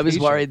I did more. I was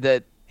worried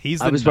that. He's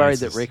I the was worried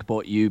that nicest. Rick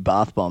bought you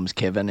bath bombs,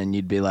 Kevin, and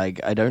you'd be like,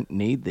 "I don't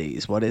need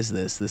these. What is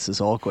this? This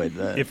is awkward."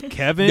 If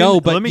Kevin,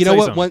 No, but let me you know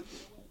tell what? something.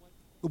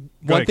 One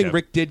ahead, thing Kev.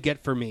 Rick did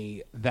get for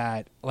me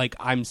that like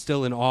I'm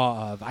still in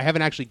awe of. I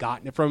haven't actually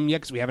gotten it from him yet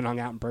because we haven't hung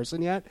out in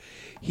person yet.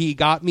 He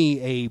got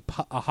me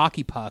a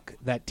hockey puck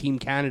that Team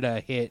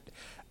Canada hit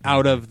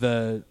out of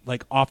the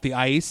off the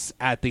ice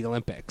at the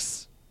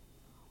Olympics.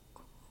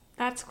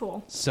 That's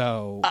cool.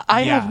 So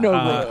I have no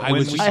words. I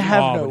was just I in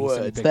have awe no when he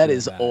sent me words. pictures That of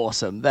is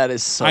awesome. That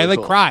is so. I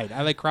cool. cried.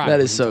 I cried. That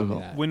when is he so told me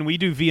cool. that. When we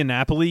do Via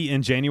Napoli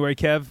in January,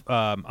 Kev,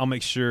 I'll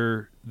make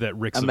sure that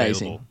Rick's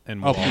Amazing. available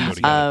and we'll all please. go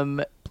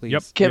together. Please.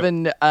 Yep.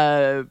 Kevin,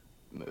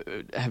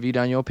 have you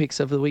done your picks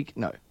of the week?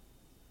 No.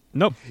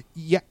 Nope.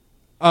 Yeah.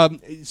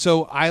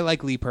 So I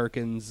like Lee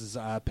Perkins'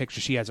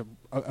 picture. She has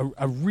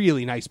a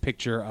really nice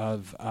picture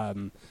of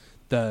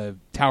the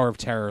Tower of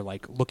Terror,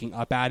 like looking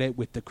up at it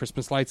with the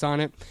Christmas lights on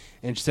it.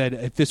 And she said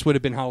if this would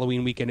have been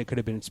Halloween weekend, it could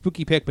have been a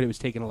spooky pick, but it was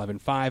taken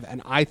 11/5.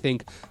 And I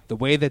think the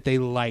way that they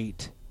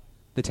light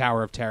the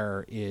Tower of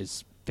Terror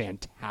is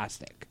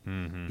fantastic.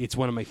 Mm-hmm. It's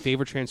one of my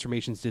favorite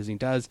transformations Disney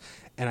does,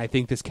 and I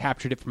think this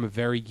captured it from a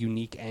very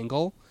unique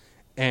angle.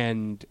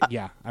 And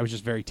yeah, I was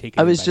just very taken.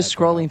 I was by just that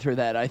photo. scrolling through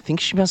that. I think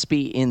she must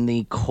be in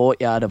the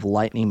courtyard of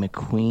Lightning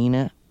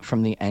McQueen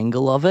from the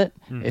angle of it.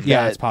 If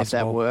Yeah, that, it's possible.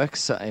 If that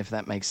works, if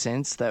that makes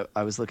sense. That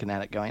I was looking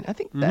at it going, I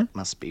think that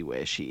must be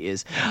where she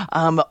is.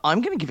 I'm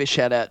going to give a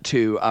shout out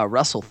to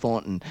Russell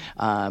Thornton.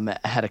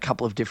 Had a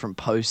couple of different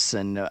posts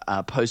and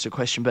posed a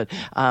question, but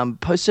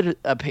posted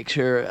a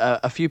picture,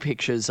 a few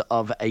pictures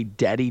of a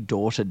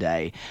daddy-daughter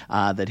day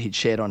that he'd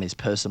shared on his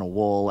personal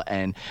wall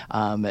and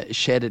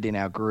shared it in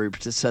our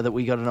group so that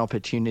we got an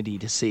opportunity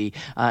to see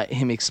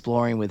him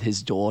exploring with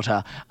his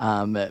daughter.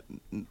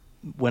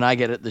 When I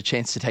get the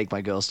chance to take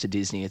my girls to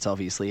Disney, it's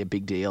obviously a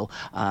big deal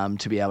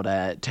to be able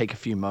to take a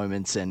few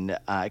moments and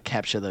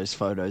capture those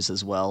photos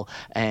as well.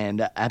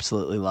 And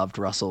absolutely loved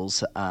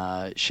Russell's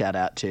shout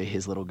out to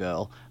his little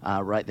girl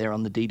right there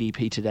on the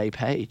DDP Today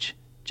page.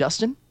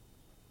 Justin?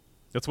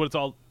 That's what it's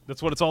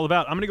all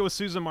about. I'm going to go with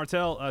Susan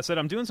Martell. Said,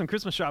 I'm doing some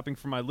Christmas shopping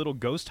for my little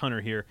ghost hunter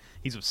here.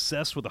 He's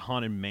obsessed with the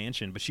Haunted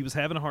Mansion, but she was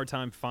having a hard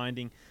time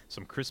finding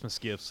some Christmas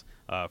gifts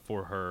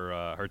for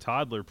her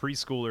toddler,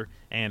 preschooler.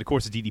 And, of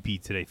course, the DDP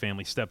Today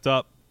family stepped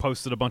up,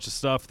 posted a bunch of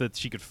stuff that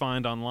she could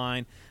find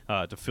online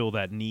to fill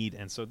that need.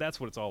 And so that's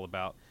what it's all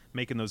about,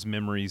 making those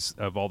memories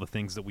of all the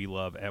things that we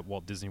love at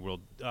Walt Disney World.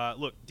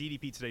 Look,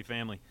 DDP Today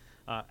family,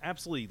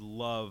 absolutely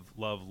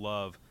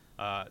love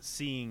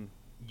seeing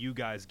you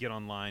guys get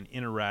online,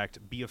 interact,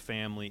 be a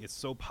family. It's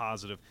so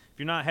positive. If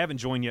you're haven't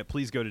joined yet,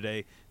 please go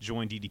today.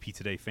 Join DDP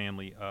Today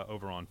family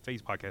over on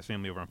Podcast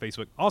Family over on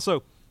Facebook.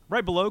 Also,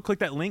 right below, click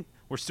that link.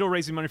 We're still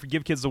raising money for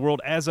Give Kids the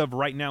World. As of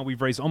right now,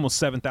 we've raised almost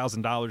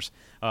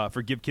 $7,000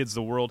 for Give Kids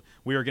the World.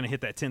 We are going to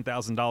hit that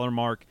 $10,000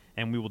 mark,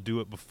 and we will do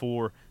it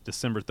before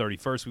December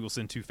 31st. We will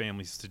send 2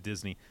 families to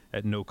Disney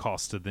at no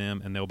cost to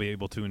them, and they'll be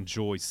able to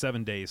enjoy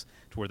 7 days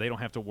to where they don't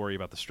have to worry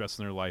about the stress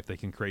in their life. They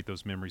can create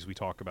those memories we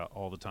talk about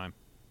all the time.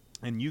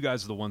 And you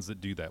guys are the ones that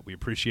do that. We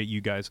appreciate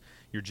you guys,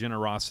 your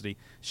generosity.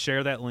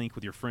 Share that link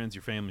with your friends,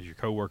 your families, your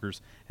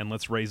coworkers, and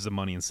let's raise the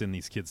money and send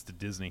these kids to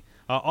Disney.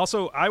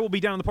 Also, I will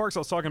be down in the parks I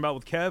was talking about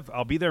with Kev.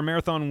 I'll be there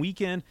marathon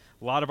weekend.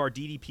 A lot of our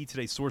DDP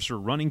Today Sorcerer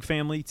running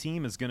family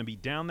team is going to be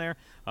down there.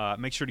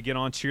 Make sure to get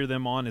on, cheer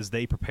them on as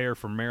they prepare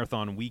for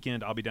marathon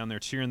weekend. I'll be down there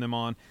cheering them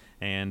on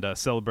and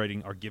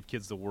celebrating our Give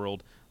Kids the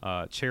World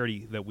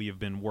charity that we have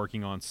been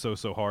working on so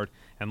hard.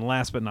 And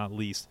last but not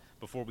least,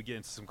 before we get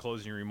into some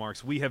closing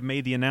remarks, we have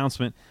made the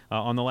announcement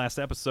on the last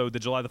episode that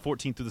July the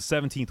 14th through the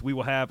 17th, we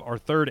will have our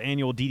 3rd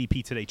annual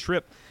DDP Today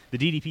trip, the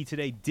DDP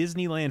Today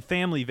Disneyland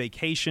Family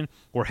Vacation.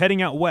 We're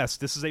heading out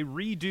west. This is a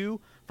redo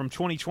from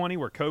 2020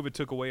 where COVID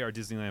took away our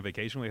Disneyland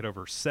vacation. We had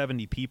over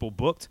 70 people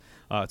booked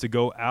to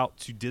go out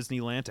to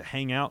Disneyland to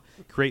hang out,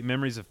 create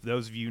memories. If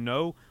those of you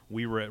know,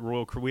 we were at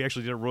we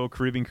actually did a Royal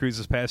Caribbean cruise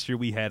this past year.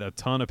 We had a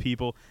ton of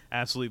people,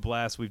 absolute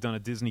blast. We've done a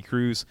Disney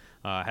cruise,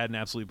 had an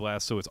absolute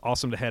blast. So it's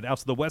awesome to head out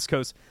to the West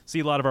Coast,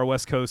 see a lot of our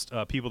West Coast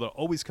people that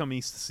always come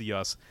east to see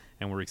us,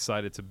 and we're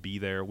excited to be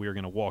there. We are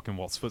going to walk in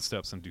Walt's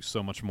footsteps and do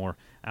so much more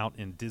out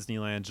in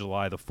Disneyland,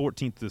 July the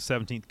 14th to the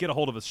 17th. Get a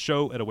hold of us,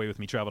 show at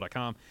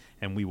awaywithmetravel.com,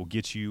 and we will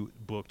get you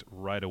booked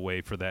right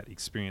away for that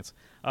experience.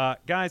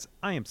 Guys,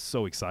 I am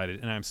so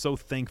excited, and I'm so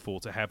thankful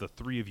to have the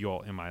 3 of you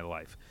all in my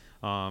life.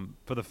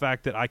 For the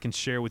fact that I can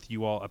share with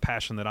you all a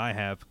passion that I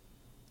have,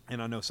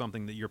 and I know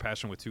something that you're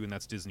passionate with too, and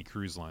that's Disney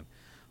Cruise Line.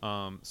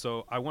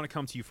 So I want to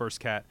come to you first,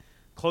 Kat.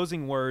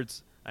 Closing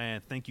words,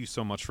 and thank you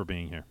so much for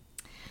being here.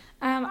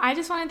 I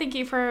just want to thank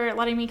you for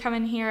letting me come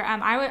in here.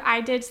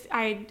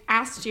 I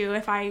asked you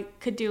if I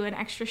could do an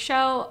extra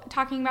show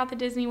talking about the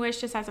Disney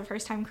Wish just as a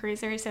first-time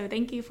cruiser, so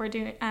thank you for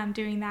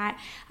doing that.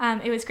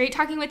 It was great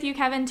talking with you,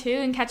 Kevin, too,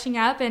 and catching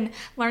up and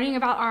learning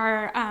about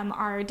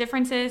our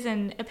differences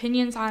and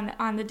opinions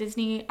on the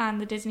Disney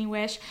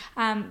Wish.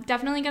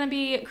 Definitely going to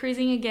be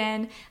cruising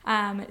again,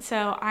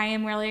 so I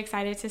am really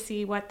excited to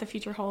see what the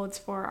future holds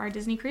for our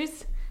Disney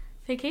cruise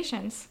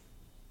vacations.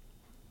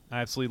 I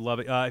absolutely love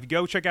it. If you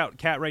go check out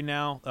Kat right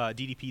now,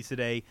 DDP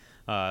Today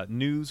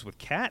News with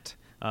Kat.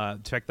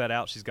 Check that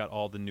out. She's got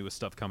all the newest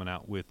stuff coming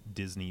out with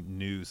Disney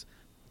News.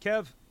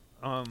 Kev,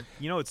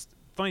 it's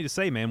funny to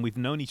say, man, we've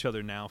known each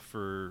other now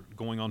for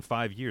going on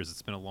 5 years.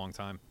 It's been a long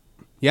time.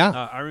 Yeah.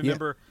 I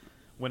remember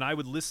when I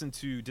would listen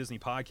to Disney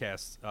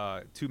podcasts,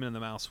 Two Men and the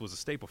Mouse was a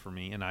staple for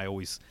me, and I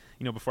always,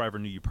 before I ever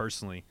knew you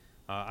personally,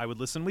 I would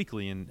listen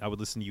weekly, and I would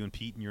listen to you and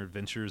Pete and your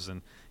adventures,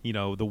 and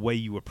the way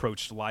you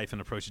approached life and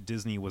approached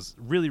Disney was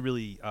really,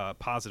 really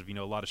positive.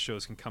 A lot of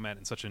shows can come at it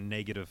in such a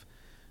negative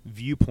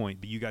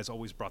viewpoint, but you guys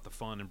always brought the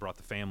fun and brought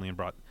the family and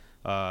brought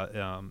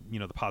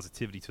the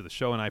positivity to the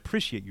show, and I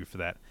appreciate you for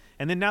that.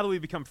 And then now that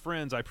we've become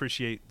friends, I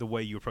appreciate the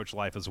way you approach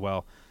life as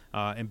well,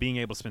 and being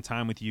able to spend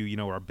time with you.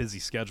 Our busy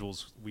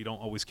schedules, we don't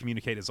always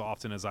communicate as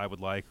often as I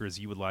would like or as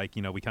you would like.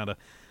 We kind of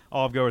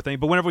all go our thing,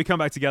 but whenever we come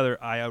back together,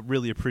 I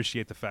really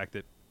appreciate the fact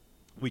that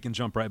we can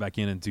jump right back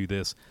in and do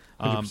this.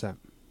 100%.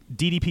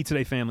 DDP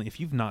Today family, if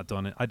you've not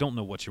done it, I don't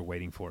know what you're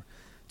waiting for.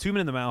 Two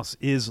Men and the Mouse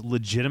is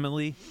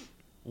legitimately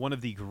one of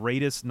the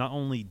greatest, not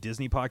only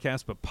Disney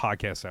podcasts, but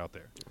podcasts out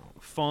there.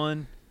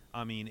 Fun.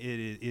 I mean,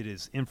 it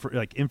is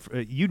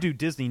you do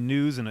Disney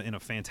news in a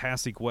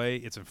fantastic way.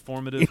 It's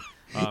informative.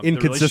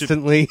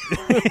 Inconsistently.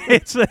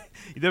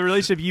 The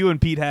relationship you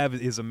and Pete have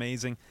is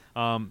amazing.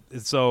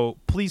 So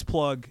please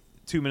plug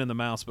Two Men and the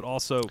Mouse, but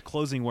also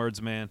closing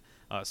words, man.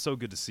 So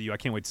good to see you. I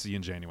can't wait to see you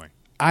in January.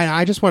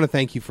 I just want to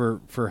thank you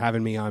for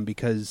having me on,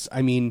 because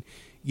I mean,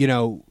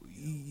 you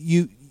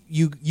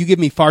give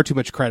me far too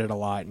much credit a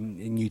lot,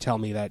 and you tell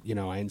me that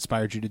I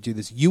inspired you to do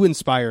this. You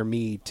inspire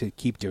me to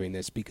keep doing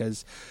this,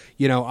 because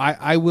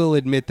I will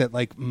admit that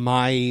like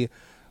my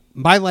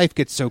life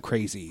gets so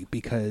crazy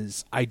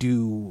because I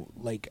do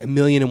like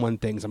 1,000,001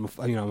 things. I'm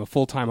a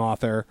full-time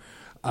author.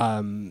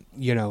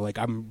 Like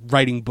I'm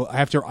writing book. I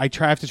have to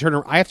turn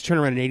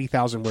around an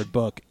 80,000 word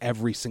book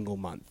every single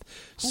month.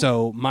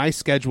 So my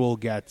schedule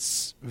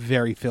gets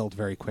very filled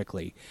very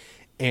quickly.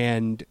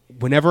 And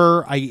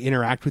whenever I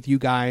interact with you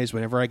guys,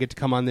 whenever I get to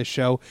come on this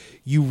show,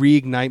 you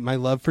reignite my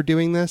love for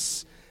doing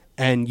this,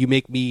 and you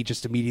make me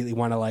just immediately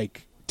want to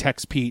like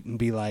text Pete and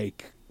be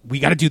like, we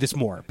got to do this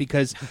more,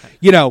 because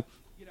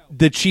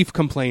the chief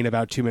complaint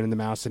about Two Men and the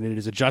Mouse, and it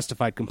is a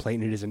justified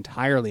complaint, and it is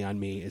entirely on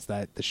me, is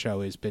that the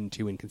show has been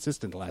too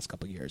inconsistent the last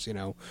couple of years.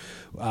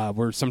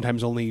 We're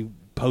sometimes only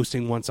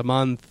posting once a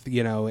month.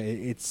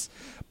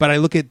 But I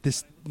look at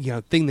this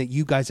thing that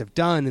you guys have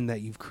done and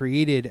that you've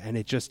created, and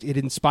it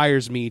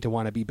inspires me to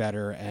want to be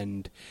better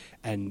and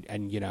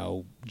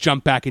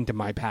jump back into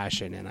my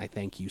passion. And I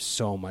thank you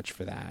so much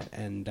for that.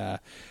 And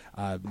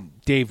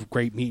Dave,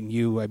 great meeting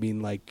you. I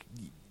mean, like,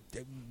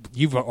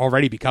 you've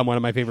already become one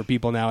of my favorite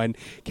people now. And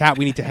Kat,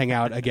 we need to hang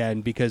out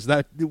again, because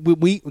Kat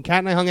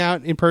and I hung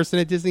out in person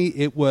at Disney.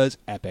 It was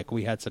epic.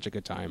 We had such a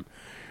good time.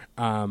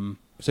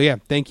 So yeah,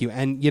 thank you.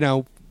 And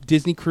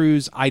Disney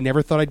Cruise, I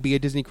never thought I'd be a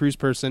Disney Cruise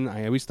person.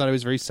 I always thought I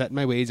was very set in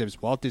my ways. I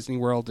was Walt Disney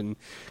World and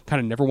kind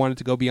of never wanted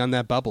to go beyond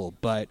that bubble.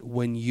 But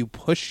when you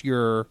push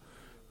your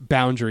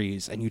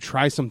boundaries and you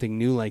try something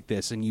new like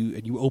this, and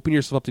you open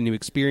yourself up to new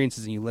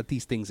experiences, and you let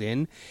these things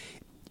in,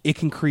 it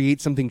can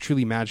create something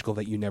truly magical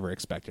that you never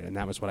expected. And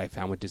that was what I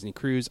found with Disney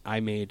Cruise. I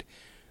made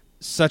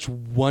such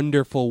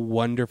wonderful,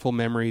 wonderful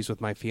memories with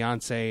my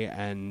fiance,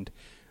 and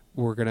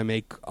we're going to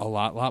make a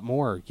lot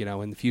more,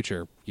 in the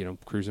future,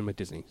 cruising with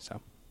Disney. So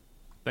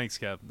thanks,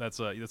 Kev. That's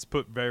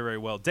put very, very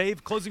well.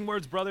 Dave, closing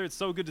words, brother. It's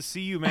so good to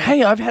see you, man.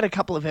 Hey, I've had a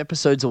couple of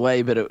episodes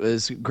away, but it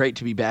was great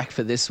to be back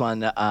for this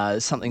one.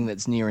 Something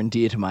that's near and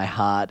dear to my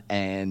heart,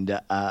 and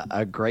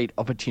a great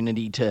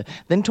opportunity to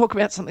then talk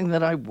about something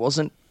that I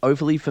wasn't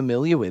overly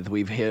familiar with.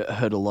 We've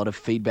heard a lot of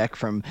feedback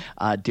from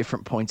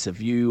different points of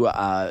view.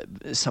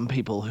 Some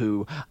people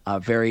who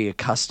are very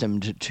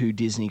accustomed to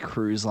Disney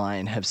Cruise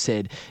Line have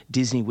said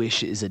Disney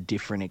Wish is a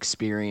different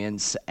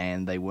experience,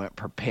 and they weren't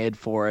prepared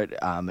for it.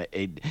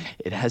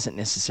 It hasn't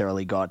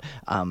necessarily got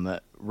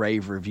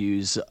rave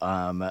reviews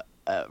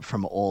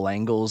from all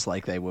angles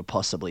like they were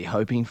possibly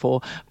hoping for,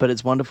 but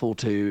it's wonderful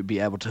to be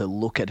able to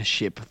look at a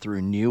ship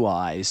through new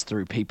eyes,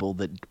 through people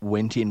that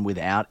went in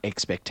without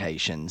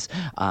expectations,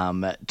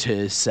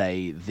 to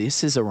say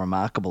this is a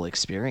remarkable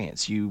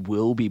experience. You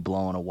will be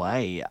blown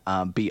away.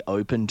 Be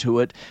open to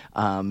it.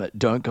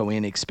 Don't go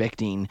in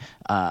expecting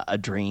a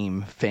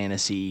dream,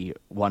 fantasy,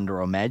 wonder,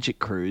 or magic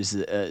cruise.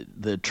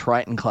 The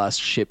Triton class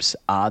ships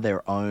are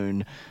their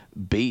own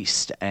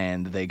beast,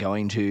 and they're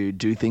going to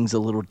do things a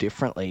little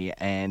differently,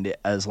 and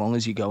as long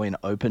as you go in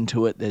open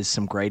to it, there's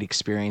some great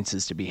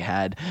experiences to be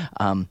had.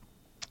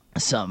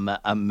 Some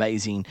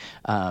amazing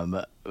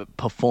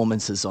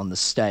performances on the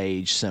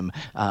stage, some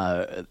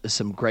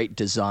great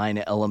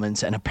design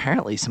elements, and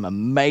apparently some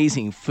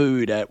amazing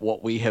food at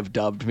what we have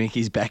dubbed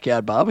Mickey's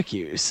Backyard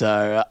Barbecue.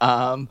 So,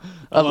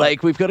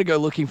 we've got to go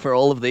looking for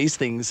all of these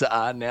things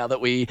now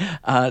that we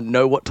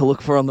know what to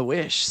look for on the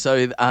Wish.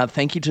 So,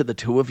 thank you to the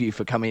two of you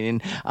for coming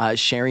in,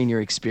 sharing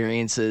your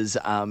experiences,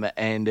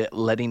 and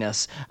letting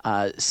us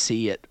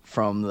see it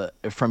from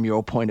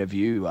your point of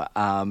view.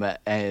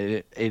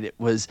 And it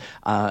was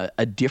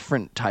a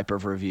different type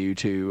of review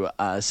to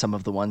some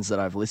of the ones that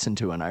I've listened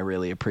to, and I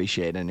really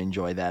appreciate and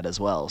enjoy that as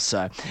well.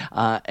 So,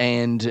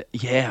 and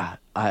yeah,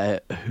 I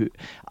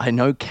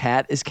know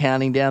Kat is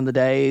counting down the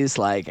days,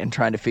 and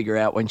trying to figure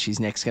out when she's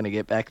next going to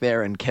get back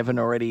there, and Kevin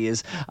already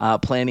is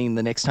planning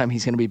the next time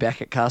he's going to be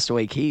back at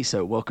Castaway Cay.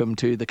 So, welcome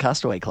to the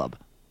Castaway Club.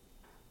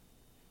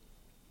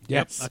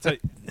 Yes. Yep, I tell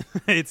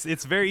you,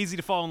 it's very easy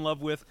to fall in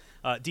love with.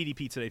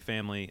 DDP Today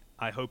family,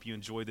 I hope you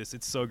enjoy this.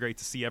 It's so great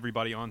to see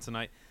everybody on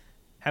tonight.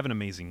 Have an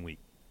amazing week.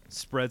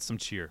 Spread some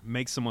cheer.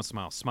 Make someone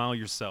smile. Smile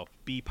yourself.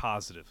 Be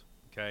positive.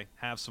 Okay?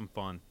 Have some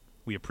fun.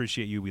 We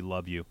appreciate you. We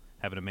love you.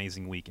 Have an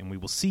amazing week, and we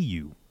will see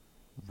you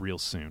real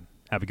soon.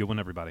 Have a good one,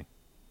 everybody.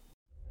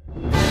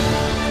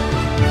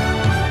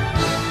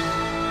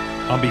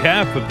 On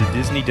behalf of the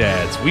Disney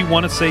Dads, we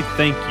want to say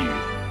thank you.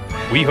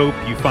 We hope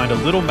you find a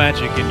little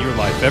magic in your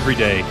life every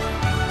day,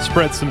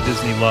 spread some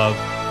Disney love,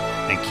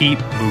 and keep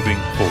moving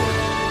forward.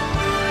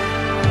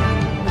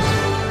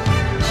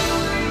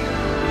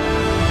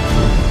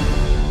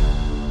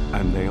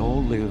 And they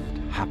all lived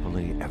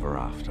happily ever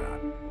after.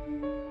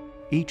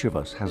 Each of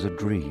us has a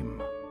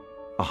dream,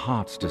 a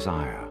heart's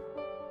desire.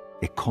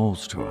 It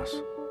calls to us.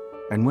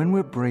 And when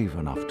we're brave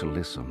enough to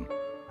listen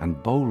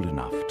and bold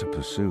enough to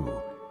pursue,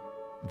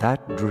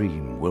 that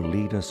dream will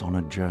lead us on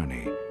a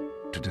journey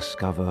to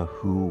discover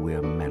who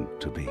we're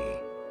meant to be.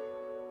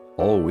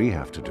 All we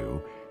have to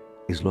do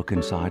is look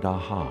inside our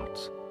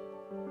hearts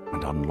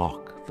and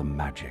unlock the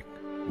magic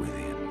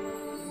within.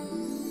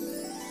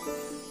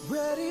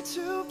 Ready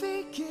to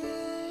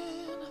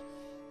begin,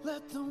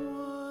 let the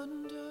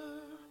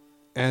wonder.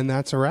 And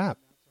that's a wrap.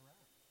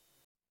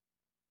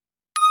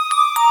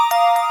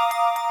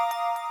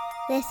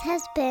 This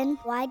has been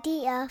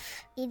YDF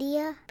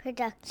Media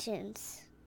Productions.